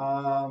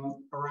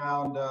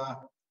 around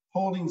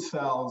holding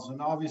cells,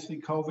 and obviously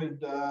COVID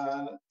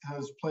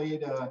has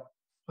played a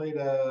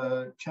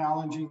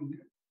challenging.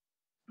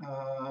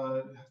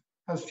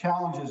 Has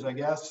challenges, I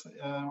guess,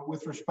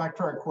 with respect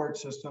to our court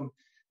system.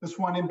 This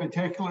one in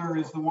particular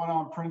is the one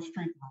on Prince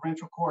Street, the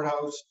provincial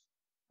courthouse,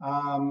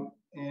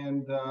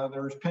 and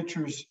there's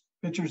pictures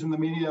in the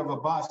media of a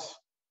bus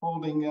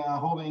holding I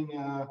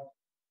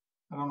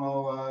don't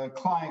know,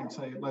 clients,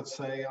 let's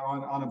say,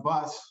 on a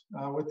bus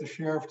with the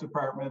sheriff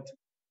department.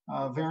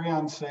 Very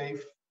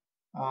unsafe,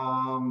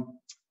 and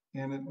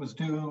it was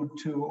due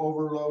to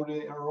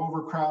overloaded or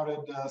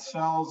overcrowded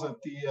cells at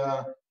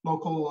the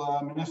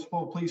local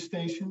municipal police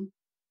station,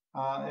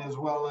 as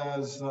well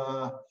as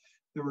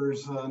there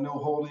was no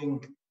holding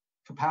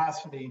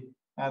capacity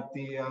at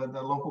the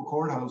local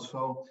courthouse.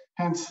 So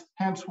hence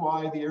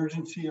why the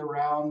urgency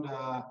around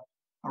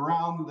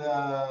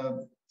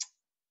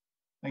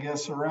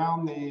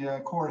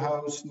the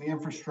courthouse and the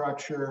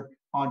infrastructure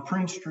on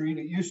Prince Street.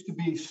 It used to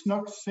be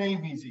Snooks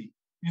Save Easy,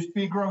 used to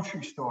be a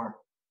grocery store,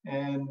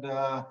 and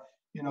I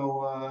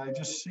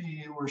just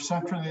see we're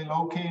centrally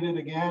located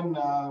again.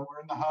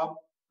 We're in the hub,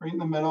 right in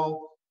the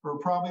middle. We're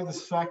probably the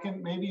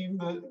second, maybe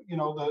even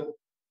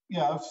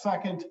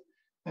second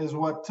is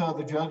what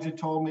the judge had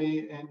told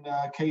me in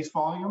case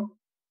volume,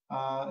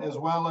 as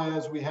well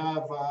as we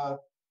have a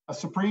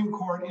Supreme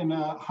Court in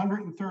a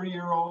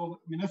 130-year-old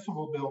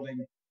municipal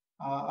building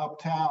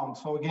uptown.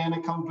 So again,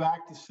 it comes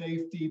back to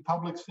safety,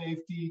 public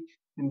safety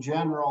in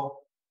general,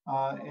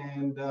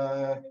 and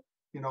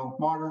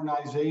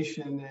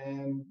modernization,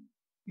 and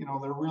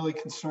they're really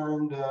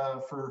concerned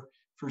for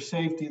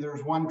safety.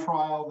 There's one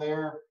trial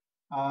there.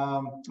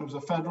 It was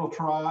a federal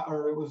trial,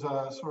 or it was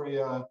a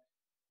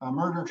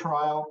murder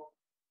trial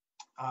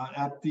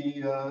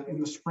in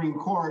the Supreme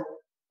Court,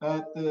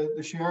 that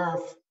the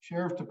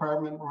sheriff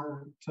department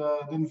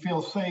didn't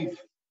feel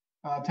safe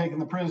taking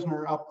the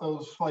prisoner up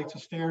those flights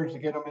of stairs to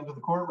get him into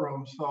the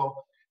courtroom. So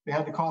they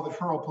had to call the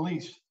Truro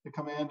police to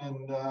come in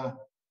and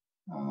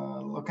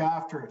look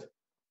after it.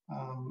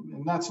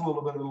 And that's a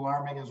little bit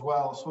alarming as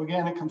well. So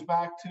again, it comes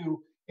back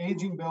to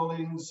aging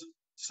buildings,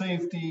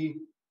 safety,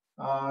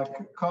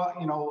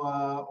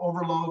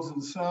 overloads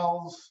in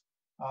cells,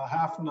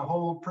 having to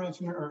hold clients,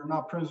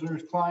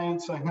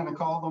 I'm going to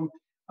call them,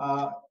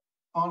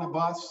 on a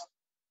bus.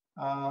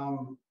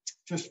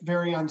 Just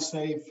very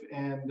unsafe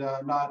and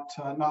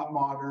not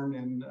modern.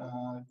 And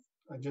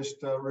I just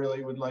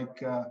really would like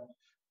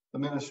the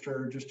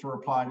minister just to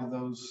reply to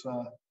those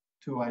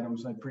two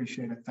items. I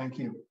appreciate it. Thank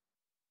you.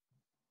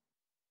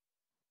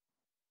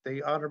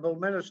 The honourable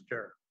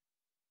minister.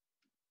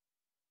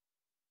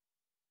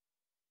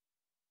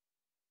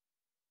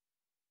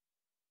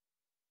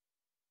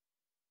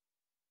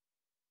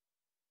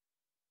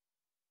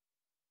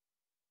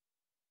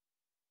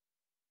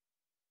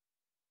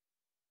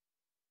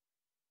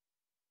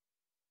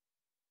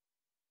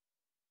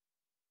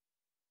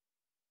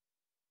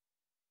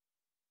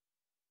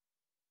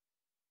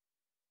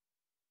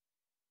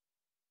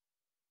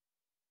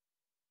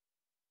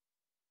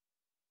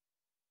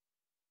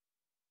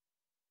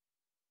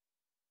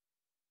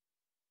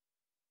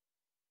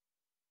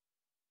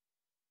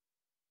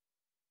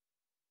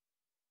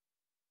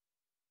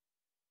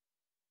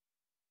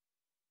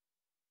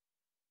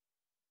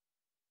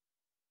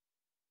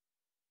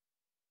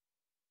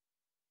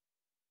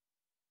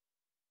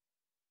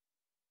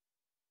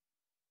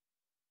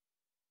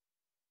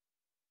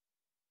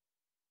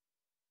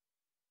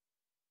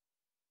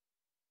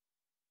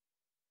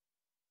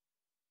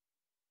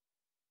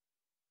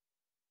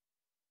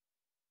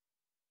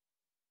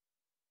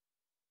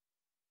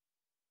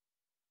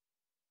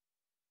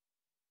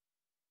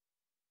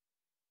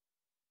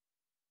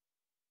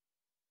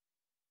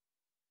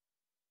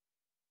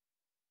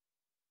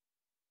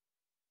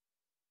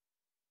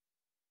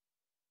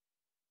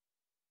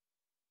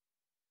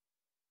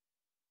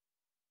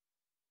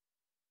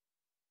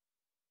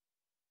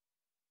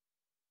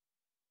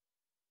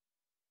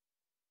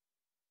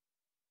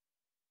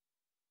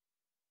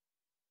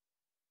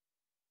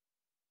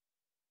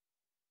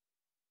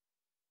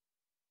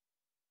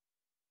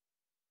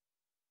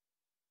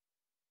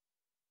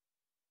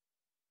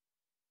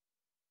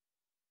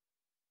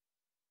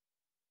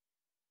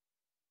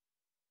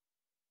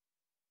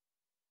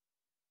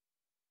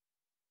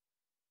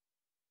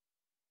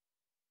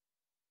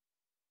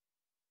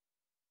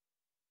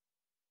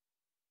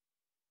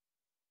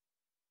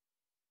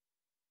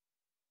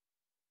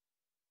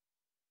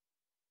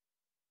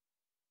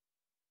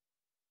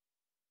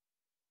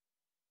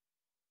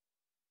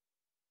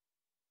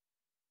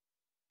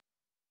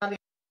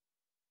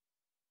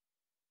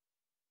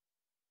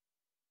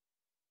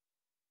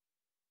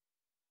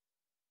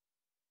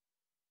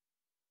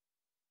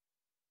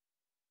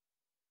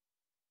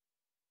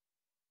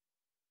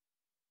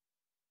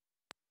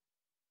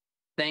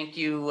 Thank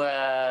you,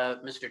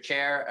 Mr.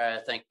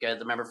 Chair. Thank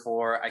the member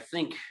for, I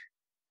think,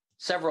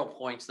 several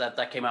points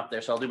that came up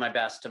there. So I'll do my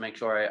best to make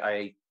sure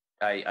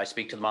I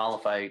speak to them all.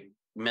 If I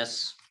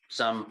miss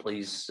some,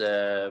 please,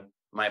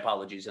 my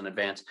apologies in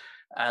advance.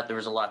 There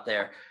was a lot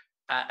there.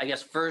 I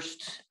guess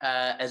first,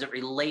 as it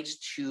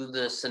relates to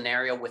the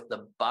scenario with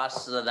the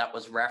bus that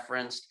was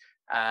referenced,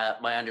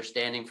 my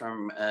understanding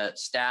from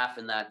staff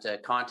in that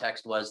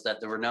context was that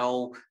there were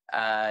no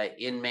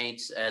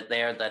inmates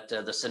there, that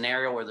the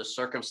scenario or the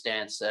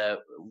circumstance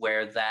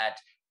where that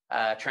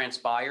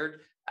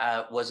transpired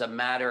was a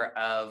matter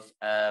of,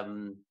 as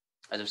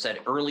I've said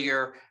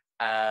earlier,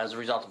 as a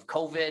result of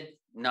COVID,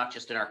 not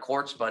just in our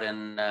courts, but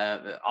in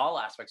all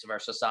aspects of our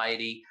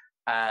society,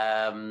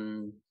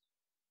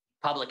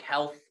 public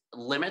health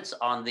limits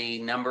on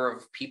the number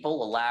of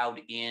people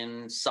allowed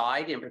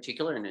inside, in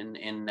particular,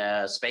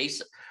 in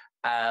space.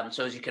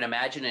 So as you can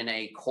imagine, in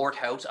a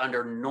courthouse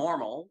under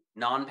normal,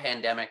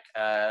 non-pandemic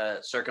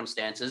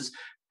circumstances,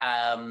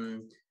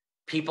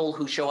 people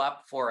who show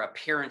up for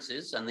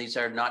appearances, and these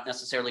are not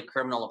necessarily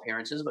criminal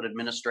appearances, but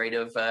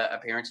administrative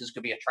appearances,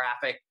 could be a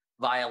traffic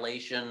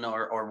violation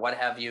or what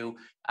have you,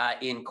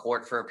 in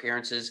court for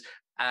appearances.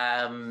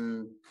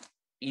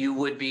 You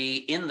would be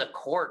in the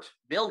court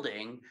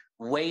building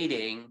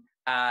waiting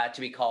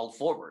to be called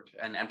forward,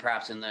 and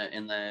perhaps in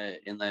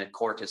the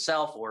court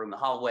itself, or in the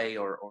hallway,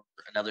 or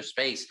another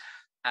space.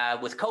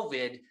 With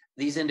COVID,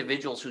 these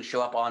individuals who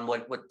show up on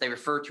what they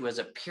refer to as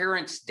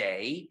appearance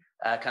day,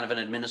 kind of an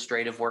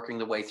administrative working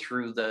the way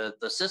through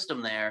the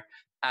system there,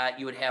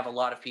 you would have a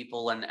lot of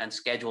people and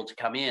scheduled to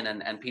come in,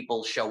 and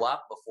people show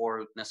up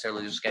before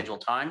necessarily their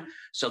scheduled time.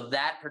 So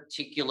that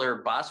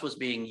particular bus was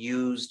being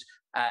used,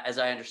 as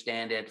I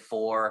understand it,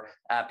 for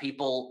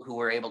people who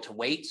were able to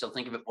wait. So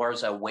think of it more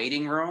as a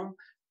waiting room,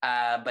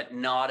 but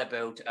not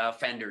about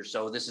offenders.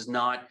 So this is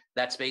not,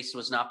 that space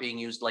was not being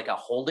used like a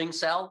holding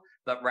cell,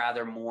 but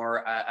rather more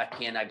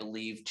akin, I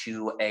believe,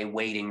 to a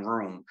waiting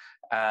room.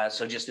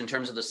 So just in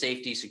terms of the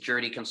safety,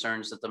 security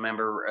concerns that the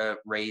member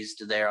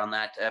raised there on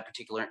that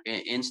particular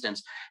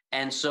instance.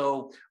 And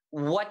so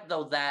what,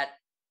 though, that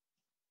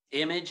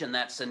image and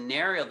that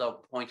scenario,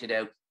 though, pointed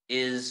out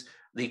is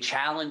the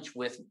challenge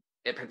with,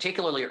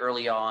 particularly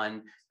early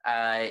on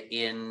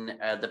in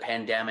the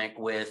pandemic,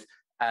 with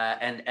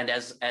and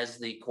as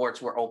the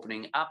courts were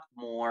opening up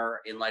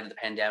more in light of the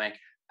pandemic,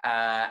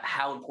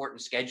 how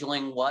important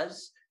scheduling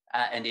was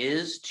and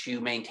is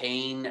to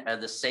maintain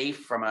the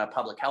safe, from a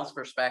public health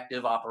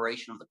perspective,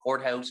 operation of the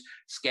courthouse,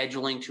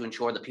 scheduling to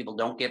ensure that people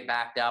don't get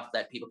backed up,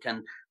 that people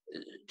can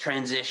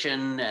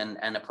transition,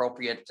 and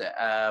appropriate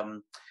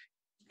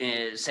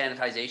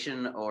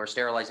sanitization or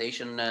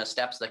sterilization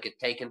steps that get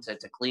taken to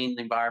clean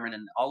the environment,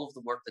 and all of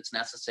the work that's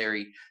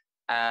necessary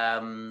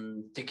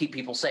to keep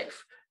people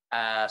safe.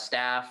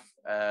 Staff,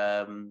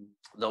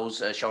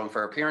 those showing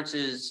for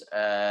appearances,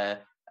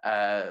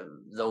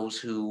 those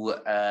who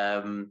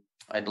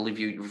I believe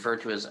you refer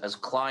to as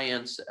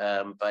clients,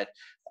 but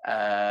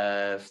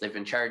if they've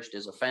been charged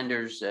as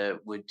offenders,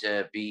 would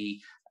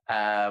be,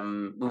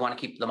 we want to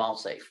keep them all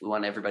safe. We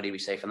want everybody to be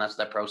safe, and that's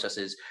what that process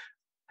is.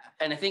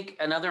 And I think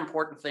another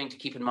important thing to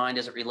keep in mind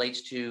as it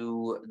relates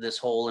to this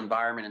whole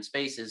environment and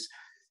space is,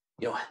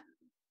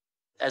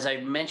 as I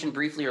mentioned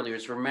briefly earlier,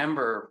 is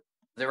remember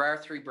there are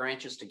three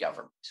branches to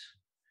government.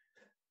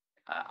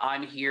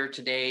 I'm here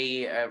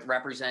today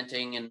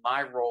representing, in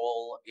my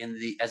role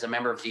as a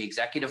member of the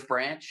executive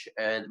branch,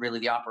 really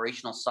the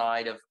operational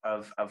side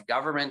of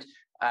government.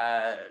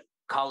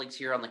 Colleagues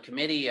here on the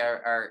committee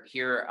are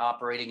here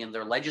operating in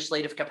their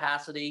legislative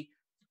capacity,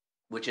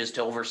 which is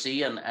to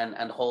oversee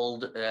and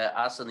hold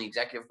us in the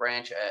executive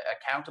branch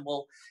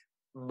accountable.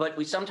 But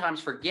we sometimes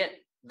forget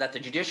that the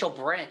judicial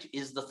branch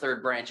is the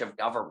third branch of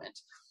government.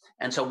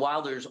 And so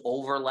while there's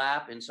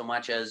overlap in so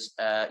much as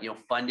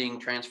funding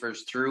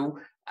transfers through,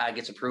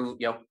 gets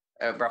approved,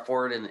 brought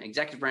forward in the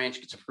executive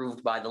branch, gets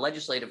approved by the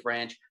legislative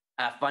branch,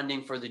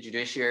 funding for the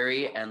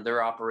judiciary and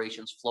their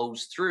operations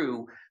flows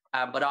through.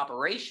 But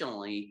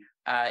operationally,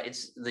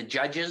 it's the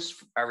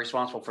judges are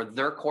responsible for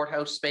their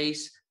courthouse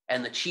space,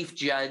 and the chief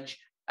judge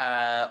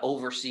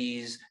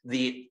oversees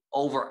the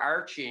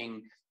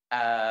overarching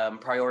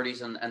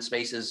priorities and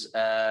spaces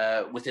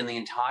within the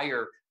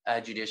entire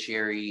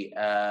judiciary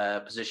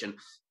position.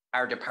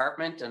 Our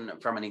department,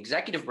 and from an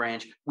executive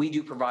branch, we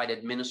do provide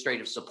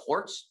administrative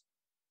supports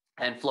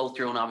and flow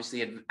through and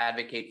obviously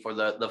advocate for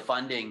the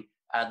funding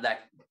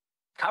that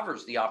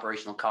covers the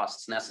operational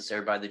costs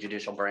necessary by the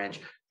judicial branch.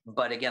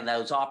 But again,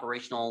 those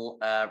operational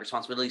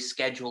responsibilities,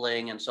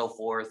 scheduling and so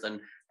forth,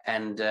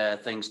 and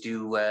things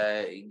do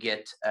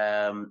get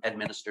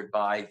administered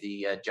by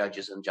the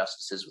judges and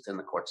justices within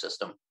the court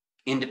system,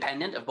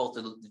 independent of both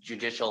the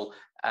judicial,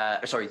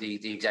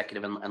 the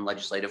executive and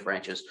legislative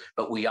branches.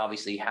 But we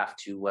obviously have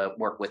to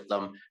work with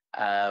them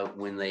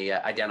when they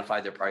identify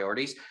their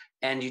priorities.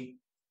 And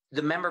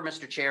the member,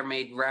 Mr. Chair,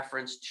 made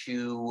reference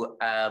to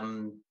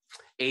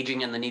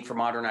aging and the need for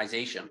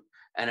modernization.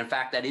 And in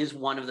fact, that is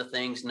one of the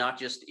things, not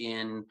just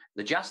in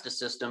the justice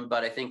system,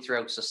 but I think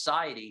throughout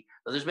society,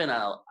 there's been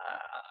a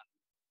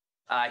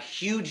a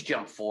huge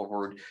jump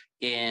forward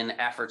in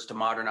efforts to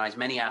modernize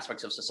many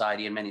aspects of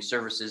society and many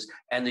services,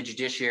 and the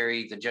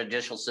judiciary, the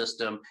judicial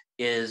system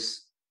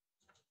is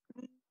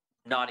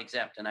not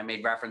exempt. And I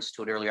made reference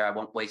to it earlier. I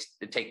won't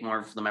take more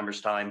of the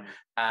members' time,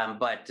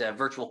 but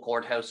virtual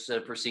courthouse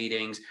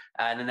proceedings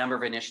and a number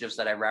of initiatives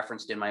that I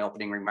referenced in my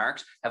opening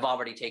remarks have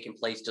already taken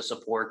place to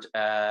support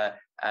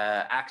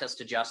access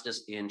to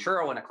justice in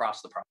Truro and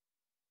across the province.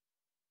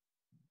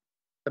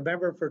 The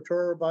member for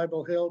Truro,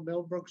 Bible Hill,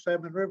 Millbrook,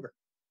 Salmon River.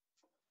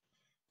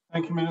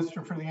 Thank you,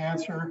 Minister, for the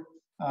answer.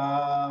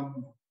 I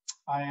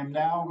am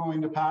now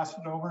going to pass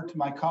it over to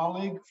my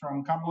colleague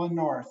from Cumberland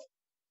North.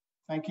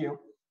 Thank you.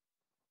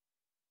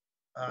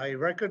 I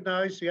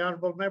recognize the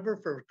honourable member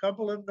for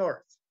Cumberland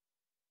North.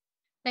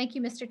 Thank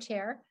you, Mr.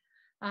 Chair.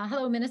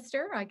 Hello,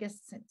 Minister. I guess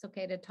it's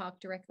okay to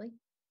talk directly.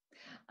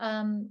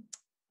 I'm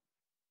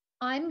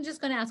just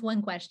going to ask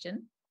one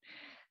question,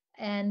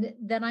 and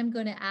then I'm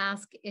going to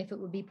ask if it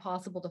would be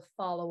possible to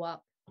follow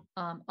up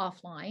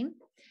offline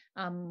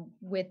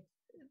with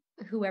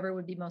whoever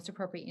would be most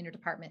appropriate in your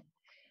department.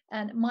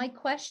 And my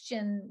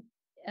question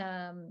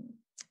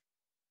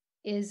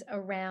is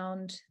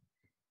around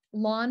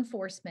law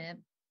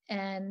enforcement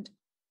and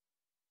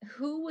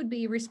who would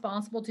be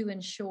responsible to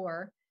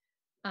ensure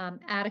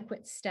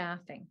adequate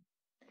staffing,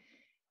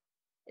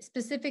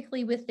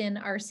 specifically within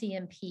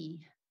RCMP.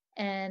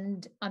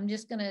 And I'm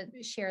just going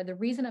to share the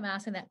reason I'm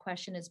asking that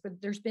question is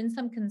there's been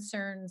some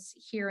concerns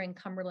here in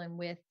Cumberland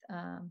with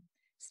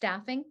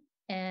staffing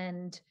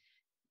and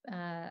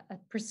a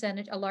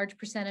large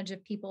percentage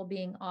of people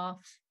being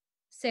off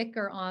sick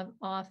or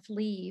off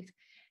leave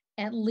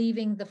and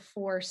leaving the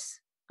force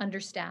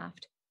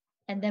understaffed.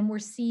 And then we're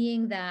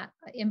seeing that,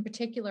 in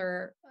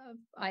particular,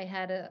 I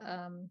had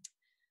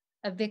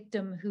a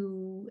victim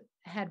who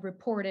had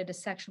reported a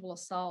sexual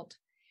assault,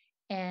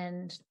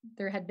 and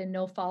there had been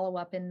no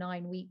follow-up in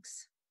 9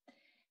 weeks.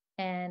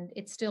 And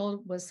it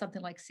still was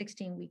something like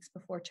 16 weeks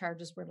before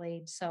charges were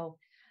laid. So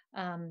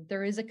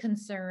there is a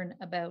concern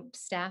about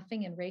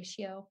staffing and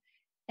ratio.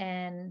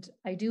 And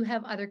I do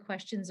have other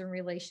questions in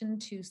relation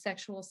to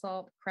sexual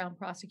assault, Crown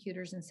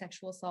prosecutors and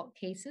sexual assault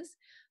cases,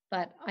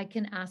 but I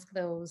can ask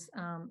those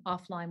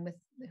offline with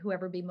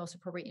whoever be most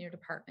appropriate in your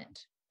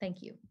department.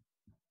 Thank you.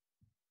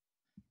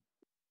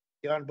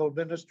 The Honourable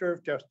Minister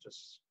of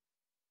Justice.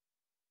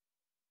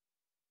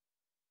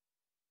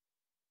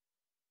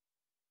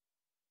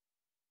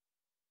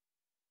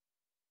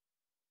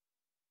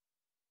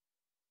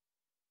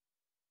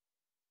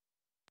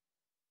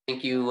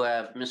 Thank you,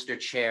 Mr.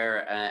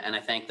 Chair, and I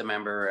thank the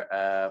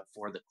member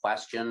for the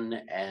question.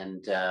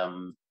 And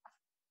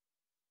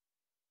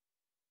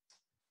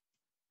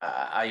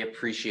I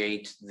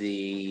appreciate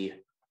the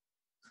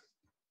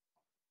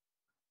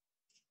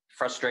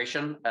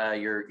frustration.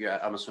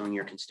 I'm assuming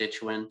your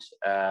constituent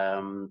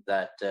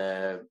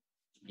that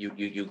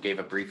you gave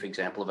a brief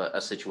example of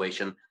a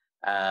situation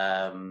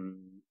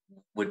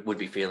would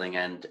be feeling,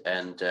 and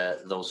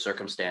those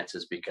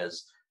circumstances,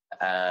 because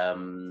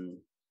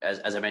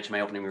as I mentioned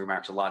in my opening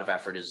remarks, a lot of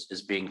effort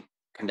is being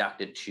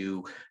conducted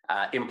to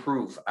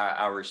improve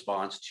our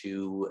response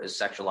to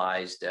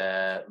sexualized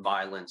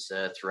violence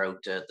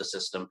throughout the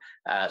system.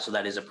 So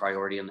that is a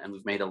priority, and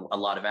we've made a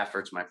lot of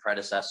efforts, my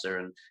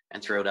predecessor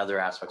and throughout other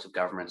aspects of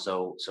government.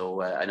 So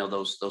I know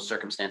those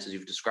circumstances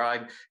you've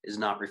described is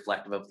not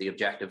reflective of the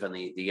objective and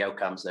the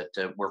outcomes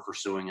that we're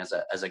pursuing as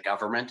a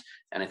government.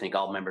 And I think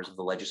all members of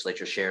the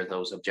legislature share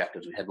those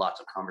objectives. We had lots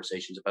of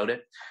conversations about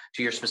it.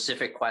 To your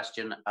specific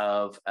question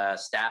of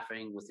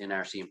staffing within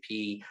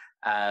RCMP,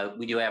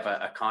 we do have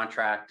a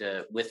contract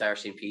with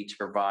RCMP to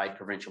provide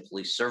provincial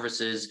police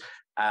services.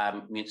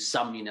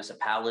 Some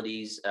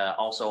municipalities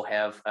also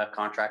have a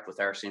contract with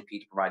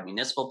RCMP to provide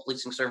municipal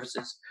policing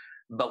services.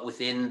 But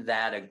within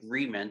that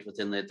agreement,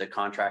 within the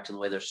contracts and the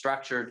way they're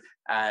structured,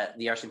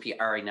 the RCMP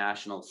are a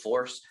national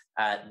force.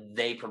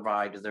 They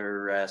provide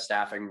their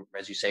staffing,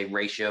 as you say,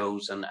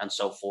 ratios and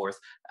so forth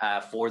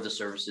for the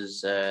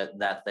services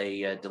that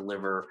they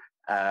deliver,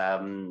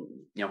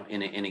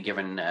 in a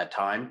given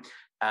time.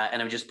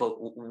 And I would just put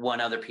one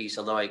other piece,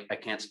 although I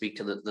can't speak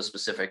to the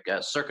specific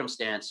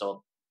circumstance,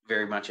 so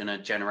very much in a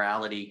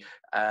generality,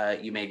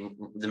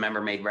 the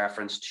member made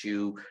reference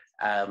to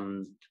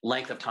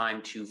length of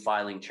time to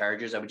filing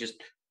charges. I would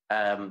just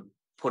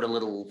put a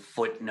little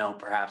footnote,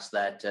 perhaps,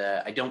 that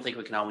I don't think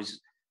we can always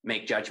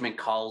make judgment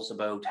calls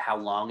about how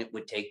long it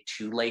would take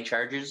to lay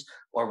charges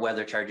or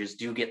whether charges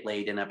do get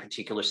laid in a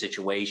particular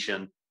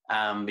situation.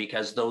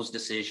 Because those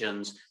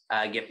decisions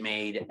get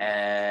made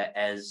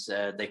as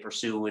they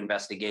pursue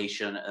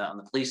investigation on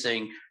the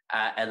policing,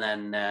 and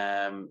then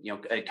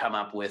come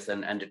up with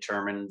and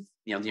determine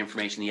the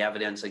information, the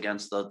evidence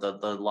against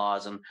the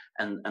laws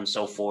and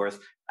so forth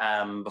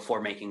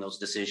before making those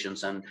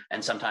decisions. And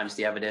sometimes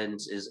the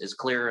evidence is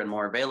clearer and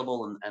more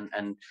available,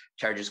 and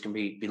charges can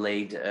be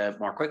laid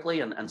more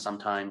quickly. And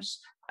sometimes,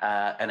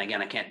 and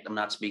again, I'm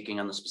not speaking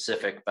on the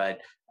specific, but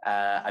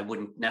I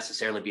wouldn't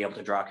necessarily be able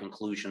to draw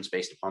conclusions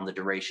based upon the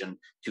duration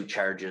to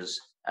charges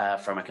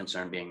from a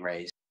concern being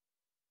raised.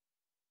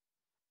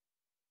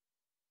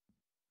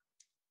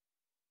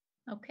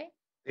 Okay.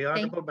 The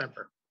honourable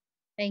member.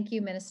 Thank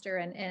you, Minister.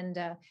 And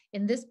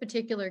in this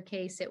particular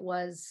case, it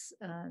was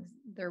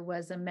there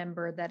was a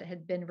member that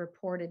had been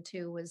reported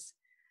to was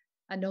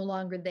no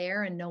longer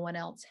there, and no one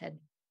else had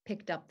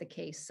picked up the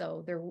case.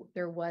 So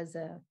there was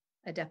a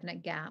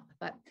definite gap.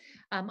 But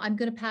I'm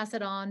going to pass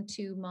it on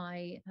to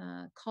my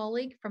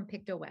colleague from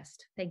Pictou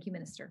West. Thank you,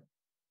 Minister.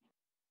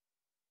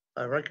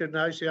 I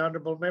recognize the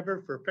honourable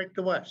member for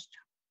Pictou West.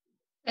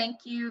 Thank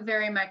you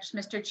very much,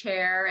 Mr.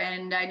 Chair.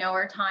 And I know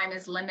our time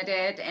is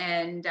limited,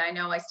 and I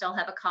know I still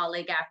have a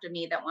colleague after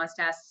me that wants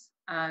to ask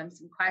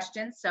some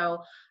questions.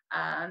 So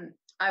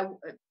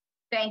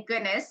thank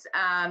goodness,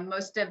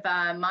 most of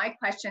my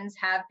questions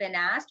have been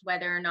asked,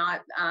 whether or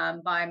not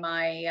by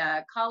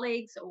my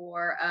colleagues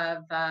or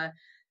of the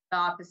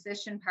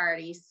opposition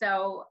party.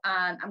 So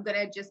I'm going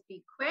to just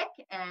be quick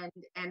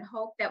and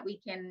hope that we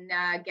can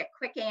get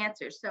quick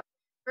answers. So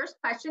first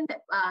question,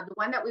 the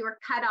one that we were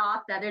cut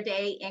off the other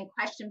day in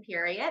question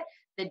period,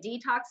 the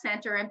detox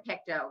center in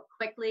Pictou.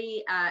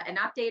 Quickly, an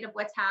update of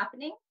what's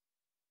happening.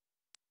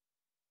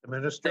 The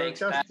Minister of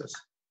Justice.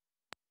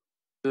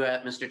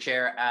 Mr.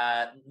 Chair,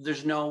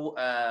 there's no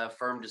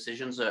firm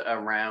decisions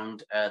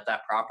around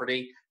that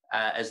property.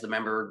 As the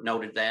member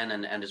noted then,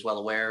 and is well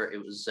aware,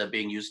 it was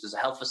being used as a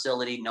health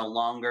facility, no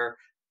longer.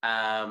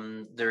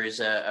 There is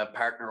a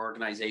partner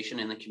organization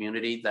in the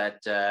community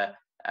that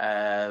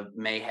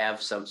may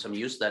have some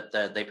use,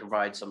 that they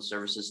provide some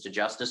services to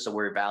justice. So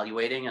we're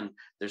evaluating, and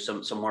there's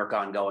some work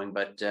ongoing,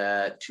 but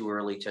too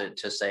early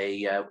to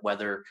say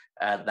whether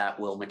that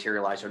will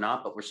materialize or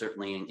not. But we're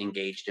certainly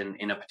engaged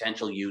in a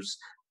potential use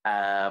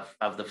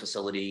of the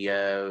facility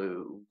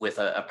with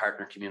a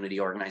partner community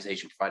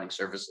organization providing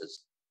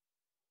services.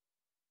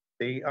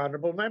 The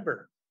honourable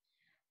member.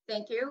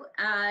 Thank you.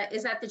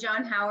 Is that the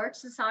John Howard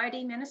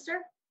Society, Minister?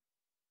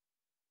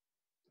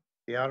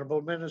 The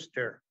honourable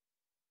minister.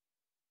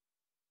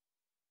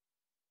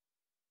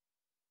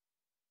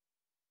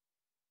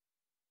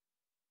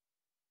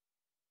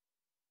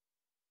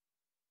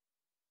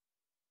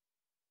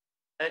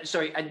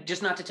 Sorry,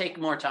 just not to take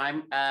more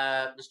time,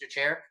 Mr.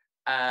 Chair.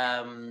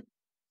 I'm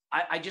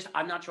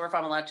not sure if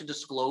I'm allowed to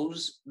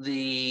disclose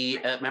the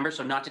members,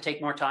 so not to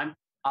take more time.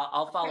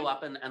 I'll follow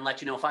up and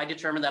let you know. If I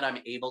determine that I'm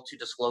able to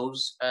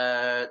disclose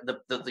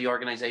the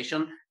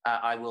organization,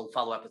 I will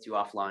follow up with you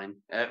offline.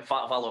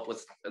 Follow up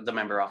with the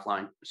member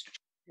offline, Mr.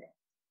 Chair.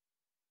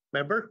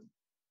 Member.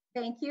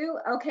 Thank you.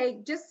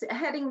 Okay, just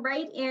heading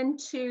right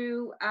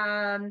into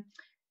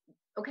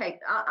okay,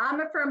 I'm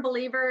a firm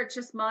believer, it's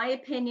just my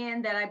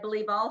opinion, that I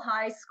believe all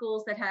high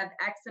schools that have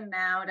X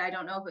amount, I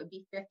don't know if it would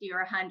be 50 or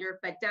 100,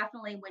 but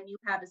definitely when you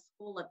have a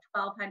school of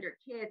 1,200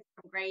 kids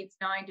from grades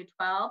 9 to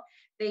 12,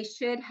 they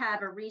should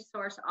have a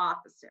resource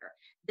officer.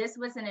 This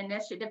was an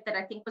initiative that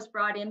I think was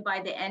brought in by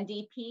the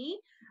NDP.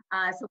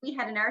 So we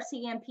had an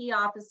RCMP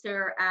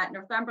officer at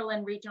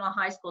Northumberland Regional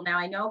High School. Now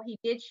I know he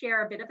did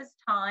share a bit of his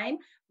time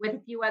with a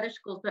few other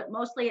schools, but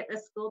mostly at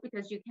this school,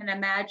 because you can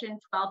imagine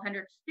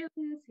 1,200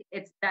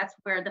 students, that's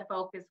where the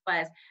focus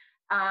was.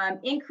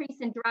 Increase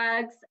in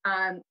drugs,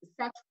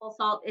 sexual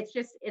assault,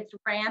 it's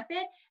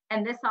rampant.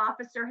 And this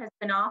officer has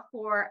been off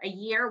for a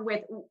year,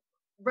 with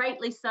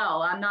rightly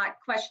so. I'm not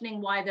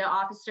questioning why the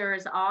officer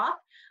is off.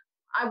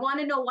 I want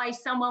to know why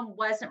someone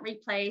wasn't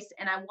replaced,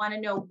 and I want to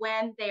know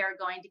when they are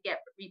going to get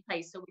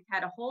replaced. So we've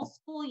had a whole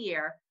school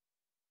year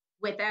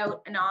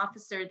without an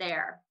officer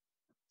there.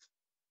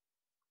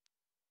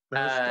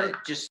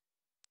 Just,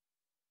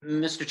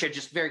 Mr. Chair,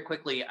 just very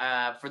quickly,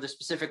 for the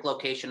specific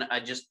location,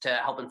 just to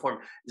help inform,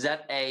 is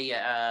that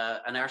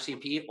an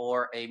RCMP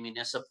or a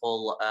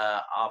municipal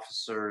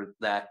officer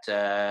that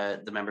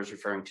the member is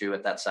referring to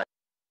at that site?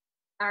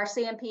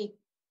 RCMP.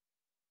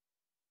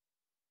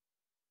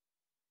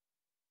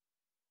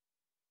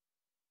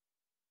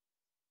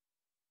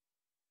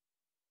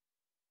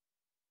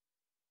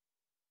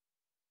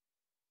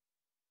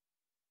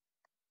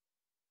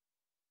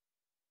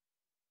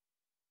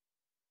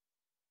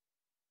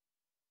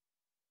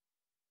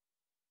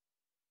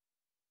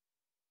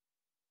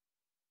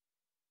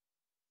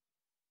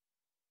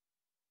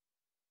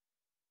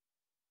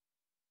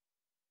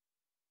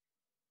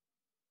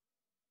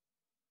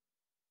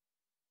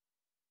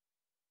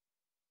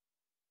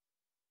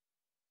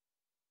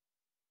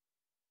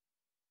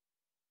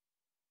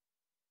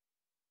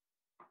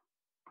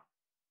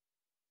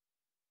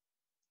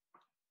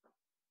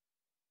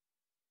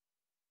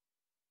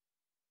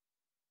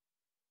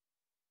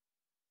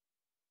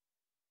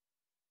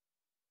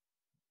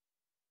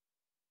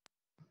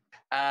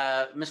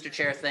 Mr.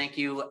 Chair, thank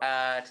you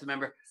to the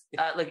member.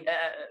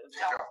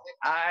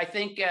 I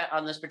think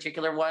on this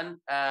particular one,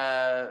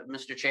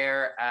 Mr.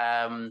 Chair,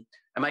 I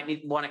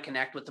might want to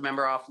connect with the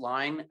member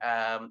offline.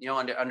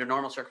 Under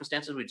normal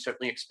circumstances, we'd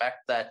certainly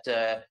expect that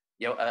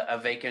a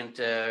vacant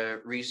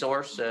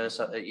resource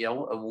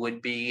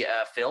would be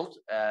filled.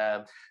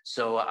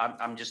 So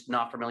I'm just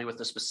not familiar with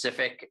the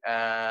specific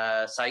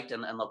site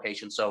and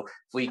location. So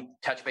if we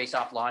touch base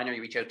offline, or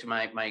you reach out to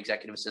my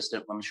executive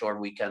assistant, I'm sure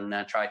we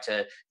can try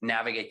to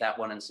navigate that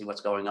one and see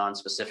what's going on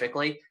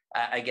specifically.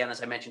 Again,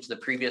 as I mentioned to the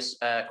previous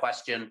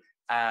question,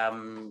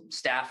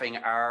 Staffing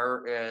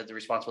are the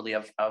responsibility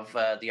of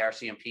the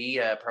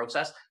RCMP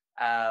process.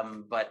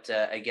 But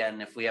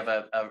again, if we have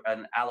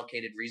an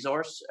allocated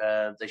resource,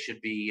 they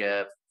should be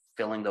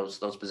filling those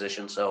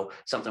positions. So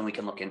something we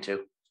can look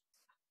into.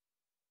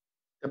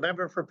 The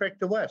member for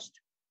Pictou West.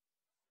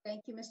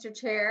 Thank you, Mr.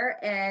 Chair.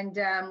 And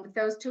with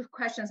those two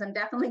questions, I'm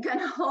definitely going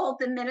to hold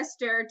the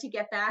minister to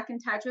get back in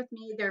touch with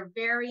me. They're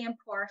very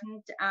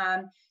important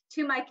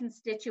to my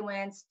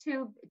constituents,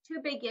 two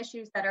big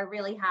issues that are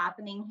really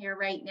happening here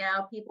right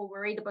now. People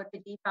worried about the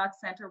detox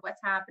center,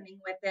 what's happening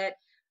with it.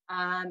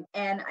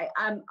 And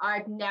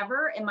I've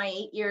never in my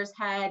 8 years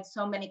had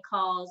so many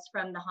calls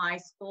from the high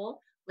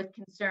school with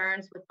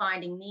concerns with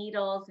finding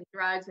needles and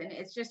drugs, and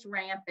it's just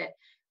rampant.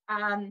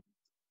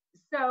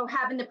 So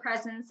having the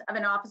presence of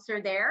an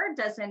officer there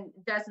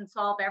doesn't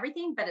solve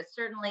everything, but it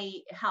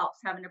certainly helps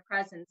having a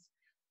presence.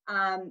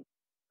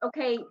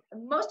 Okay,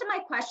 most of my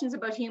questions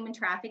about human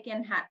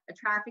trafficking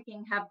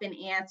have been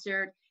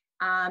answered.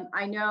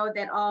 I know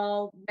that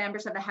all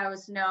members of the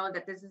House know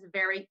that this is a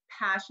very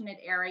passionate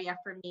area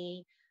for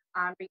me.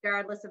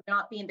 Regardless of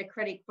not being the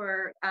critic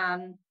for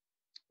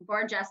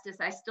justice,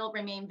 I still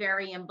remain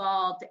very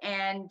involved.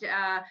 And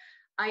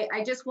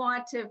I just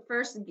want to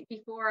first,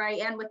 before I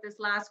end with this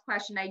last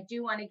question, I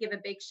do want to give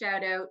a big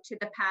shout out to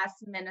the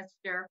past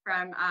minister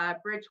from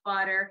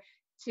Bridgewater,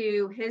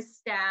 to his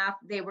staff.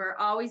 They were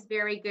always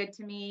very good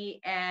to me.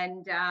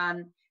 And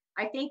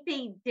I think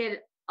they did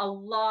a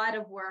lot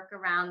of work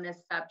around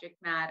this subject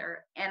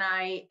matter. And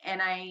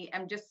I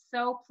am just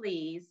so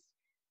pleased.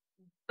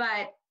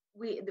 But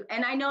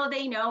I know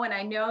they know, and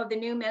I know the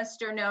new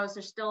minister knows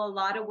there's still a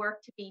lot of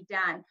work to be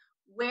done.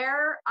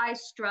 Where I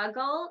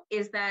struggle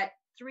is that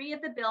 3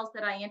 of the bills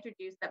that I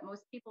introduced that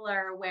most people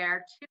are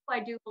aware, 2 I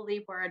do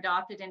believe were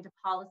adopted into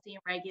policy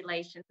and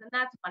regulations, and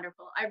that's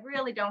wonderful. I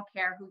really don't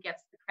care who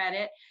gets the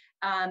credit.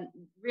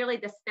 Really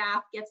the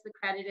staff gets the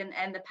credit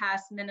and the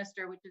past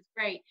minister, which is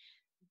great.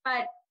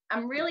 But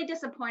I'm really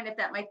disappointed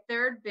that my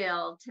 3rd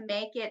bill to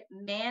make it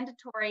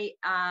mandatory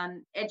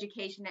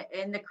education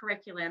in the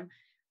curriculum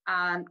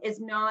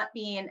is not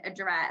being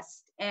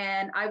addressed.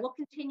 And I will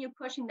continue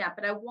pushing that,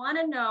 but I want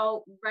to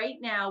know right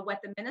now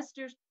what the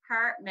minister's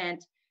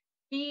department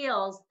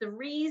feels the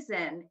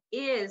reason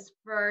is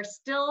for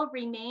still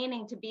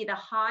remaining to be the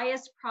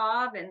highest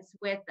province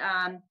with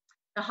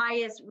the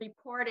highest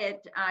reported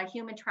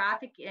human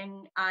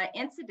trafficking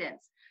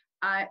incidents.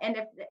 And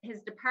if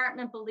his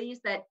department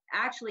believes that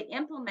actually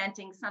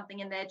implementing something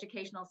in the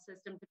educational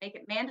system to make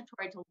it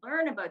mandatory to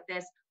learn about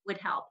this would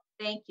help.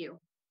 Thank you.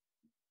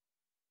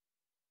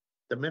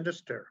 The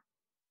minister.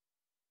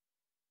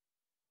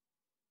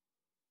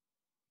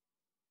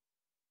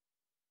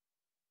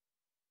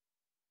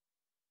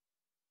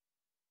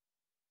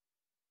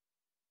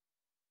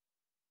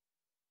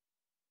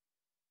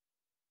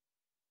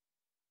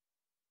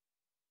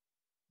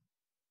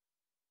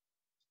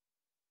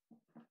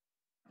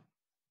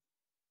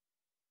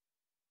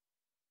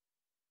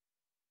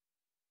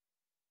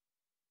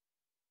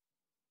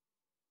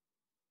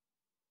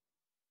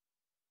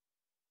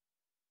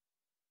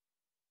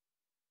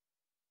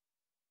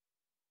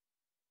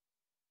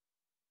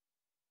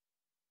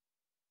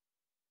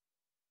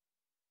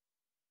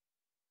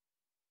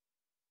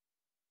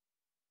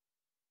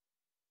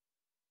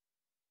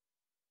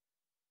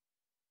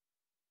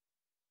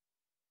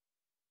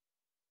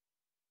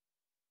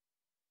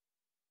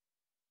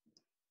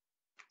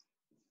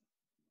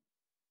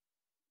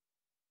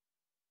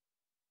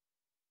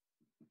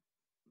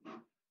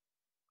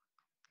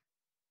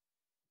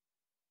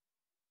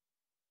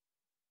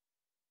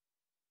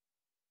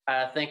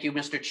 Thank you,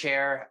 Mr.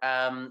 Chair.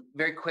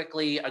 Very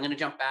quickly, I'm going to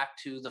jump back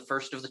to the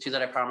first of the 2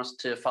 that I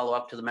promised to follow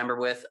up to the member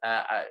with.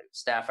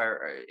 Staff,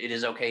 it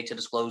is okay to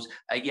disclose.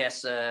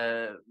 Yes,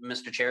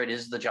 Mr. Chair, it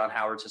is the John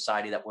Howard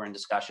Society that we're in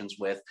discussions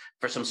with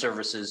for some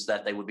services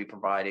that they would be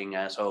providing.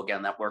 So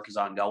again, that work is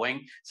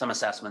ongoing, some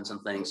assessments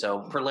and things. So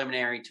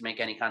preliminary to make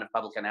any kind of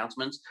public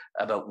announcements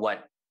about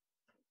what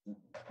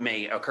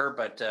may occur,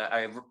 but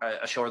I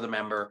assure the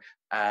member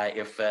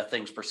if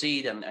things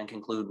proceed and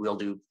conclude, we'll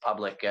do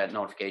public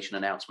notification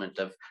announcement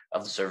of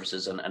the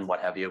services and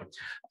what have you.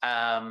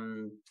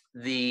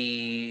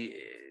 The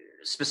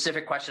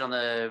specific question on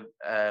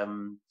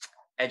the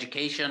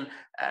education,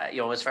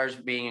 as far as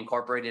being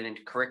incorporated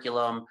into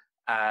curriculum,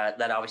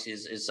 that obviously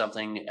is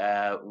something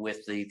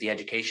with the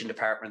education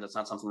department. That's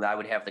not something that I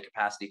would have the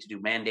capacity to do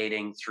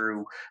mandating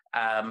through,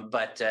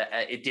 but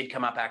it did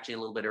come up actually a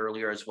little bit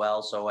earlier as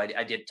well. So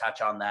I did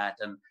touch on that,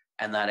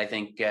 and that I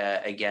think,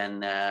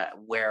 again,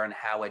 where and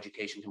how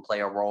education can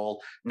play a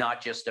role,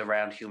 not just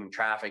around human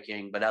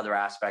trafficking, but other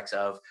aspects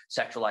of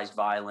sexualized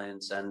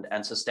violence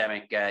and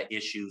systemic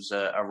issues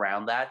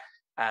around that.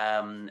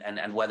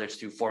 And whether it's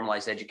through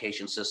formalized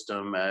education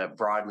system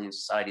broadly in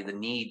society, the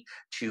need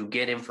to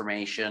get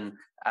information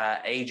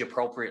age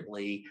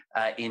appropriately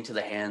into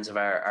the hands of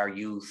our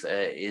youth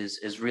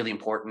is really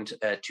important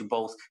to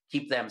both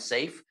keep them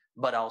safe,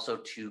 but also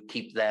to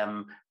keep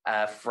them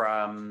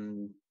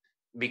from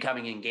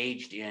becoming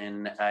engaged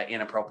in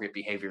inappropriate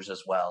behaviors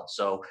as well.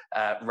 So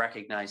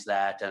recognize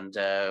that, and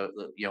I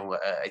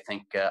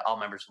think all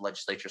members of the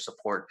legislature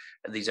support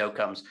these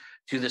outcomes.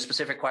 To the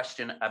specific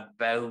question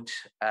about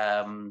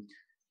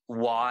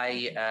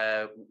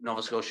why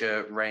Nova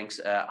Scotia ranks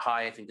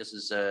high, I think this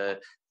is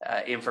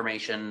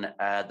information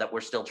that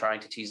we're still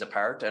trying to tease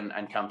apart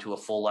and come to a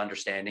full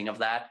understanding of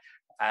that.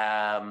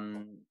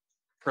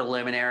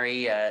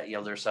 Preliminary,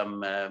 there's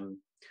some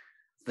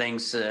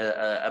things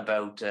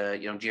about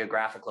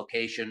geographic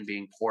location,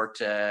 being port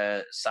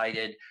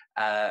sited,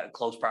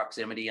 close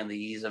proximity, and the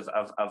ease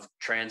of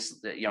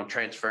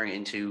transferring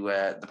into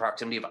the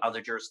proximity of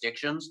other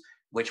jurisdictions,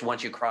 which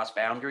once you cross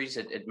boundaries,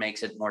 it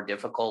makes it more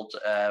difficult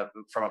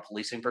from a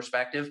policing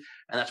perspective.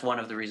 And that's one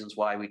of the reasons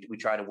why we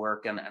try to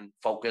work and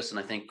focus, and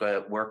I think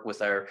work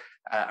with our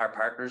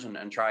partners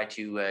and try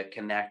to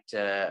connect,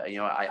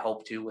 I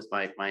hope to, with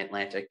my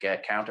Atlantic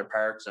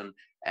counterparts and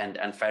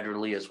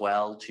federally as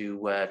well,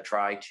 to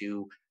try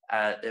to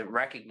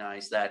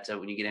recognize that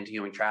when you get into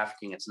human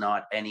trafficking, it's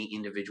not any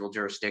individual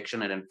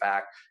jurisdiction. It in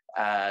fact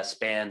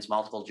spans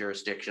multiple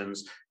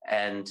jurisdictions,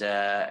 and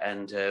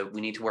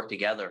we need to work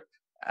together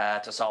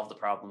to solve the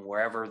problem.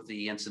 Wherever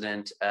the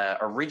incident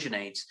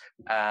originates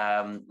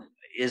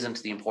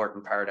isn't the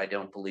important part, I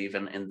don't believe,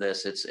 in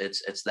this.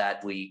 It's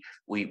that we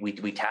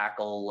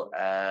tackle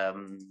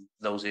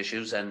those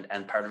issues,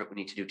 and part of it we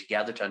need to do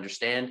together to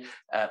understand,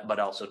 but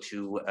also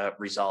to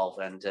resolve.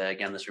 And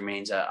again, this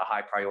remains a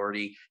high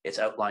priority. It's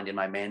outlined in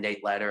my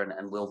mandate letter,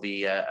 and will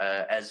be,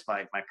 as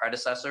my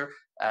predecessor,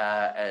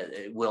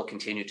 will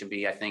continue to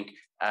be, I think,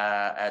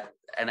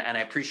 and I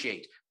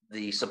appreciate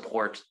the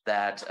support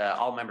that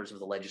all members of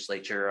the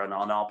legislature and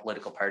on all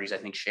political parties, I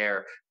think,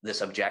 share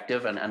this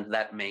objective, and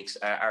that makes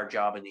our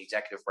job in the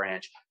executive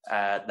branch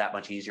that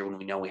much easier when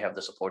we know we have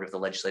the support of the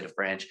legislative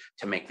branch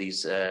to make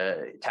these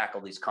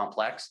tackle these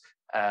complex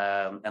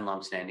and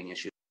long-standing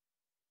issues.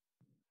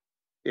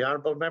 The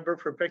honourable member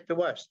for Pictou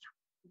West.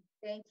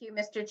 Thank you,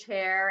 Mr.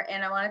 Chair,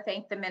 and I want to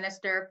thank the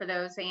Minister for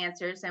those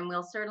answers, and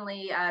we'll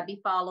certainly be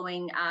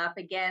following up.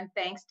 Again,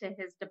 thanks to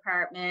his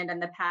department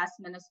and the past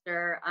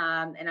Minister,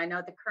 and I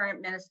know the current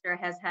Minister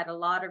has had a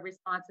lot of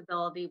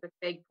responsibility with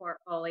big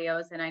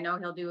portfolios, and I know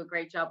he'll do a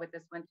great job with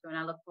this one too, and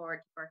I look forward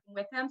to working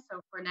with him.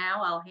 So for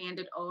now, I'll hand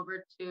it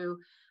over to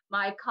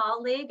my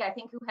colleague, I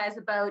think, who has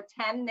about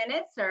 10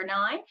 minutes or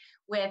 9,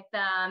 with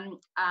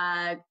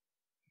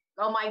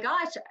oh my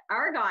gosh,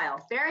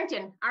 Argyle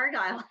Barrington.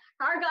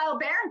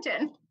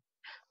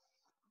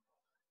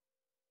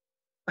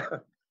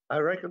 I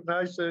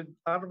recognize the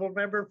honourable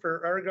member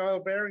for Argyle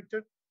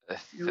Barrington.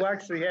 You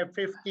actually have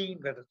 15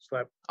 minutes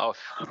left. Oh,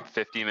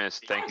 15 minutes.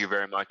 Thank you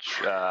very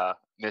much,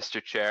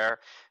 Mr. Chair.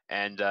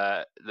 And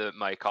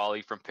my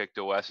colleague from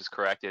Pictou West is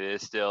correct. It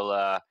is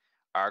still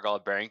Argyle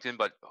Barrington,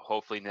 but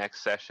hopefully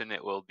next session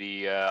it will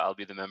be I'll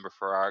be the member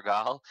for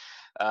Argyle.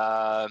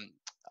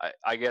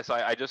 I guess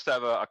I just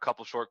have a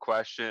couple short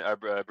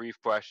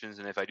brief questions,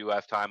 and if I do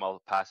have time,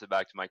 I'll pass it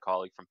back to my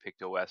colleague from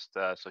Pictou West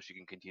so she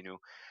can continue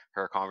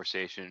her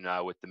conversation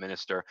with the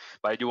Minister.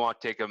 But I do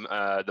want to take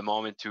the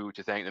moment to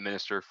thank the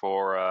Minister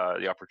for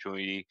the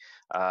opportunity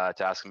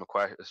to ask him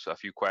a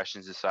few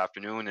questions this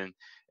afternoon,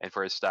 and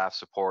for his staff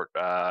support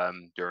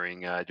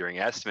during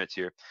estimates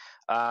here.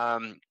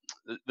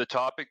 The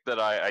topic that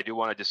I do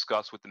want to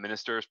discuss with the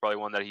Minister is probably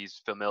one that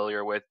he's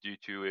familiar with due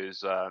to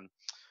his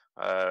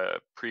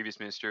previous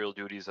ministerial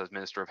duties as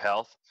Minister of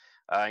Health,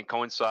 and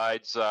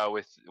coincides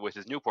with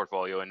his new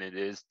portfolio, and it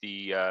is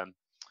the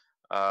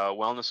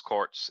wellness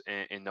courts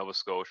in Nova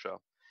Scotia.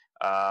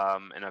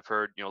 And I've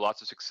heard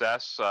lots of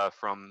success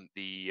from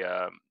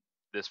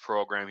this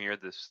program here,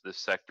 this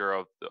sector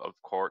of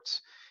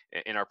courts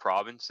in our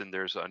province, and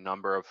there's a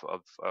number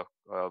of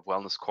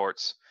wellness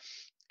courts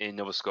in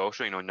Nova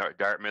Scotia.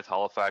 Dartmouth,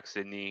 Halifax,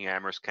 Sydney,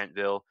 Amherst,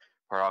 Kentville,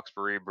 Port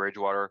Hawkesbury,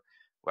 Bridgewater,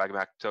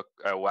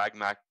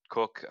 Wagmatcook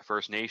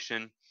First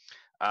Nation,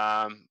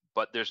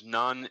 but there's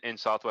none in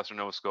southwestern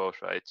Nova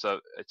Scotia. It's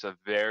a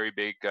very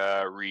big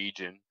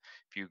region.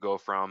 If you go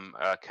from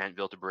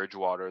Kentville to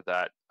Bridgewater,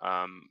 that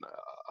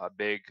a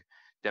big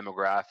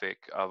demographic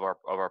of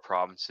our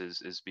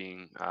provinces is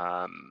being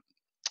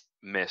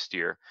missed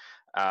here.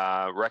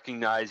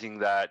 Recognizing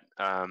that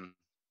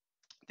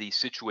the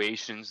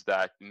situations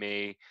that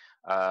may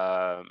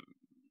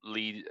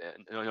lead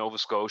Nova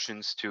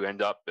Scotians to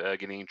end up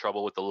getting in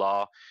trouble with the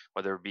law,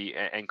 whether it be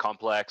and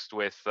complexed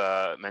with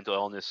mental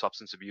illness,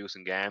 substance abuse,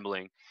 and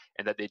gambling,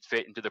 and that they'd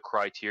fit into the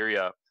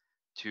criteria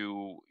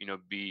to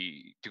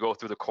go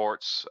through the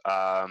courts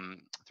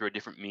through a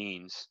different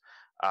means.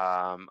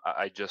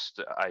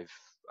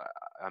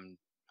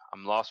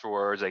 I'm lost for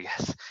words, I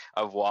guess,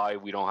 of why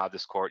we don't have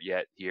this court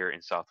yet here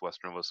in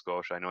southwestern Nova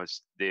Scotia. I know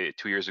 2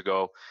 years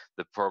ago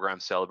the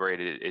program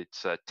celebrated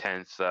its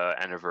 10th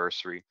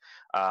anniversary.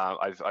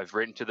 I've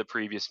written to the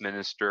previous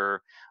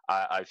minister.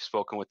 I've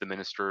spoken with the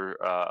minister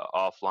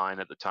offline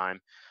at the time.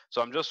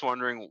 So I'm just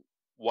wondering,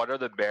 what are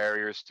the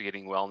barriers to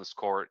getting wellness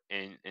court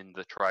in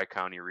the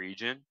Tri-County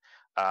region,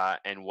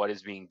 and what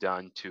is being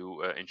done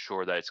to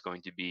ensure that it's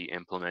going to be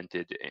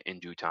implemented in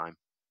due time?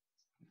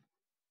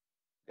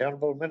 The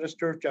Honourable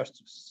Minister of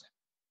Justice.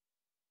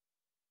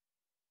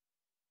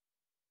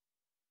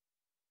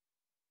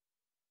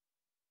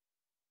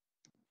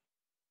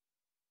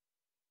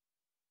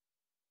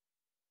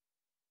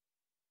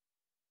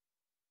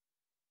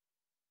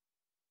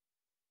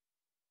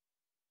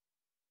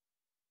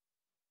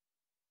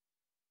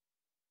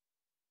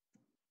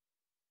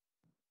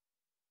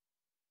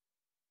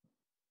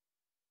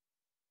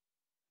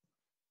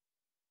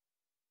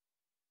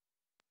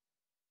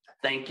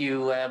 Thank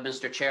you,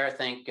 Mr. Chair. I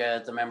thank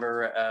the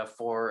member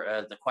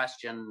for the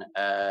question.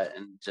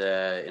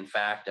 In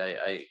fact,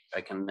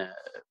 I can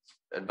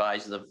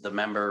advise the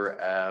member.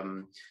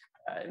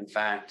 In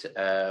fact,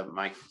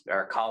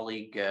 our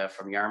colleague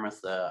from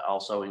Yarmouth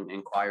also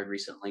inquired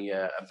recently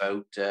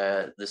about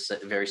this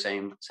very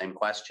same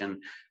question.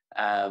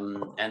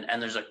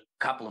 And there's a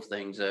couple of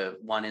things.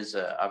 One is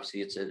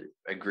obviously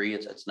agree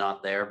it's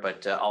not there,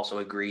 but also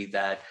agree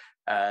that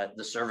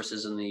the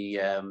services and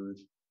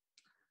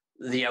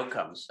the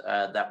outcomes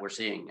that we're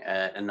seeing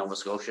in Nova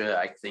Scotia,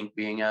 I think,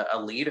 being a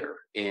leader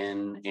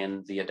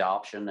in the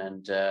adoption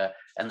and the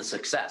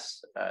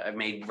success. I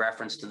made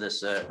reference to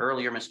this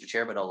earlier, Mr.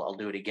 Chair, but I'll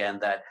do it again,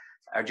 that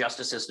our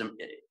justice system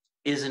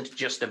isn't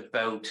just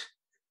about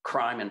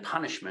crime and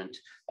punishment.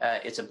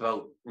 It's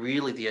about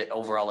really the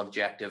overall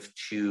objective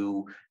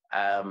to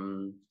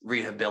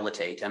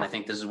rehabilitate. And I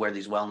think this is where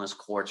these wellness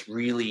courts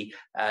really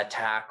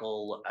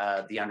tackle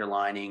the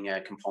underlining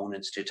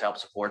components to help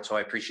support. So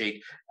I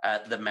appreciate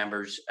the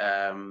members'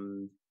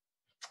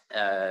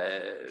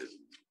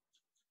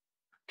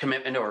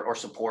 commitment or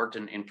support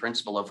in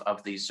principle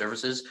of these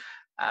services.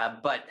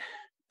 But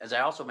as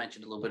I also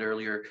mentioned a little bit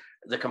earlier,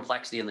 the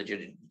complexity in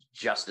the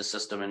justice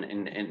system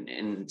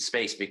in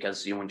space,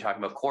 because when you're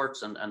talking about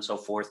courts and so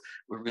forth,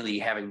 we're really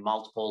having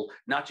multiple,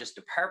 not just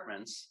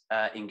departments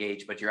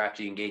engaged, but you're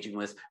actually engaging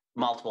with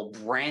multiple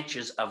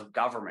branches of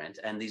government,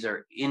 and these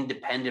are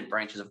independent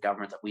branches of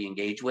government that we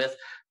engage with.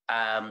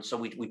 So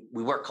we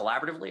work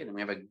collaboratively and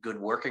we have a good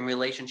working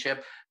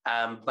relationship,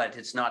 but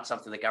it's not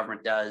something the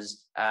government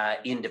does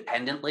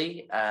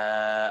independently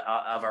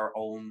of our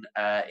own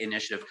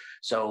initiative.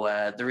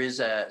 So there is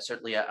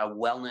certainly a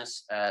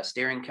wellness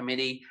steering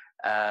committee,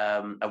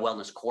 a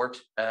wellness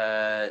court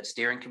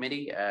steering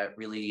committee,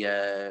 really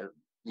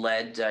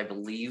led, I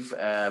believe,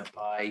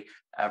 by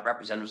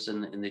representatives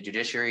in the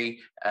judiciary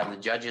and the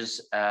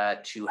judges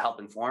to help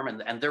inform,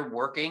 and they're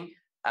working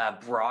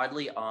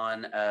broadly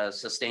on a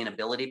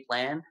sustainability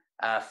plan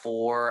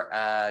for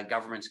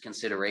government's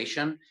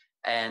consideration.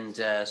 And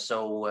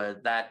so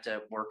that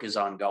work is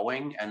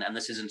ongoing, and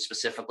this isn't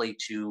specifically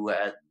to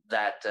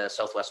that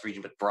Southwest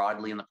region, but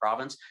broadly in the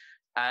province.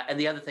 And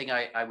the other thing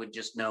I would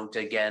just note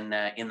again,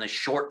 in the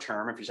short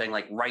term, if you're saying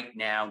like right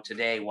now,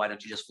 today, why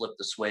don't you just flip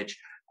the switch?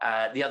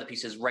 The other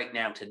piece is right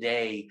now,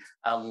 today,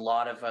 a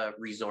lot of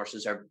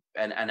resources are,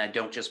 and I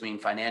don't just mean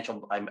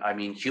financial, I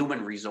mean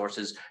human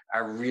resources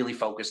are really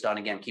focused on,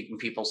 again, keeping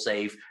people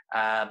safe,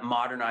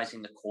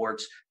 modernizing the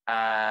courts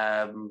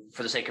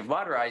for the sake of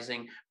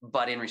modernizing,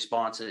 but in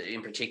response,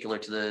 in particular,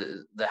 to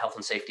the health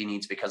and safety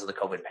needs because of the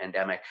COVID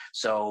pandemic.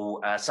 So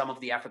some of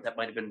the effort that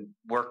might have been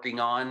working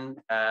on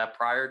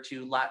prior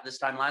to this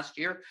time last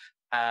year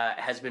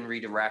has been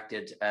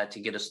redirected to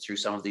get us through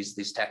some of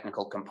these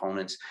technical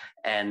components.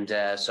 And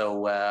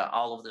so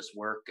all of this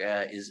work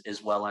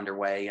is well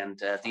underway, and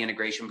the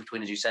integration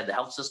between, as you said, the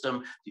health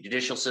system, the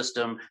judicial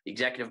system, the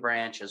executive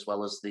branch, as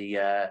well as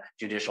the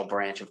judicial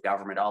branch of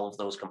government, all of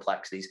those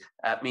complexities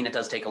mean it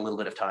does take a little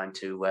bit of time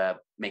to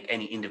make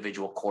any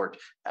individual court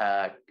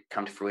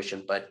come to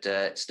fruition, but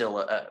still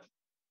a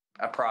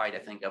pride, I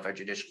think, of our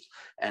judicial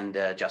and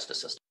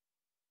justice system.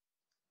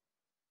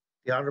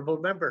 The honourable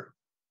member.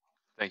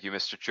 Thank you,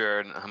 Mr. Chair.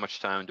 And how much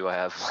time do I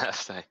have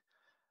left,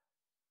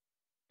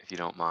 if you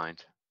don't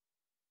mind?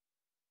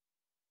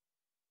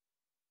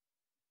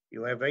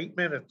 You have 8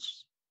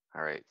 minutes.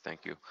 All right,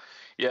 thank you.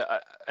 Yeah,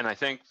 and I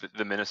thank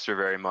the minister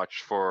very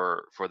much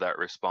for that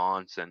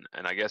response. And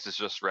I guess it's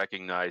just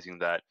recognizing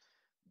that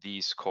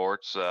these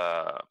courts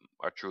are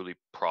truly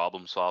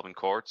problem-solving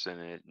courts,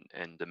 and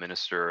the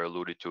minister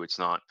alluded to, it's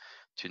not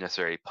to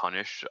necessarily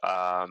punish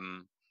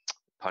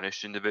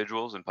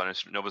individuals and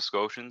punish Nova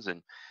Scotians,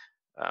 and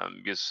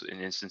because in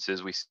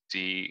instances we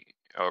see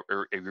a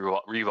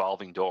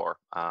revolving door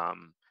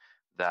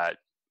that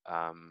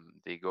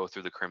they go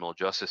through the criminal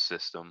justice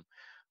system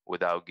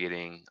without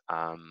getting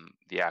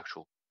the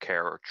actual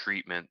care or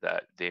treatment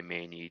that they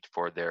may need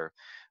for their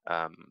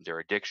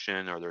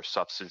addiction or their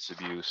substance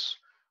abuse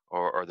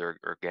or their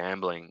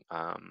gambling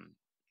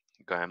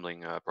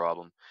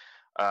problem.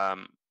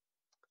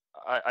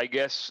 I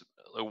guess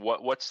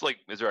what's like,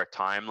 is there a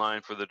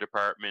timeline for the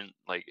department?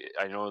 Like,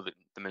 I know that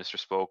the minister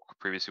spoke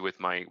previously with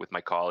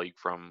my colleague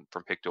from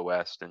Pictou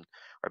West, and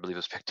I believe it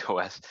was Pictou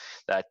West,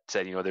 that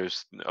said,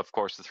 there's of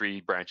course the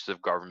 3 branches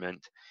of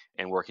government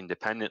and work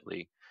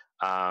independently,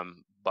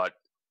 but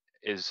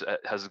has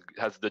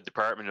the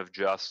Department of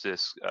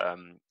Justice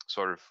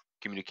sort of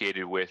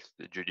communicated with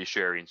the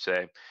judiciary and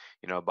say,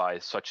 you know, by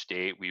such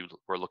date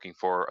we're looking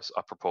for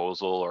a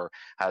proposal, or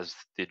has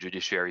the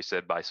judiciary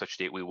said by such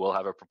date we will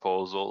have a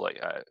proposal? Like,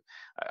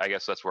 I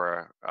guess that's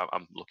where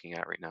I'm looking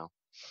at right now.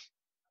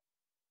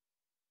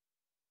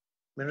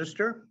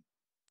 Minister?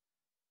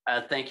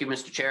 Thank you,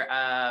 Mr. Chair.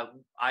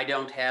 I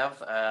don't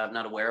have, I'm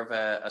not aware of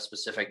a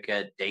specific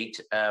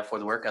date for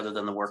the work, other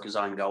than the work is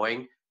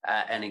ongoing.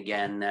 And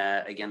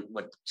again,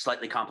 what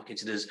slightly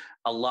complicates it is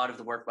a lot of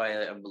the work by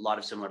a lot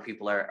of similar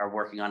people are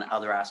working on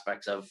other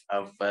aspects of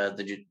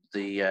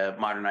the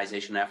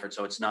modernization effort.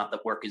 So it's not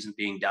that work isn't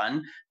being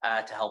done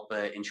to help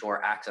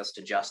ensure access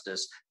to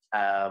justice.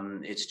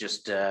 It's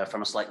just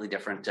from a slightly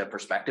different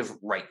perspective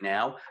right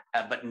now,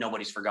 but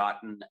nobody's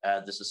forgotten.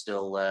 This is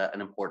still an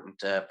important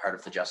part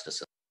of the justice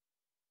system.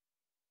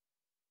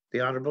 The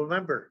honourable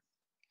member.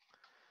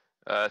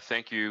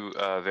 Thank you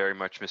very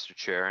much, Mr.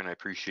 Chair, and I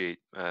appreciate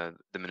the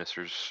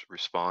Minister's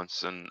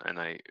response, and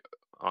I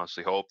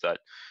honestly hope that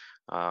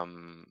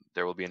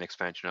there will be an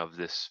expansion of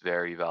this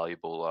very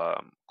valuable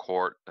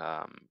court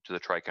to the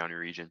Tri-County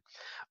region.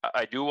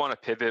 I do want to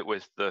pivot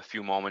with the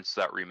few moments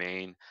that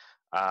remain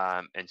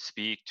and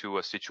speak to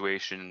a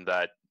situation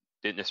that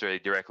didn't necessarily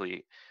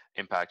directly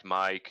impact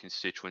my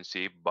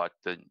constituency, but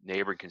the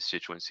neighboring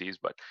constituencies.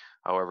 But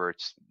however,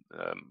 it's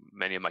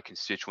many of my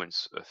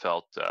constituents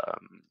felt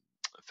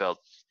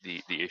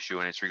the issue,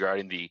 and it's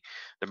regarding the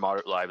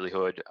moderate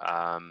livelihood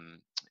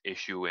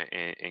issue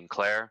in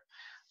Clare,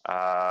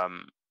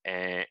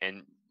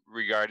 and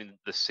regarding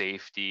the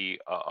safety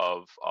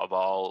of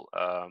all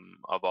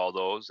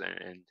those,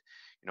 and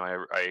you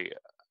know,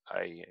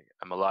 I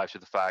am alive to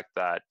the fact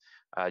that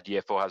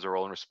DFO has a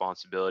role and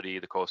responsibility,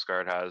 the Coast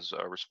Guard has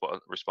a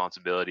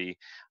responsibility,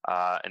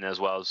 and as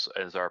well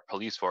as our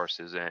police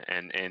forces.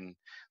 And in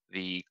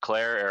the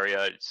Clare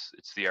area,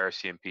 it's the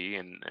RCMP,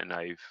 and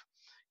I've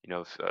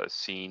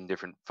seen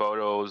different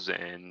photos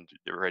and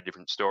read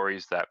different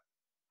stories that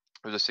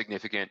there's a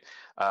significant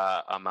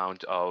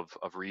amount of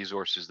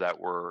resources that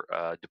were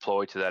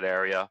deployed to that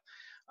area.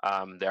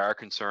 There are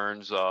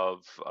concerns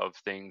of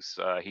things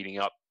heating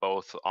up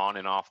both on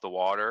and off the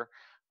water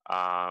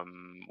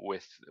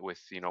with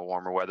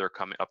warmer weather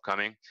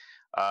upcoming.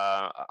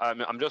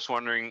 I'm just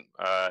wondering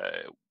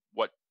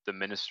what the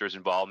minister's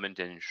involvement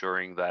in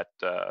ensuring that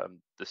the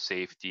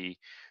safety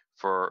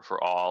for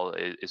all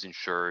is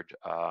ensured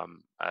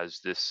as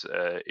this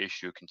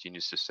issue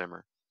continues to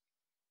simmer.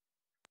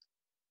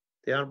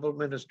 The Honourable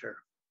Minister.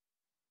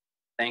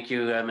 Thank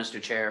you,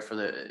 Mr. Chair, for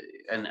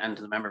and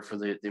to the member for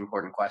the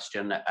important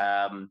question.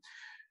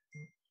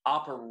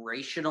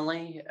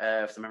 Operationally,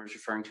 if the member is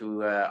referring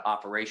to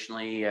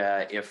operationally,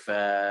 if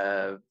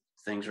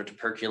things were to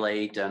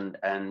percolate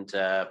and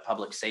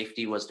public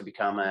safety was to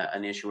become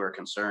an issue or a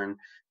concern,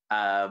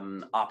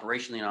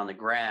 operationally and on the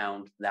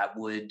ground, that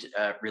would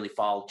really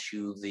fall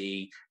to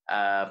the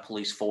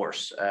police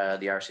force, the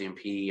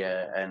RCMP,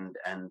 and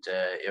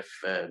if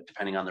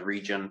depending on the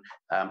region,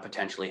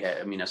 potentially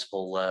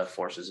municipal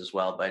forces as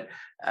well. But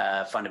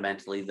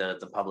fundamentally,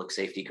 the public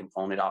safety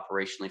component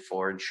operationally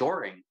for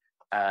ensuring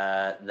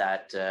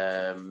that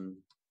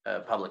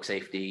public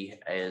safety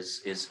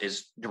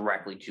is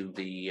directly to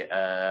the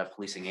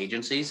policing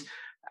agencies.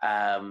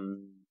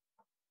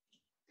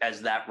 As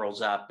that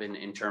rolls up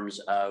in terms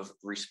of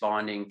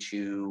responding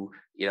to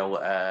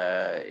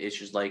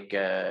issues like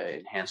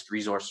enhanced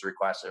resource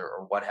requests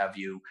or what have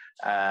you,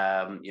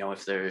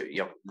 if there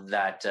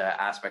that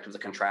aspect of the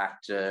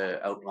contract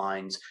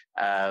outlines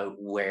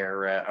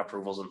where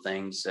approvals and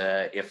things,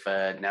 if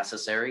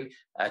necessary,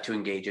 to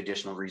engage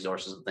additional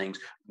resources and things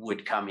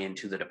would come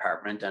into the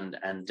department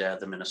and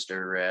the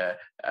minister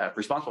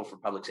responsible for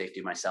public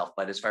safety, myself.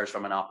 But as far as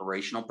from an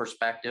operational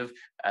perspective,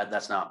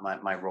 that's not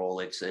my role.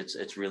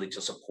 It's really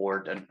to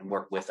support and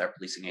work with our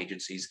policing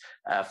agencies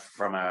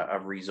from a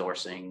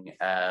resourcing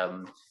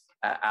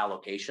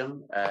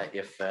allocation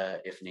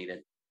if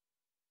needed.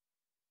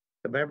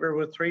 The member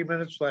with 3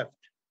 minutes left.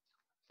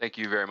 Thank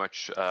you very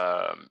much,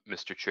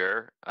 Mr.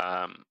 Chair.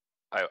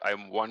 I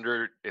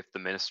wondered if the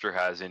minister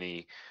has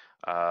any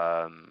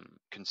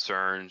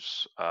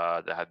concerns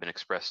that have been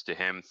expressed to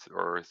him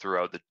or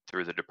through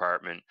the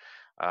department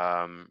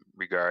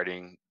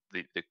regarding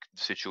the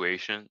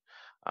situation,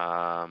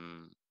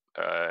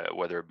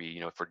 whether it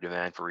be for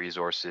demand for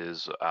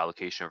resources,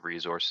 allocation of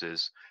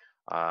resources,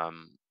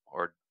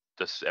 or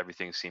does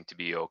everything seem to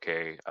be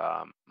okay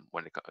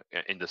when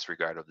in this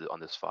regard on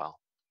this file?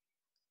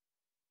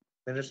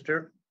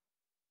 Minister.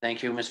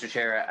 Thank you, Mr.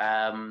 Chair.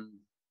 I'm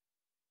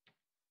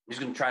just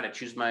going to try to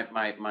choose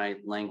my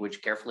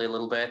language carefully a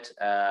little bit.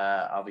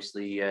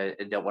 Obviously, I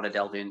don't want to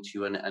delve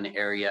into an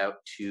area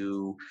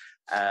to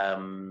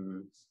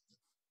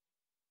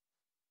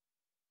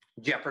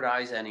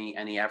jeopardize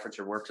any efforts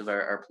or works of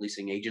our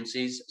policing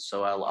agencies.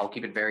 So I'll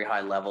keep it very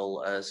high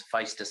level.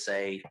 Suffice to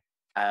say,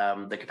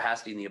 the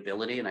capacity and the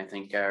ability, and I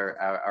think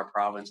our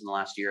province in the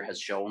last year has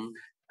shown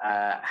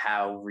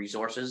how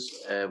resources,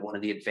 one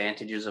of the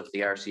advantages of the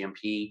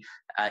RCMP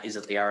is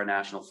that they are a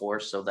national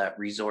force, so that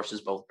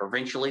resources both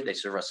provincially, they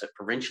serve us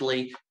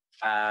provincially,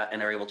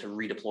 and are able to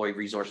redeploy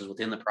resources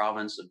within the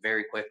province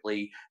very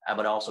quickly,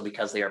 but also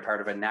because they are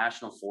part of a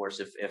national force.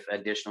 If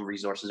additional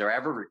resources are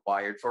ever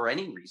required for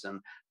any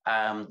reason,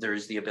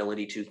 there's the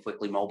ability to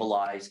quickly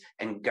mobilize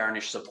and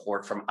garnish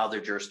support from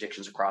other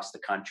jurisdictions across the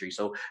country.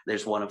 So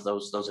there's one of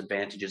those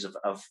advantages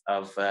of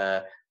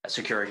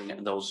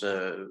securing those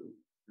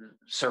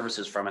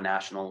services from a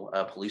national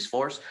police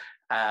force.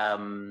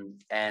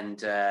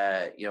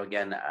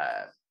 Again,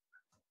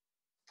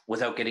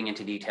 without getting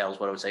into details,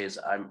 what I would say is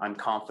I'm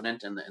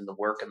confident in the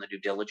work and the due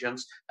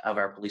diligence of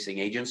our policing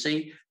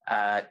agency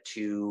and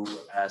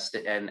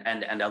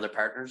other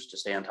partners to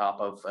stay on top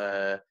of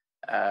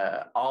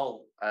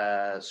all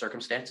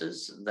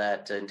circumstances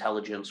that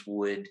intelligence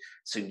would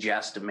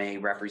suggest may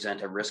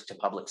represent a risk to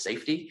public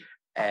safety,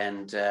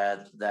 and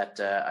that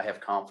I have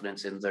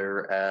confidence in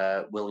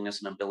their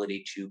willingness and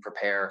ability to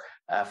prepare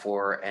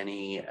for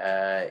any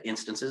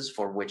instances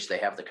for which they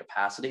have the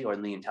capacity or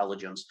the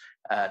intelligence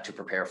to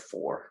prepare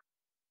for.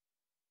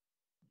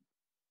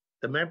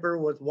 The member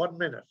with 1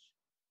 minute.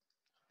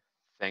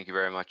 Thank you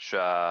very much,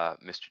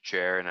 Mr.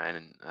 Chair.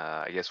 And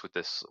I guess with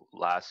this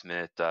last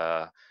minute,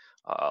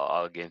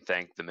 I'll again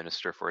thank the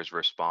Minister for his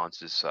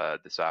responses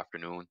this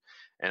afternoon.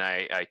 And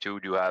I too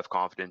do have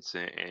confidence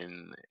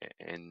in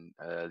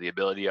the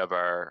ability of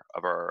our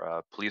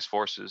police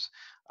forces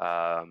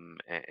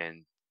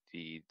and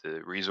the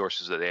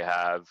resources that they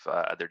have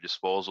at their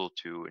disposal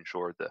to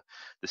ensure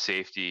the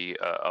safety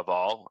of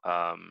all.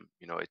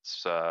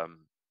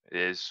 It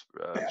is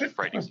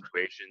frightening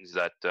situations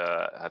that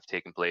have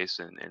taken place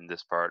in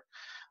this part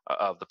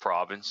of the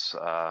province,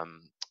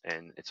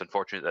 and it's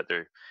unfortunate that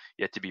they're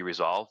yet to be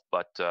resolved.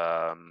 But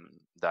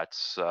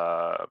that's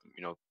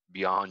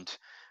beyond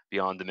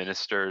the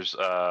minister's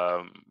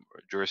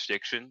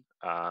jurisdiction.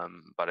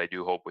 But I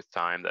do hope with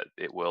time that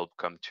it will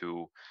come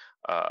to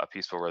a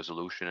peaceful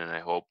resolution, and I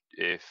hope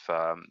if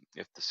the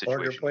situation.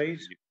 Order,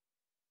 please.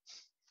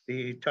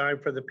 The time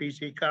for the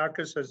PC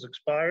caucus has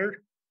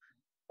expired.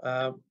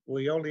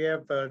 We only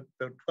have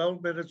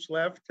 12 minutes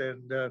left,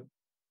 and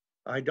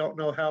I don't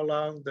know how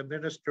long the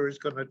minister is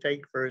going to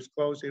take for his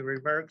closing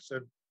remarks,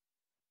 and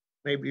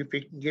maybe if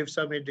he can give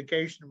some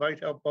indication, might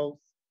help both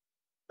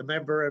the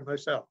member and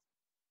myself.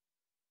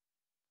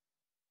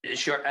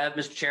 Sure,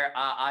 Mr. Chair,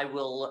 I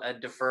will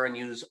defer and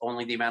use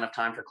only the amount of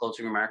time for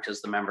closing remarks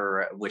as the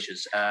member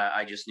wishes.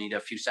 I just need a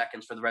few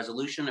seconds for the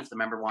resolution. If the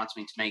member wants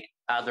me to make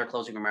their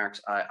closing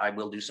remarks, I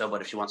will do so,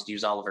 but if she wants to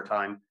use all of her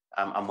time,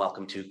 I'm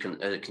welcome to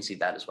concede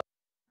that as well.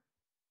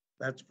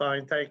 That's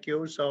fine, thank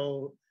you.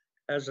 So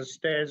as it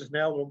stands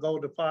now, we'll go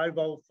to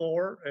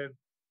 5:04 and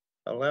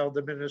allow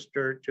the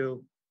minister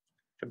to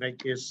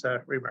make his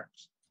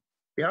remarks.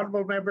 The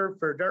honourable member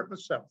for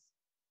Dartmouth South.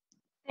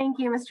 Thank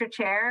you, Mr.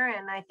 Chair,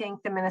 and I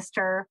thank the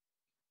minister.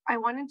 I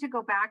wanted to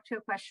go back to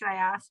a question I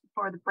asked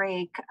before the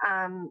break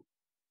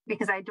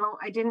because I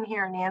didn't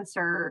hear an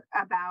answer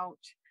about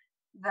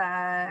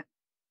the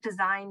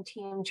design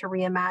team to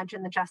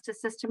reimagine the justice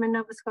system in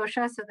Nova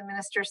Scotia. So the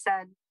minister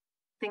said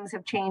things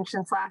have changed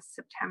since last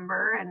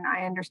September, and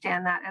I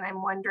understand that. And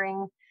I'm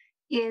wondering,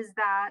 is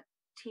that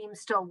team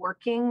still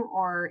working,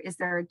 or is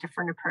there a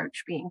different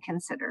approach being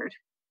considered?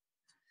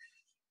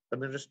 The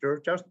Minister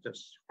of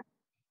Justice.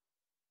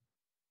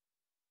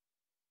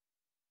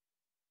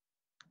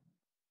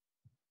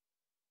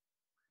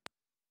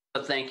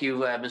 Thank you,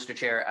 Mr.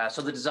 Chair.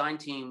 So the design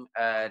team,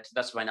 to the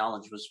best of my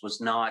knowledge, was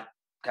not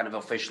kind of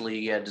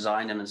officially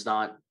designed, and is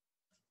not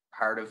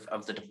part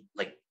of the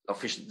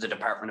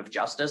Department of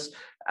Justice.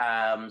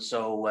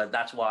 So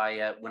that's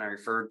why when I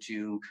referred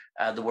to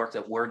the work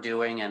that we're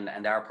doing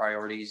and our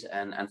priorities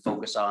and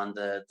focus on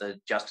the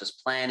justice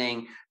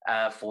planning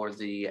for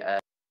the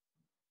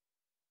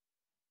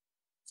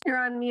You're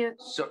on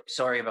mute. So,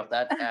 sorry about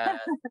that.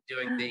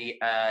 Doing the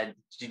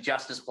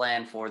justice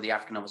plan for the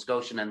African Nova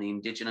Scotian and the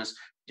Indigenous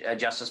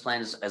justice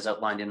plans, as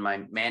outlined in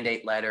my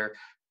mandate letter.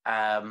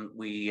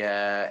 We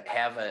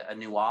have a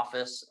new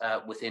office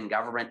within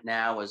government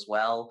now as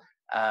well,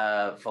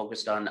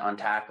 focused on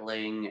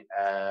tackling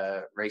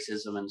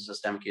racism and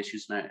systemic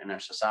issues in our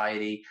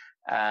society.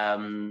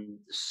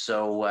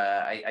 So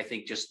I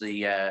think just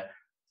the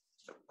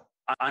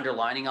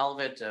underlining all of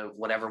it,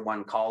 whatever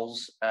one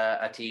calls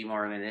a team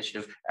or an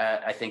initiative,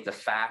 I think the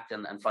fact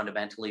and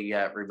fundamentally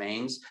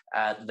remains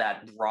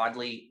that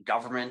broadly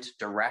government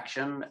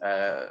direction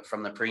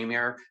from the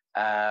Premier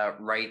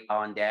right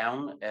on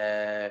down,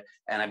 and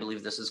I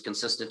believe this is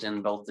consistent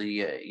in both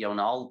the in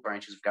all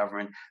branches of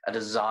government, a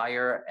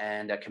desire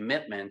and a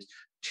commitment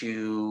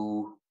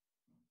to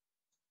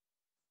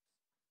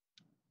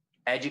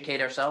educate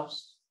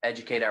ourselves,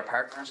 educate our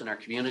partners in our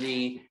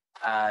community,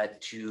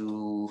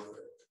 to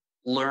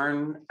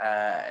learn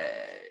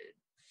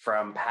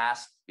from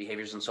past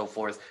behaviors and so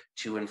forth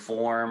to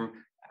inform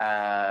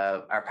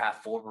our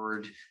path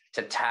forward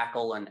to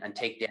tackle and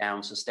take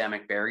down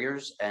systemic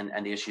barriers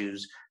and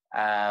issues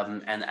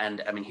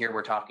And I mean, here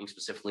we're talking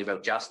specifically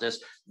about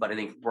justice, but I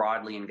think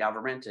broadly in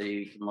government,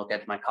 you can look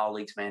at my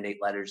colleagues' mandate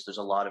letters. There's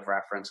a lot of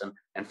reference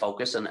and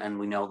focus, and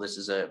we know this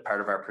is a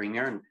part of our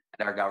premier and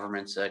our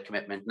government's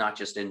commitment, not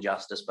just in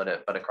justice,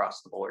 but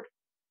across the board.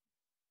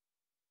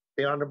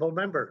 The honourable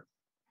member.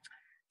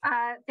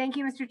 Thank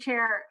you, Mr.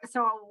 Chair.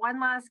 So one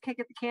last kick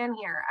at the can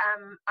here.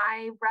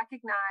 I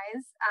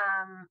recognize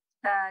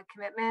the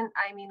commitment.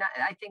 I mean,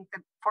 I think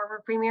the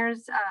former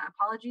premier's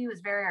apology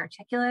was very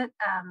articulate,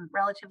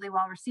 relatively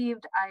well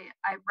received.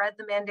 I read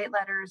the mandate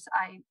letters.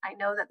 I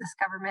know that this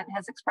government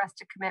has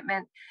expressed a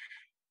commitment.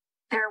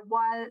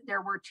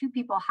 There were 2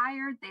 people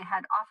hired. They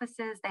had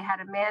offices. They had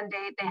a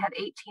mandate. They had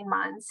 18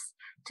 months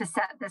to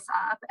set this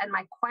up. And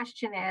my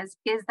question is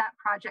that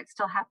project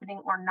still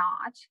happening or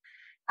not?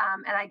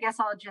 And I guess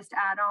I'll just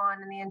add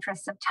on in the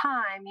interest of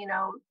time, you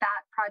know,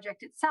 that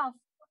project itself,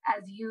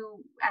 as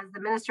the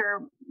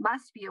minister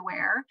must be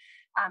aware,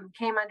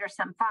 came under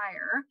some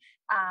fire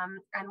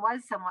and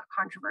was somewhat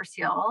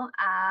controversial.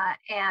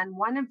 And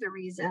one of the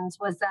reasons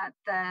was that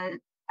the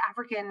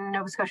African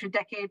Nova Scotia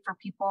Decade for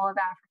People of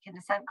African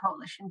Descent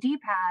Coalition,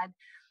 DPAD,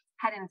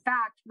 had in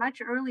fact much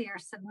earlier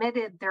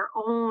submitted their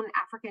own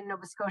African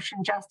Nova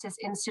Scotian Justice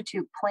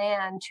Institute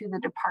plan to the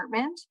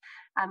department.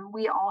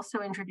 We also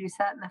introduced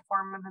that in the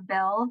form of a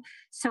bill.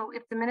 So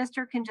if the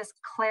minister can just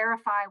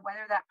clarify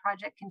whether that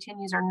project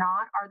continues or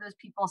not, are those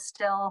people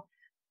still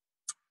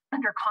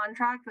under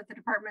contract with the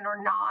department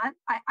or not?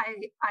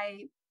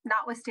 I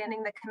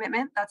notwithstanding the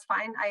commitment, that's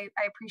fine. I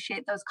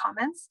appreciate those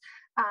comments.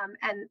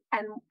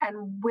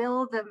 And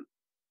will the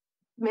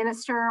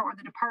minister or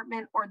the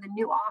department or the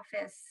new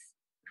office,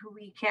 who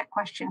we can't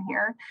question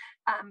here,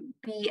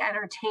 be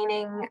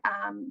entertaining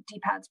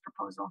DPAD's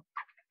proposal?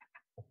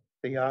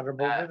 The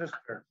honourable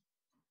minister.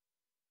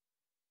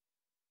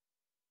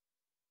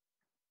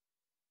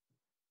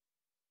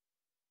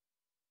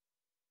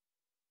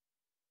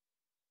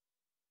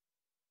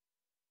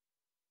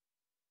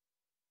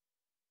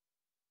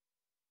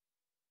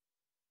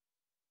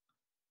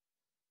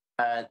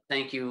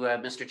 Thank you,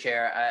 Mr.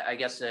 Chair. I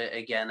guess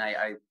again,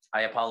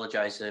 I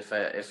apologize if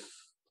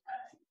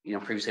you know,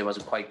 previously I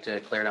wasn't quite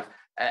clear enough.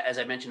 As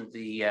I mentioned,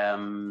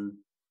 the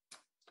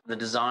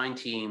design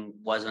team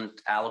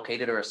wasn't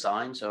allocated or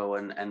assigned. So,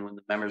 and when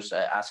the members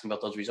asking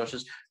about those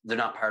resources, they're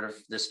not part of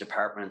this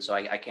department. So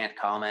I can't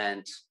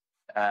comment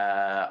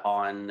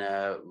on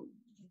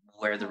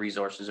where the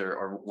resources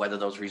or whether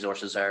those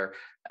resources are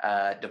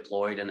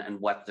deployed and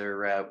what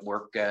their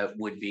work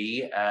would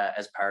be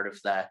as part of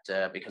that,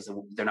 because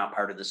they're not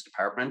part of this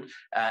department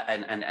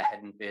and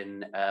hadn't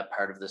been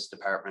part of this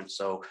department.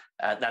 So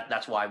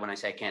that's why when I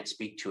say I can't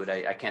speak to it,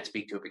 I can't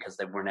speak to it because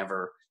they were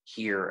never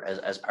here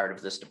as part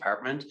of this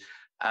department.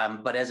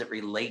 But as it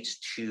relates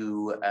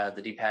to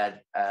the DPAD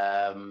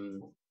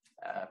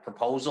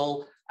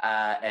proposal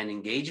and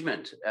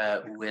engagement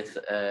with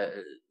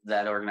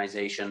that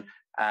organization,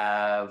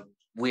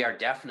 we are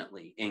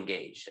definitely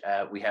engaged.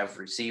 We have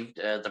received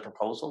the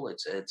proposal.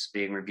 It's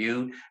being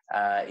reviewed.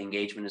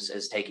 Engagement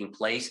is taking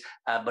place.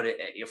 But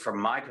from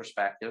my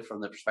perspective,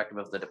 from the perspective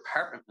of the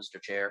department,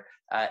 Mr. Chair,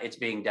 it's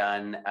being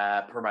done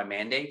per my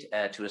mandate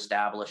to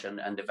establish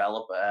and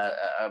develop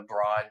a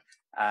broad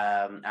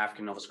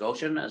African Nova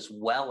Scotian, as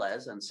well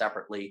as and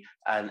separately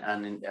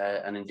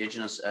an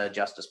Indigenous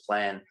justice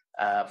plan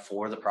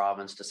for the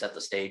province to set the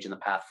stage and the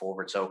path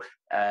forward. So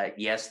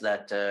yes,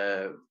 that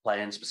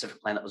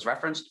specific plan that was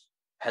referenced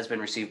has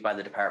been received by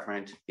the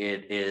department.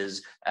 It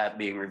is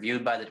being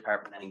reviewed by the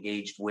department and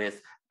engaged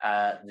with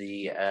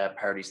the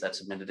parties that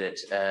submitted it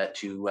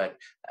to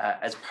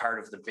as part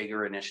of the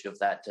bigger initiative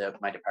that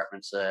my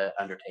department's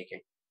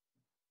undertaking.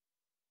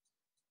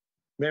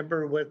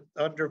 Member with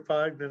under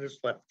 5 minutes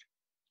left.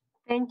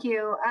 Thank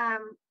you.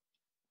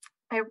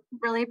 I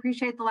really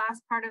appreciate the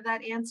last part of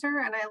that answer,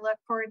 and I look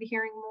forward to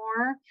hearing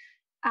more.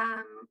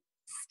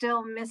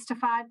 Still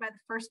mystified by the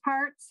first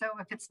part. So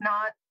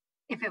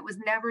if it was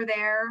never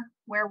there,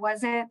 where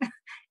was it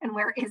and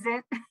where is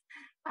it?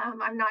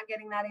 I'm not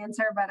getting that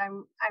answer, but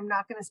I'm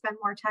not going to spend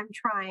more time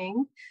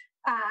trying.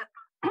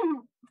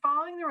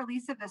 Following the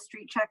release of the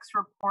Street Checks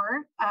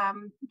report,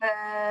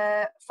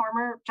 the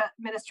former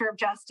Minister of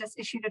Justice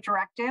issued a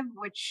directive,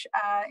 which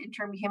in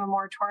turn became a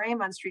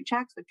moratorium on street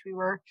checks, which we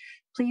were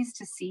pleased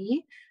to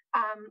see.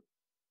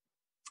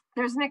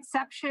 There's an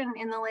exception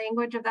in the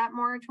language of that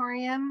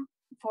moratorium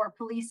for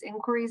police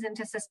inquiries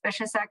into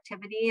suspicious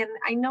activity. And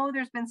I know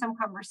there's been some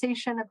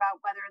conversation about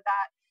whether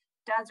that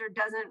does or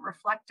doesn't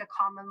reflect a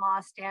common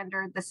law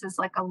standard. This is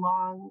like a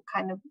long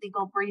kind of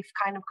legal brief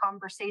kind of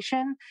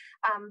conversation.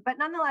 But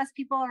nonetheless,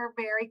 people are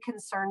very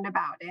concerned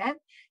about it.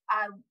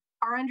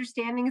 Our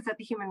understanding is that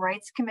the Human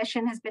Rights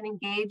Commission has been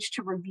engaged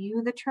to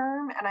review the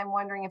term, and I'm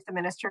wondering if the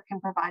minister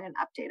can provide an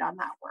update on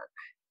that work.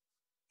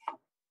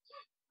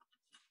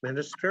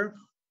 Minister.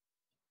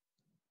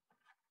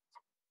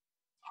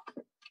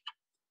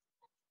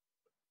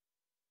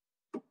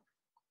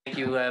 Thank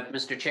you,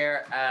 Mr.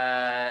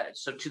 Chair.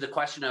 So to the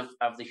question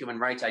of the human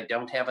rights, I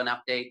don't have an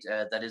update.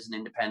 That is an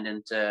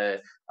independent,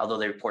 although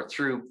they report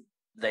through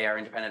they are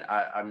independent.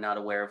 I'm not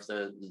aware of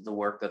the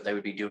work that they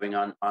would be doing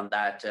on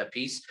that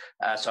piece,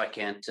 so I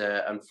can't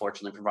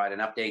unfortunately provide an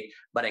update.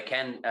 But I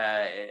can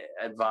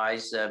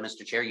advise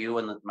Mr. Chair, you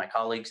and my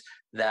colleagues,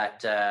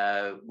 that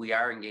we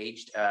are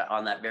engaged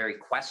on that very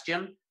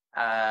question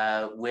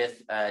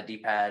with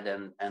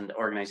DPAD and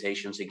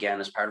organizations, again,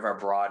 as part of our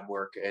broad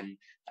work. And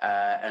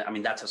I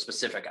mean, that's a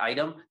specific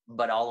item,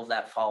 but all of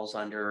that falls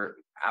under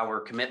our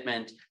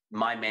commitment,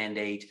 my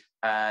mandate,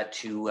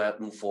 to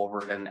move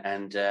forward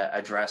and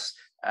address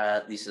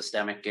these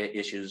systemic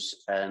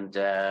issues and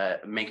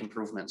make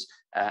improvements.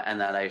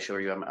 And that, I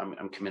assure you,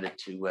 I'm committed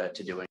to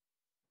doing.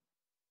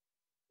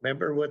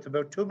 Member with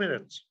about 2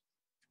 minutes.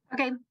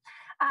 Okay.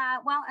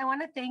 Well, I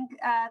want to thank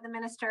the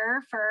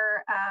minister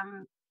for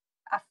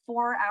a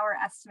 4-hour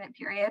estimate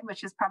period,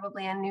 which is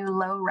probably a new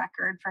low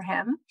record for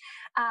him,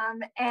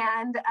 and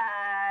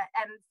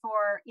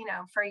for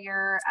for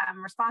your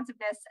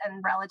responsiveness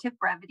and relative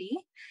brevity,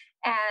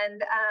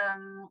 and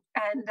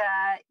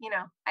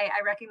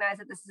I recognize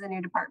that this is a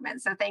new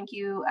department, so thank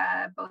you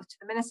both to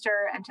the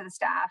minister and to the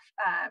staff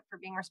for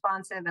being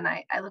responsive, and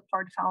I look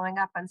forward to following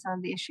up on some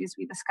of the issues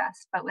we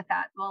discussed. But with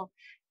that, we'll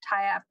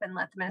tie up and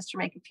let the minister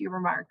make a few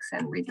remarks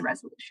and read the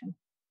resolution.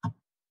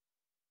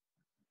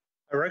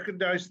 I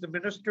recognize the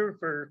minister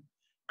for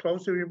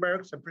closing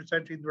remarks and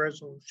presenting the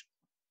resolution.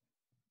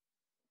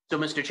 So,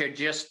 Mr. Chair,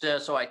 just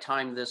so I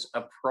time this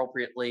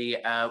appropriately,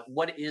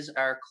 what is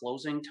our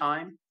closing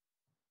time?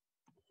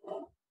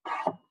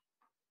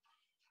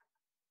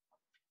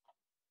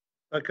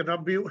 I can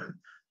unmute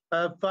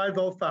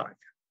 5:05.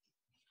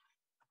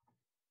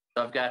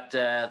 So I've got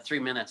 3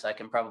 minutes. I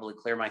can probably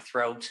clear my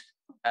throat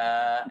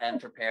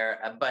and prepare.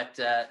 But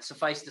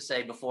suffice to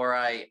say, before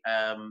I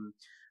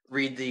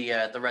read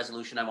the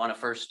resolution, I want to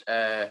first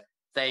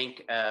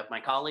thank my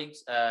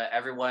colleagues,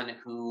 everyone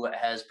who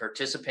has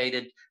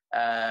participated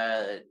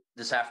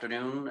this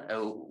afternoon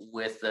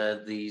with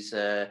these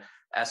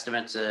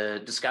estimates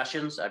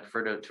discussions. I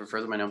prefer to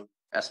refer them, I know,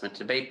 estimate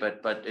debate,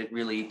 but it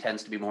really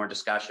tends to be more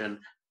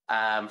discussion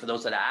for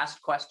those that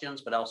asked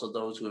questions, but also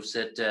those who have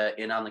sit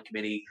in on the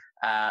committee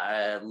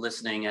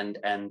listening. And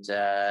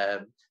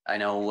I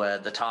know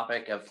the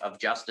topic of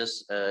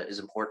justice is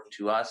important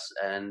to us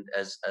and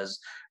as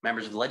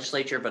members of the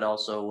legislature, but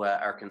also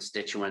our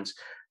constituents.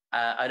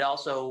 I'd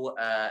also,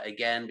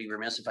 again, be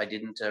remiss if I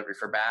didn't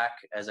refer back,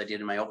 as I did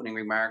in my opening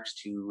remarks,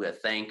 to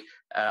thank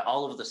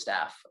all of the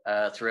staff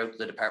throughout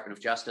the Department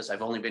of Justice.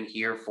 I've only been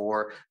here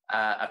for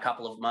a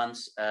couple of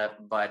months,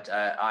 but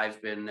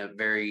I've been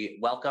very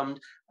welcomed.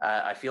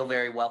 I feel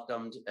very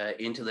welcomed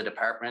into the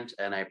department,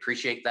 and I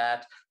appreciate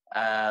that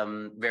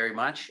very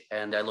much,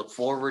 and I look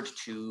forward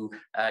to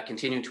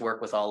continuing to work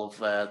with all of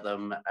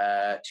them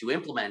to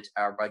implement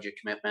our budget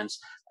commitments,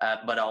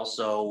 but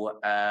also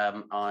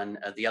on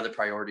the other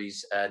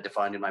priorities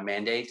defined in my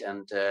mandate,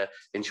 and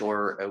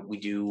ensure we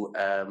do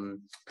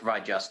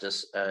provide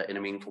justice in a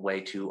meaningful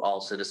way to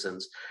all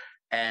citizens.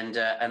 And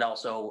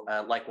also,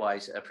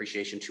 likewise,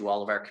 appreciation to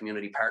all of our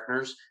community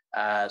partners,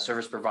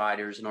 service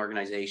providers, and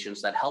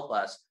organizations that help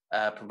us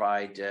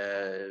provide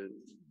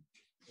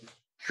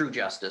true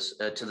justice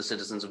to the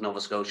citizens of Nova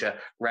Scotia,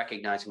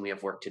 recognizing we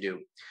have work to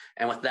do.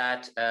 And with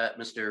that,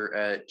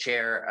 Mr.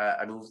 Chair,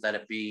 I move that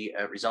it be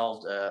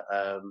resolved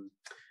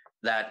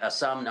that a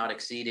sum not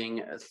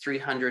exceeding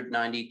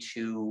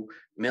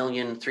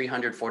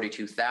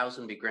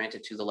 $392,342,000 be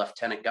granted to the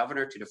Lieutenant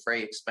Governor to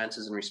defray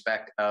expenses in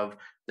respect of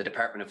the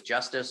Department of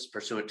Justice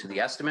pursuant to the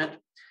estimate.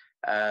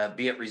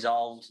 Be it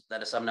resolved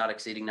that a sum not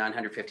exceeding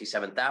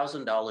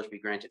 $957,000 be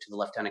granted to the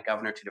Lieutenant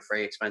Governor to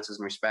defray expenses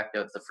in respect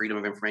of the Freedom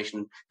of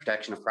Information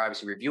Protection of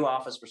Privacy Review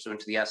Office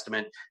pursuant to the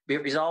estimate. Be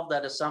it resolved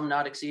that a sum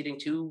not exceeding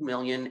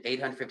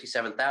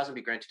 $2,857,000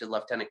 be granted to the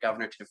Lieutenant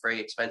Governor to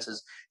defray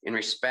expenses in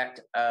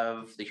respect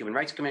of the Human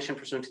Rights Commission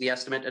pursuant to the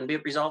estimate. And be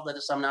it resolved that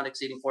a sum not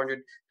exceeding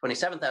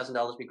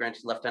 $427,000 be granted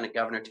to the Lieutenant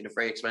Governor to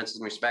defray expenses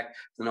in respect of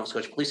the Nova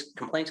Scotia Police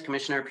Complaints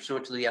Commissioner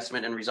pursuant to the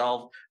estimate. And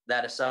resolved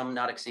that a sum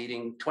not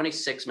exceeding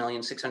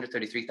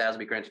 $26,633,000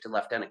 be granted to the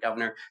Lieutenant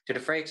Governor to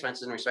defray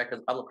expenses in respect of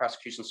the Public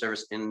Prosecution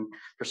Service in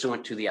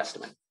pursuant to the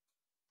estimate.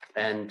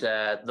 And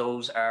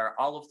those are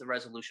all of the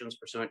resolutions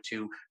pursuant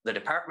to the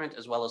department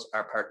as well as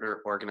our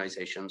partner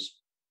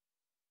organizations.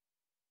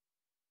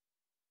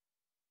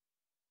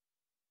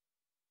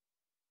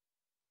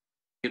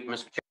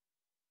 Mr. Chair.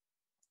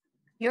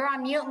 You're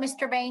on mute,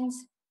 Mr.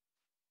 Baines.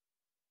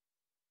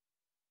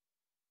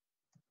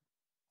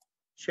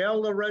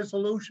 Shall the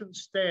resolution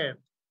stand?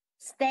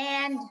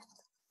 Stand.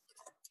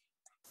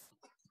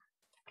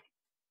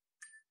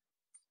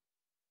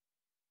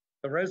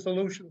 The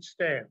resolution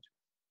stands.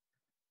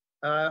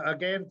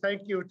 Again,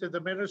 thank you to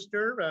the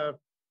minister.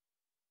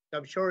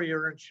 I'm sure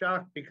you're in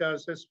shock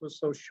because this was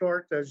so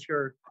short, as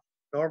you're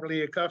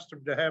normally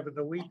accustomed to having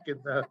a week in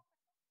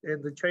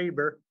the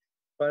chamber.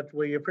 But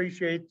we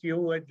appreciate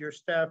you and your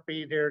staff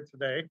being here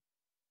today.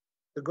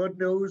 The good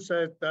news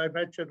that I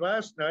mentioned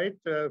last night,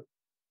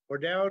 we're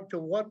down to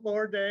one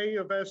more day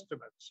of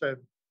estimates, and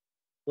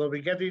we'll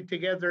be getting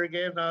together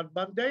again on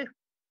Monday.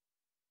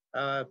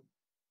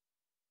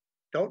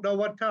 Don't know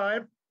what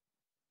time,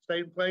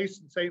 same place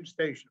and same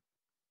station.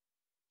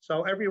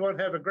 So everyone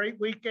have a great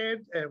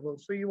weekend, and we'll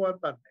see you on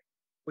Monday.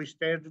 We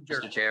stand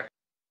adjourned. Mr. Chair.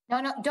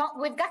 No, don't.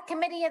 We've got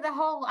committee of the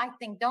whole, I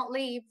think. Don't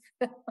leave.